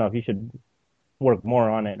not good enough. You should work more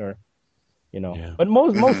on it, or Yeah. But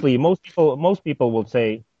most people will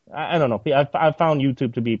say, I don't know. I've found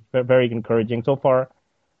YouTube to be very encouraging so far.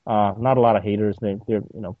 Not a lot of haters. They're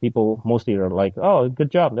people mostly are like, oh,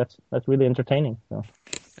 good job. That's really entertaining. So.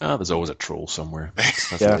 There's always a troll somewhere.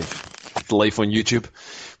 That's life on YouTube.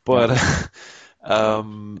 But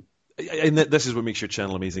and this is what makes your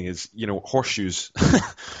channel amazing is, horseshoes.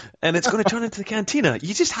 And it's going to turn into the Cantina.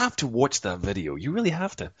 You just have to watch that video. You really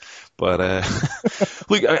have to. But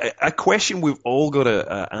look, a question we've all got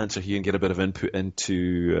to answer here and get a bit of input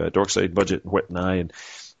into Dorkside, Budget, Whit, and I, and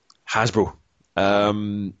Hasbro.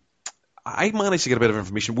 I managed to get a bit of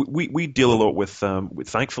information. We deal a lot with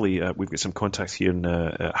thankfully, we've got some contacts here in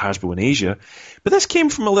Hasbro in Asia. But this came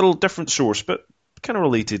from a little different source, but kind of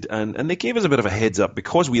related. And they gave us a bit of a heads up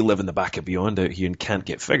because we live in the back of Beyond out here and can't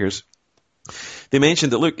get figures. They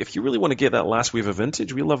mentioned that, look, if you really want to get that last wave of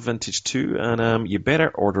vintage, we love vintage too, and you better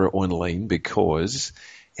order it online because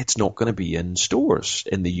it's not going to be in stores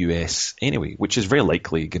in the US anyway, which is very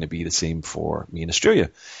likely going to be the same for me in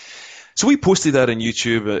Australia. So we posted that on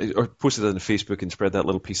YouTube, or posted that on Facebook, and spread that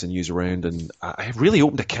little piece of news around, and I really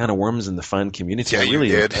opened a can of worms in the fan community. Yeah, I really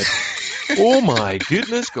did. Oh my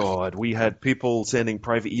goodness God. We had people sending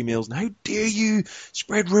private emails, and how dare you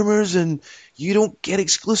spread rumors, and you don't get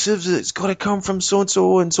exclusives, it's got to come from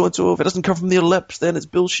so-and-so and so-and-so. If it doesn't come from their lips, then it's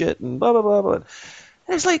bullshit, and blah, blah, blah, blah.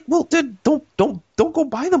 And it's like, well, dude, don't go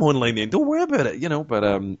buy them online then. Don't worry about it, But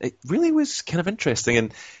it really was kind of interesting.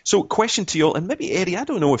 And so, question to you all, and maybe Eddie, I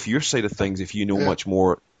don't know if your side of things, if you know much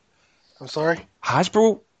more. I'm sorry?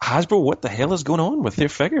 Hasbro, what the hell is going on with their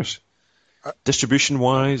figures?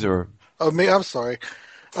 Distribution-wise, or? Oh, me? I'm sorry.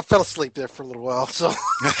 I fell asleep there for a little while, so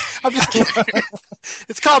I'm just kidding.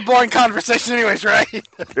 It's called boring conversation, anyways, right?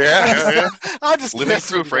 Yeah. I'm just Living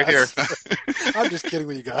messing with proof right you here. guys. I'm just kidding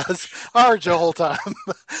with you guys. I heard you the whole time.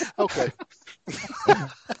 Okay.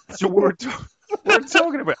 So we're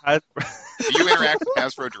talking about Do you interact with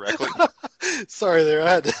Hasbro directly? Sorry there.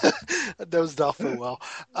 I dozed off for a while.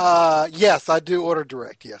 Yes, I do order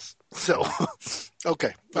direct, yes. So,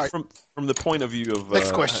 okay. All right. From the point of view of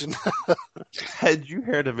Next question. had you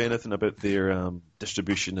heard of anything about their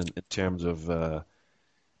distribution in terms of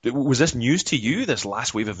was this news to you? This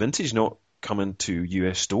last wave of vintage not coming to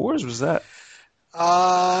US stores? Was that?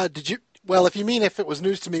 Did you? Well, if you mean if it was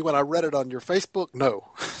news to me when I read it on your Facebook,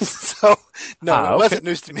 no. So, no, it wasn't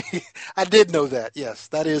news to me. I did know that. Yes,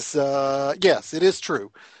 that is. Yes, it is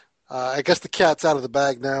true. I guess the cat's out of the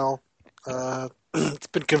bag now. It's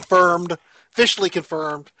been confirmed, officially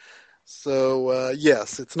confirmed. So,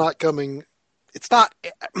 yes, it's not coming. It's not.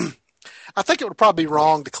 I think it would probably be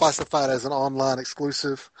wrong to classify it as an online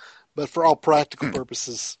exclusive, but for all practical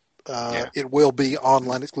purposes, it will be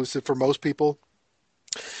online exclusive for most people.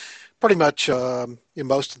 Pretty much, in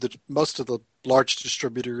most of the large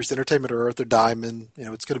distributors, Entertainment Earth or Diamond,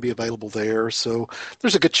 it's going to be available there. So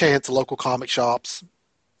there's a good chance local comic shops,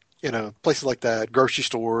 places like that, grocery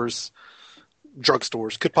stores,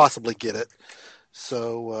 drugstores could possibly get it.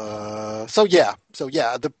 So yeah.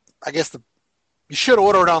 I guess you should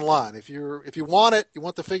order it online if you want it. You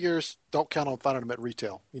want the figures. Don't count on finding them at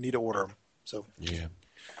retail. You need to order them. So yeah.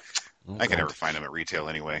 Oh, I can never find them at retail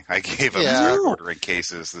anyway. I gave up ordering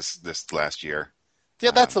cases this last year. Yeah,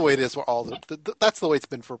 that's the way it is for all that's the way it's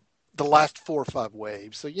been for the last 4 or 5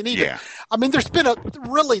 waves. So you need to. I mean, there's been a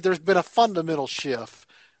fundamental shift.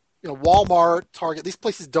 Walmart, Target, these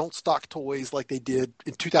places don't stock toys like they did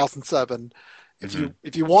in 2007. If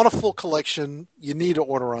you want a full collection, you need to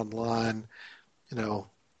order online.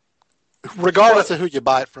 Regardless of who you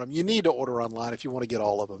buy it from, you need to order online if you want to get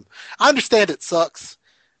all of them. I understand it sucks.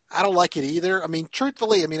 I don't like it either. I mean,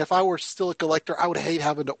 truthfully, if I were still a collector, I would hate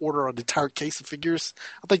having to order an entire case of figures.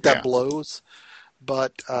 I think that blows.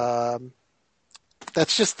 But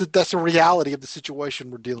that's the reality of the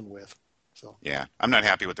situation we're dealing with. So yeah, I'm not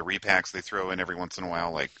happy with the repacks they throw in every once in a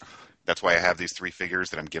while. Like, that's why I have these 3 figures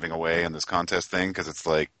that I'm giving away in this contest thing, because it's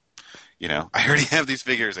like, I already have these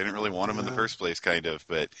figures. I didn't really want them in the first place, kind of.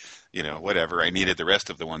 But, whatever. I needed the rest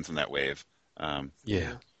of the ones in that wave.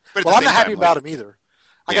 Yeah. But I'm not happy about them either.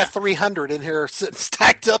 I got 300 in here sitting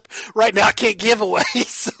stacked up right now. I can't give away.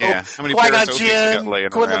 So yeah, how many Qui-Gon Parasophis you got laying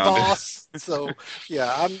Quinlan around? Voss. So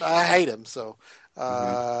yeah, I hate him. So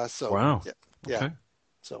so wow. Yeah. Okay.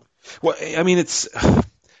 So well, it's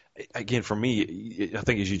again for me. I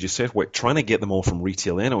think as you just said, trying to get them all from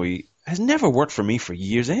retail anyway has never worked for me for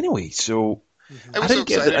years anyway. So I was so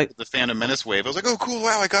excited with the Phantom Menace wave. I was like, oh, cool,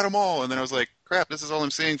 wow, I got them all. And then I was like, crap, this is all I'm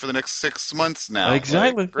seeing for the next 6 months now.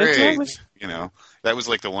 Exactly. Like, great. Exactly. That was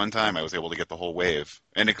like the one time I was able to get the whole wave.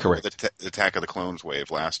 And the Attack of the Clones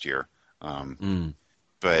wave last year.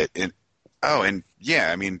 Because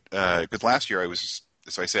last year I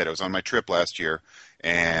was on my trip last year,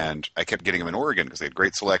 and I kept getting them in Oregon because they had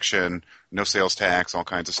great selection, no sales tax, all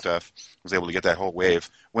kinds of stuff. I was able to get that whole wave.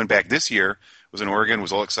 Went back this year, was in Oregon,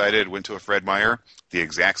 was all excited, went to a Fred Meyer. The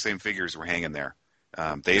exact same figures were hanging there.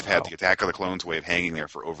 They've had the Attack of the Clones wave hanging there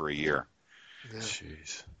for over a year. Yeah.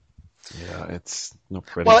 Jeez. Yeah, it's not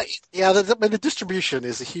pretty. Well, yeah, the distribution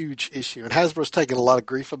is a huge issue, and Hasbro's taken a lot of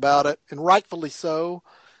grief about it, and rightfully so,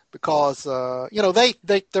 because the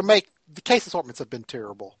case assortments have been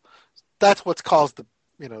terrible. That's what's caused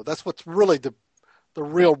that's what's really the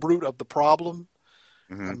real root of the problem.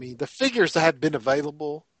 Mm-hmm. The figures that had been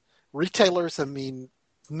available, retailers,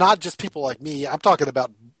 not just people like me, I'm talking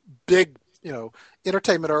about big,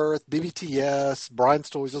 Entertainment Earth, BBTS, Brian's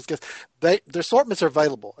Toys, those guys, their assortments are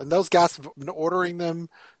available, and those guys have been ordering them.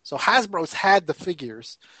 So Hasbro's had the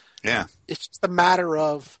figures. Yeah. It's just a matter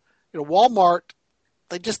of, Walmart,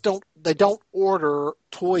 they don't order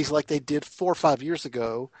toys like they did 4 or 5 years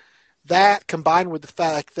ago. That combined with the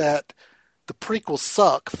fact that the prequels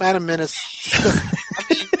suck, Phantom Menace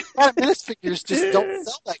figures just don't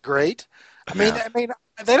sell that great. They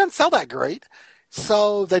don't sell that great.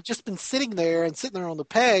 So they've just been sitting there on the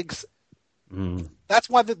pegs. That's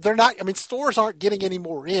why they're not. Stores aren't getting any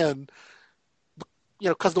more in,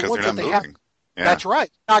 because the ones that they have. Yeah. That's right.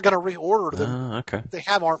 Not going to reorder them. Okay. They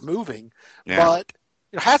aren't moving. Yeah. But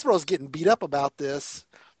Hasbro's getting beat up about this.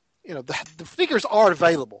 The figures are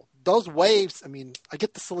available. Those waves. I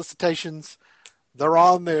get the solicitations. They're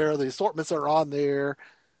on there. The assortments are on there.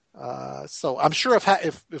 So I'm sure if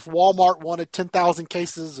Walmart wanted 10,000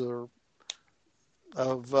 cases or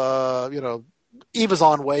of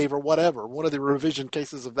Evazon Wave or whatever, one of the revision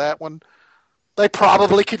cases of that one, they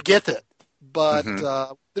probably could get it. But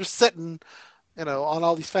they're sitting, on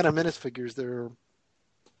all these Phantom Menace figures. They're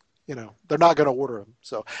not going to order them.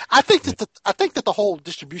 So I think that the whole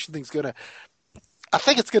distribution thing's going to. I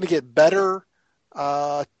think it's going to get better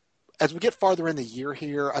as we get farther in the year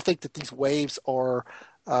here. I think that these waves are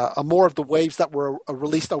more of the waves that were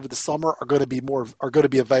released over the summer are going to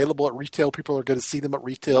be available at retail. People are going to see them at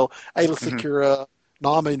retail. Ayla Secura,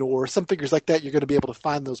 Nominor, some figures like that. You're going to be able to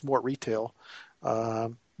find those more at retail.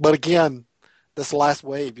 But again, this last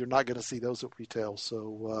wave, you're not going to see those at retail.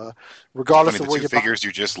 So regardless of where the two figures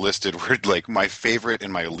you just listed were like my favorite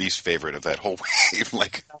and my least favorite of that whole wave.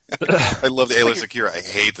 Like, I love the Ayla Secura. I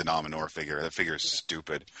hate the Nominor figure. That figure is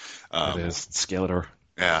stupid. It is Skeletor.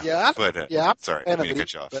 Yeah. Sorry, I didn't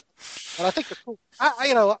cut you off. But I think the cool.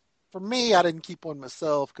 For me, I didn't keep one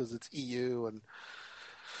myself because it's EU and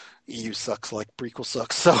EU sucks like prequel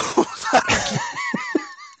sucks. So,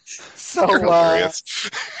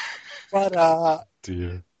 but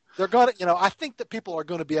they're going to, I think that people are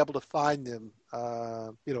going to be able to find them,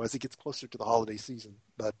 as it gets closer to the holiday season.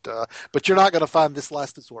 But you're not going to find this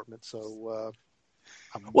last assortment. So,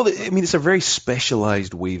 it's a very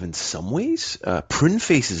specialized wave in some ways.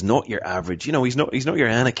 Pruneface is not your average. He's not your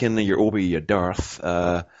Anakin, or your Obi, your Darth.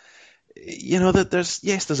 That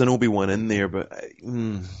there's an Obi-Wan in there, but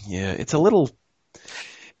it's a little.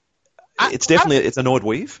 It's an odd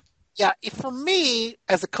wave. Yeah, for me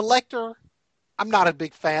as a collector, I'm not a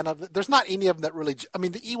big fan of it. There's not any of them that really. I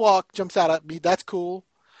mean, the Ewok jumps out at me. That's cool.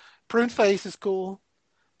 Pruneface is cool.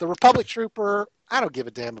 The Republic Trooper, I don't give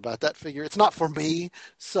a damn about that figure. It's not for me.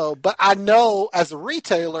 So, but I know as a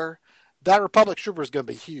retailer, that Republic Trooper is going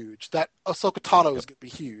to be huge. That Ahsoka Tano is going to be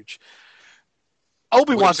huge.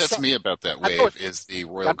 Obi-Wan. What upsets me about that wave is the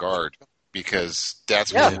Royal Guard, because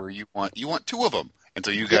that's where you want two of them. And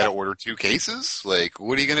so you got to order 2 cases? Like,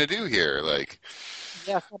 what are you going to do here? Like,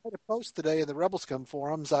 I made a post today in the Rebels Come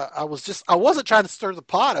forums. I wasn't trying to stir the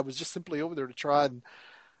pot. I was just simply over there to try and,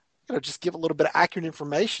 just give a little bit of accurate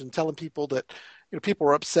information, telling people that, people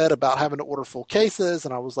were upset about having to order full cases.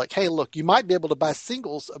 And I was like, hey, look, you might be able to buy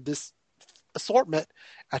singles of this assortment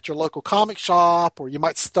at your local comic shop, or you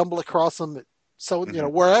might stumble across them at,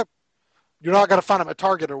 wherever. You're not going to find them at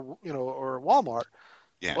Target or Walmart.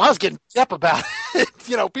 Yeah. Well, I was getting up about it.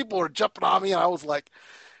 People were jumping on me, and I was like,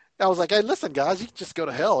 hey, listen, guys, you can just go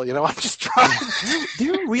to hell. I'm just trying.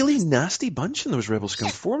 They're a really nasty bunch in those Rebels Come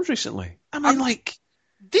forums recently. I mean,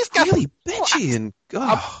 these guys really bitchy and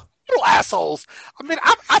little assholes. I mean,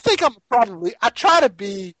 I think I try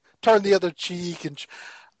to turn the other cheek,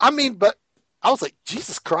 but I was like,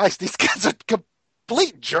 Jesus Christ, these guys are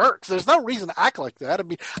complete jerks. There's no reason to act like that. I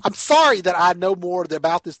mean, I'm sorry that I know more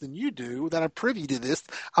about this than you do, that I'm privy to this.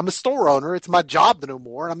 I'm a store owner. It's my job to know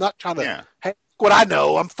more. I'm not trying to, hey, what I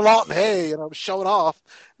know. I'm flaunting, hey, and I'm showing off.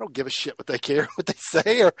 I don't give a shit what they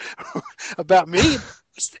say or about me.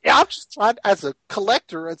 I'm just trying, as a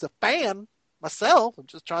collector, as a fan myself, I'm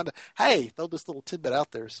just trying to, hey, throw this little tidbit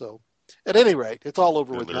out there. So, at any rate, it's all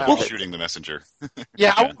over with now. Shooting the messenger.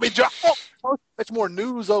 I mean, much more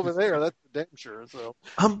news over there. That's for damn sure. So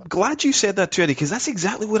I'm glad you said that too, Eddie, because that's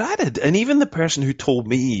exactly what I did. And even the person who told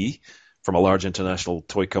me from a large international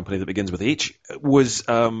toy company that begins with H was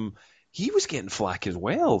he was getting flack as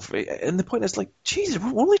well. And the point is, like, Jesus,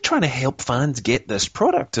 we're only trying to help fans get this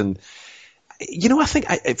product. And I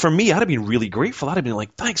think for me, I'd have been really grateful. I'd have been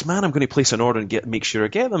like, thanks, man, I'm going to place an order and make sure I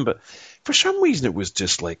get them. But for some reason, it was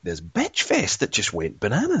just like this bitch fest that just went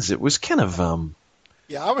bananas. It was kind of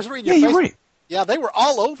I was reading your Facebook. Right. Yeah, they were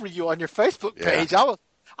all over you on your Facebook page. I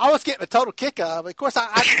was getting a total kick out of it. Of course,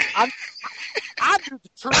 I do the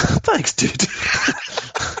truth. Thanks, dude.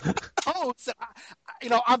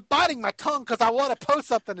 I'm biting my tongue because I want to post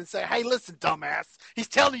something and say, hey, listen, dumbass, he's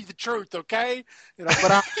telling you the truth, okay?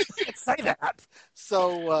 But I can't say that.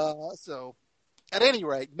 So at any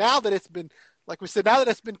rate, now that it's been, like we said,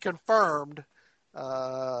 confirmed,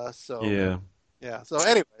 So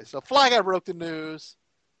anyway, so Fly Guy broke the news.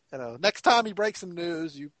 Next time he breaks some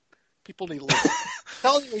news, people need to listen.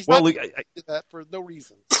 Telling you he's not going to do that for no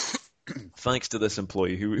reason. Thanks to this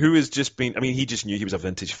employee who has just been, he just knew he was a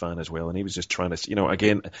vintage fan as well, and he was just trying to,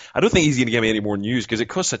 again, I don't think he's going to give me any more news because it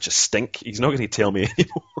caused such a stink. He's not going to tell me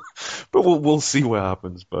anymore, but we'll see what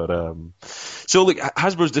happens. But so look,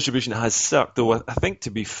 Hasbro's distribution has sucked, though. I think,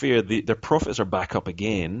 to be fair, their profits are back up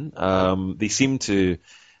again. They seem to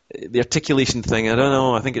the articulation thing, I don't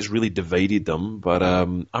know. I think it's really divided them, but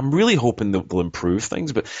I'm really hoping they'll improve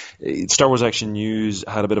things. But Star Wars Action News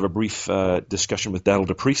had a bit of a brief discussion with Daryl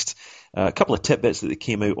DePriest. A couple of tidbits that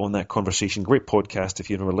came out on that conversation. Great podcast if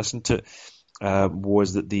you've never listened to it.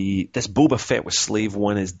 Was that this Boba Fett with Slave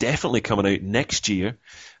One is definitely coming out next year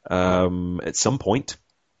at some point.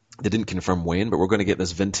 They didn't confirm when, but we're going to get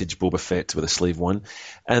this vintage Boba Fett with a Slave One,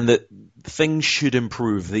 and that things should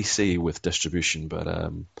improve, they say, with distribution. But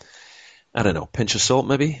I don't know, pinch of salt,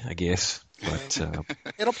 maybe, I guess. But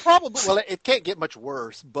it'll probably it can't get much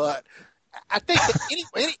worse. But I think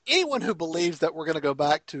that anyone who believes that we're going to go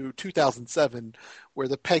back to 2007, where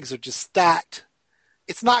the pegs are just stacked,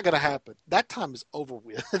 it's not going to happen. That time is over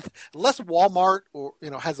with. Unless Walmart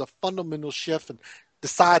has a fundamental shift and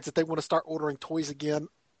decides that they want to start ordering toys again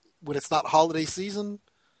when it's not holiday season,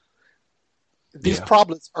 these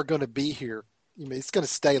problems are going to be here. It's going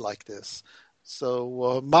to stay like this.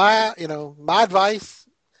 So my advice: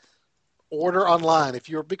 order online. If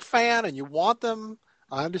you're a big fan and you want them,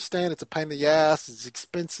 I understand it's a pain in the ass. It's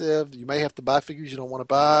expensive. You may have to buy figures you don't want to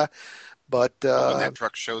buy. But when that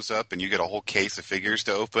truck shows up and you get a whole case of figures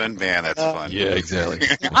to open, man, that's fun. Yeah, exactly.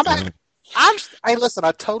 Hey, listen,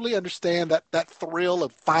 I totally understand that thrill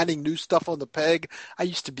of finding new stuff on the peg. I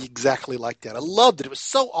used to be exactly like that. I loved it. It was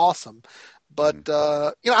so awesome. But,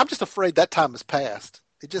 I'm just afraid that time has passed.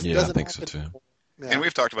 It just doesn't happen. So too. Yeah. And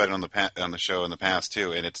we've talked about it on the show in the past,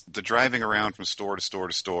 too. And it's the driving around from store to store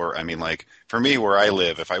to store. I mean, like, for me, where I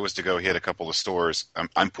live, if I was to go hit a couple of stores,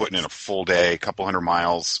 I'm putting in a full day, a couple 100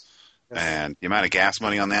 miles. Yes. And the amount of gas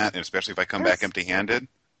money on that, and especially if I come back empty-handed,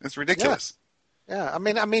 it's ridiculous. Yeah. I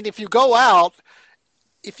mean, if you go out,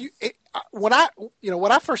 when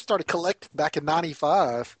I first started collecting back in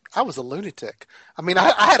 '95, I was a lunatic. I mean,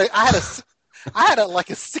 I had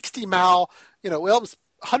a 60 mile, it was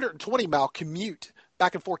 120 mile commute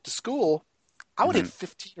back and forth to school. I would hit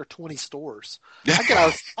 15 or 20 stores. I get out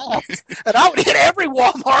of house, and I would hit every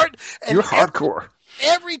Walmart. And you're hardcore.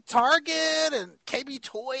 Every Target and KB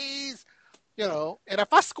Toys, and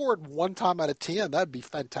if I scored one time out of 10, that'd be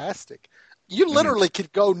fantastic. You literally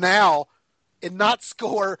could go now and not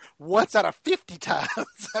score once out of 50 times.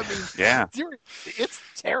 I mean, it's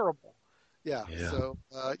terrible. Yeah. So,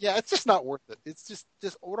 it's just not worth it. It's just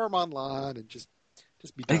order them online and just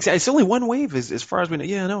be done. It's only one wave as far as we know.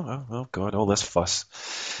 Yeah, I know. Oh, God, all this fuss.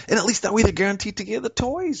 And at least that way they're guaranteed to get the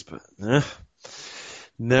toys. But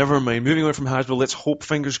never mind. Moving on from Hasbro, let's hope,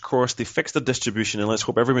 fingers crossed, they fix the distribution, and let's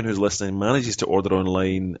hope everyone who's listening manages to order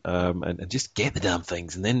online and just get the damn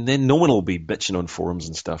things, and then no one will be bitching on forums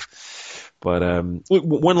and stuff. But look,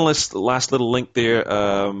 one last little link there.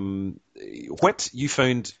 Whit, you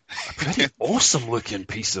found a pretty awesome looking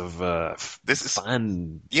piece of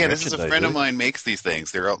fan. Yeah, this is a friend of mine makes these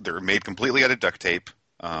things. They're made completely out of duct tape,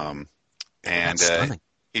 and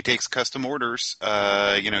he takes custom orders.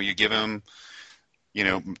 You give him.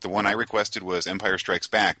 The one I requested was Empire Strikes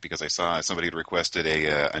Back because I saw somebody had requested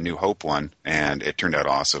a New Hope one, and it turned out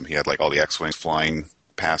awesome. He had like all the X-Wings flying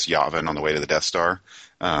past Yavin on the way to the Death Star.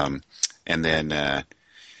 And then,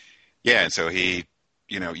 and so he,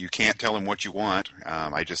 you can't tell him what you want.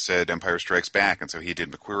 I just said Empire Strikes Back, and so he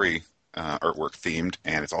did McQuarrie artwork themed,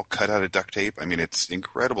 and it's all cut out of duct tape. I mean, it's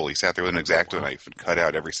incredible. He sat there with an X-Acto knife and cut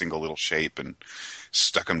out every single little shape and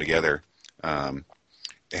stuck them together.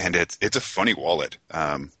 And it's a funny wallet.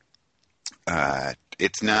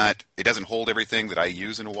 It doesn't hold everything that I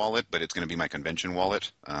use in a wallet, but it's going to be my convention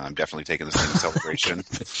wallet. I'm definitely taking this thing to Celebration,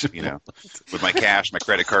 with my cash, my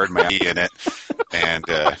credit card, my ID in it, and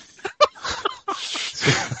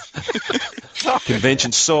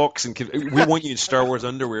convention socks, and we want you in Star Wars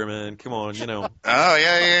underwear, man. Come on, Oh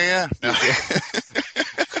yeah. No.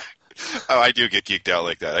 Oh, I do get geeked out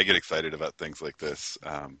like that. I get excited about things like this.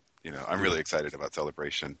 I'm really excited about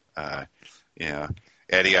Celebration.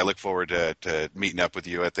 Eddie, I look forward to meeting up with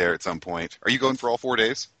you out there at some point. Are you going for all 4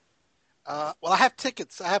 days? Well, I have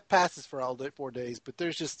tickets. I have passes for all 4 days, but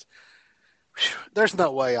there's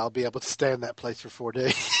no way I'll be able to stay in that place for 4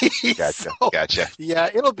 days. Gotcha. Yeah,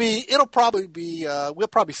 it'll probably be, we'll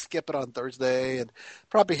probably skip it on Thursday and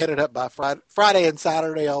probably hit it up by Friday and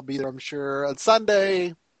Saturday. I'll be there, I'm sure. On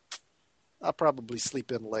Sunday, I'll probably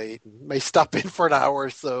sleep in late and may stop in for an hour or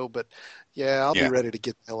so, but I'll be ready to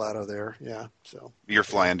get the hell out of there. Yeah. So you're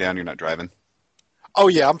flying down, you're not driving? Oh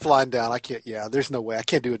yeah, I'm flying down. I can't, there's no way. I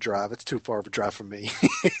can't do a drive. It's too far of a drive for me.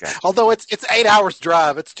 Gotcha. Although it's 8 hours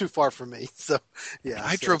drive, it's too far for me. So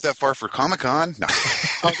I drove that far for Comic-Con. No.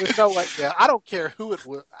 Oh, there's no way. Yeah. I don't care who it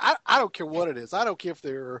was. I don't care what it is. I don't care if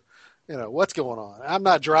they're, what's going on. I'm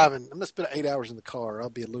not driving. I'm going to spend 8 hours in the car. I'll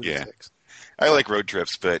be a lunatic. Yeah. I like road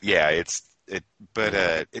trips, but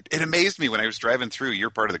it amazed me when I was driving through your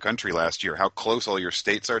part of the country last year how close all your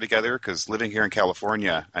states are together. Because living here in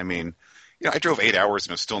California, I mean, I drove 8 hours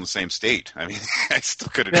and I was still in the same state. I mean, I still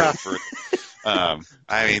could have drove further. I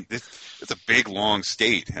mean, it's a big, long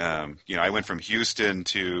state. I went from Houston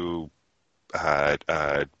to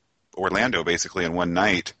Orlando basically in one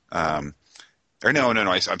night. I'm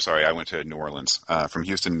sorry. I went to New Orleans, from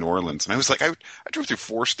Houston to New Orleans. And I was like, I drove through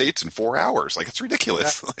 4 states in 4 hours. Like, it's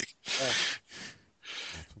ridiculous.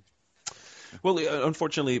 Well,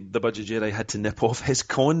 unfortunately, the Budget Jedi had to nip off. His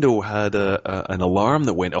condo had an alarm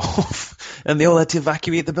that went off, and they all had to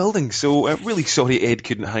evacuate the building. So, really sorry Ed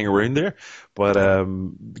couldn't hang around there. But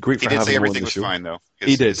great for having him on the show. He did say everything was fine, though.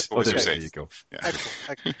 He did. Oh, there you go. Yeah.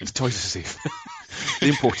 Excellent. His toys are safe. The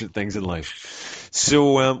important things in life.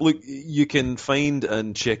 So, look, you can find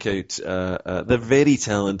and check out the very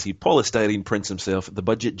talented polystyrene prince himself, The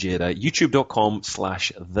Budget Jedi,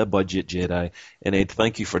 youtube.com/TheBudgetJedi. And Ed,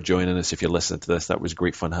 thank you for joining us if you're listening to this. That was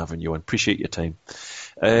great fun having you on. Appreciate your time.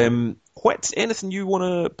 Anything you want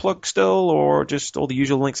to plug still, or just all the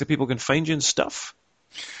usual links that people can find you and stuff?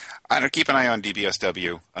 I don't keep an eye on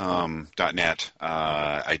dbsw.net.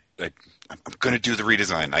 I'm going to do the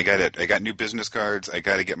redesign. I got new business cards. I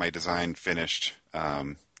got to get my design finished.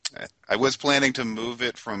 I was planning to move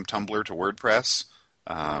it from Tumblr to WordPress.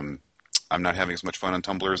 I'm not having as much fun on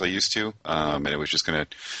Tumblr as I used to, and I was just going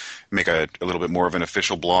to make a little bit more of an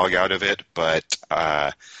official blog out of it. But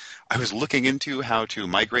I was looking into how to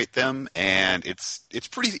migrate them, and it's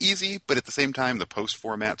pretty easy. But at the same time, the post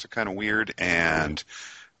formats are kind of weird, and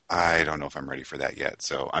I don't know if I'm ready for that yet,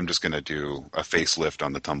 so I'm just going to do a facelift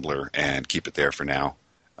on the Tumblr and keep it there for now.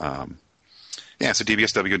 So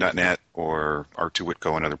dbsw.net or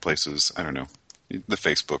R2Witco and other places. I don't know, the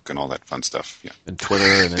Facebook and all that fun stuff. Yeah, and Twitter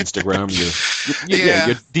and Instagram.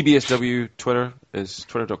 Your DBSW Twitter is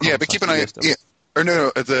twitter.com. Yeah, but keep an eye. Yeah. Or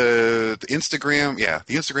no, the Instagram,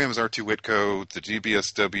 the Instagram is R2Witco, the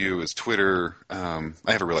DBSW is Twitter, I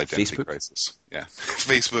have a real identity crisis. Yeah.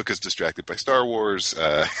 Facebook is Distracted by Star Wars,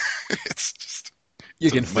 it's just...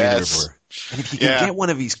 You can find it everywhere. And if you can get one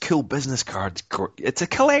of these cool business cards, it's a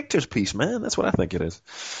collector's piece, man, that's what I think it is.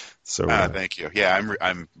 So thank you. Yeah,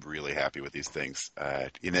 I'm really happy with these things.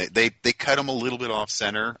 They cut them a little bit off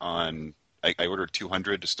center on... I ordered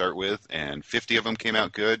 200 to start with, and 50 of them came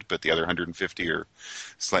out good, but the other 150 are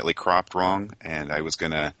slightly cropped wrong. And I was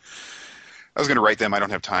gonna write them. I don't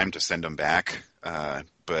have time to send them back,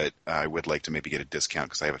 but I would like to maybe get a discount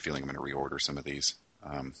because I have a feeling I'm going to reorder some of these.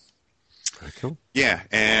 Very cool. Yeah,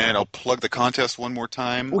 and I'll plug the contest one more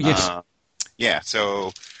time. Oh yes.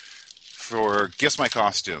 So for Guess My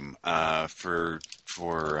Costume, for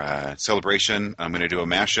Celebration, I'm going to do a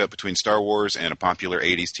mashup between Star Wars and a popular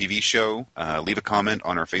 80s TV show. Leave a comment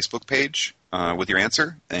on our Facebook page with your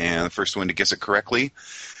answer, and the first one to guess it correctly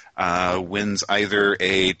wins either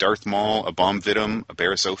a Darth Maul, a Bomb Vitum, a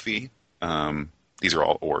Barra Sophie. These are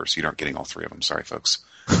all ors. You aren't getting all 3 of them. Sorry, folks.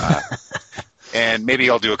 And maybe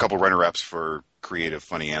I'll do a couple runner-ups for creative,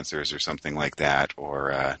 funny answers or something like that.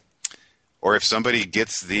 Or if somebody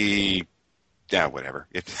gets the... Yeah, whatever.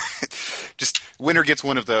 Just winner gets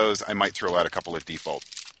one of those. I might throw out a couple of default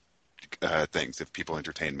things if people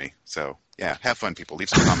entertain me. So yeah, have fun, people. Leave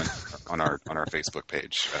some comments on our Facebook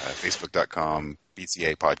page, facebook.com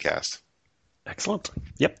BCA podcast. Excellent.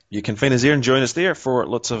 Yep, you can find us there and join us there for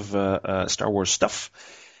lots of Star Wars stuff.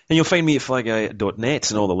 And you'll find me at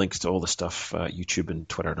flyguy.net, and all the links to all the stuff, YouTube and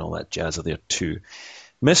Twitter and all that jazz are there too.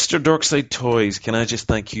 Mr. Dorkside Toys, can I just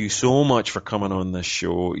thank you so much for coming on this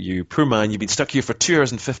show? You poor man, you've been stuck here for 2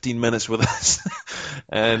 hours and 15 minutes with us.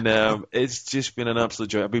 And it's just been an absolute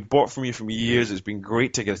joy. I've been bought from you for years. It's been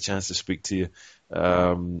great to get a chance to speak to you.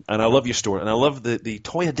 And I love your store. And I love the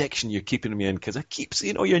toy addiction you're keeping me in, because I keep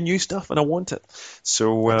seeing all your new stuff and I want it.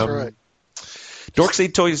 So, that's right.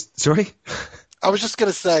 Dorkside Toys, sorry? I was just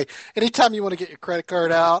going to say, anytime you want to get your credit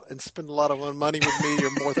card out and spend a lot of money with me,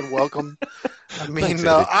 you're more than welcome. I mean,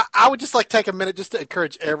 I would just like take a minute just to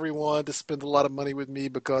encourage everyone to spend a lot of money with me,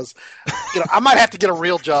 because, I might have to get a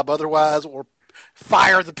real job otherwise, or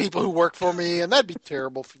fire the people who work for me, and that'd be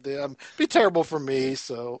terrible for them. It'd be terrible for me.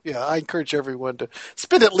 So, yeah, I encourage everyone to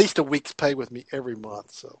spend at least a week's pay with me every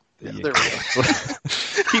month. So, yeah. There we go.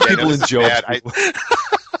 Keep people in jobs.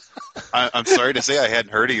 I'm sorry to say I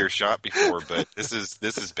hadn't heard of your shop before, but this is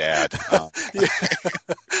bad.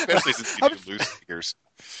 Especially since you do loose figures.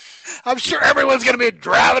 I'm sure everyone's going to be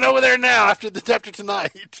driving over there now after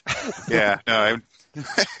tonight. Yeah, no,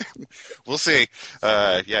 we'll see.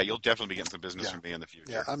 You'll definitely be getting some business from me in the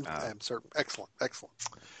future. Yeah, I'm certain. Excellent.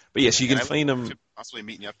 But yes, you can find them. Possibly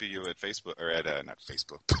meeting up with you at Facebook, or at not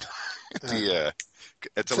Facebook,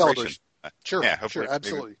 at Celebration. Sure. Yeah, hopefully, Sure.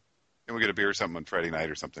 Absolutely. and we get a beer or something on Friday night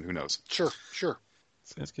or something. Who knows? Sure. Sure.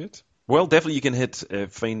 Sounds good. Well, definitely you can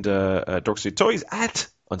find Dorkside Toys at,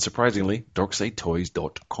 unsurprisingly,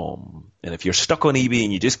 dorksidetoys.com. And if you're stuck on eBay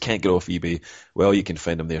and you just can't get off eBay, well, you can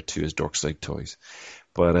find them there too as Dorkside Toys.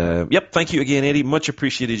 But, yep, thank you again, Eddie. Much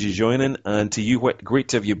appreciated you joining. And to you, Whit, great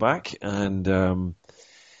to have you back. And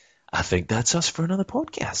I think that's us for another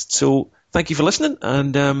podcast. So thank you for listening,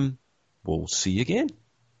 and we'll see you again.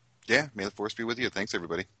 Yeah, may the force be with you. Thanks,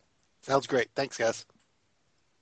 everybody. Sounds great. Thanks, guys.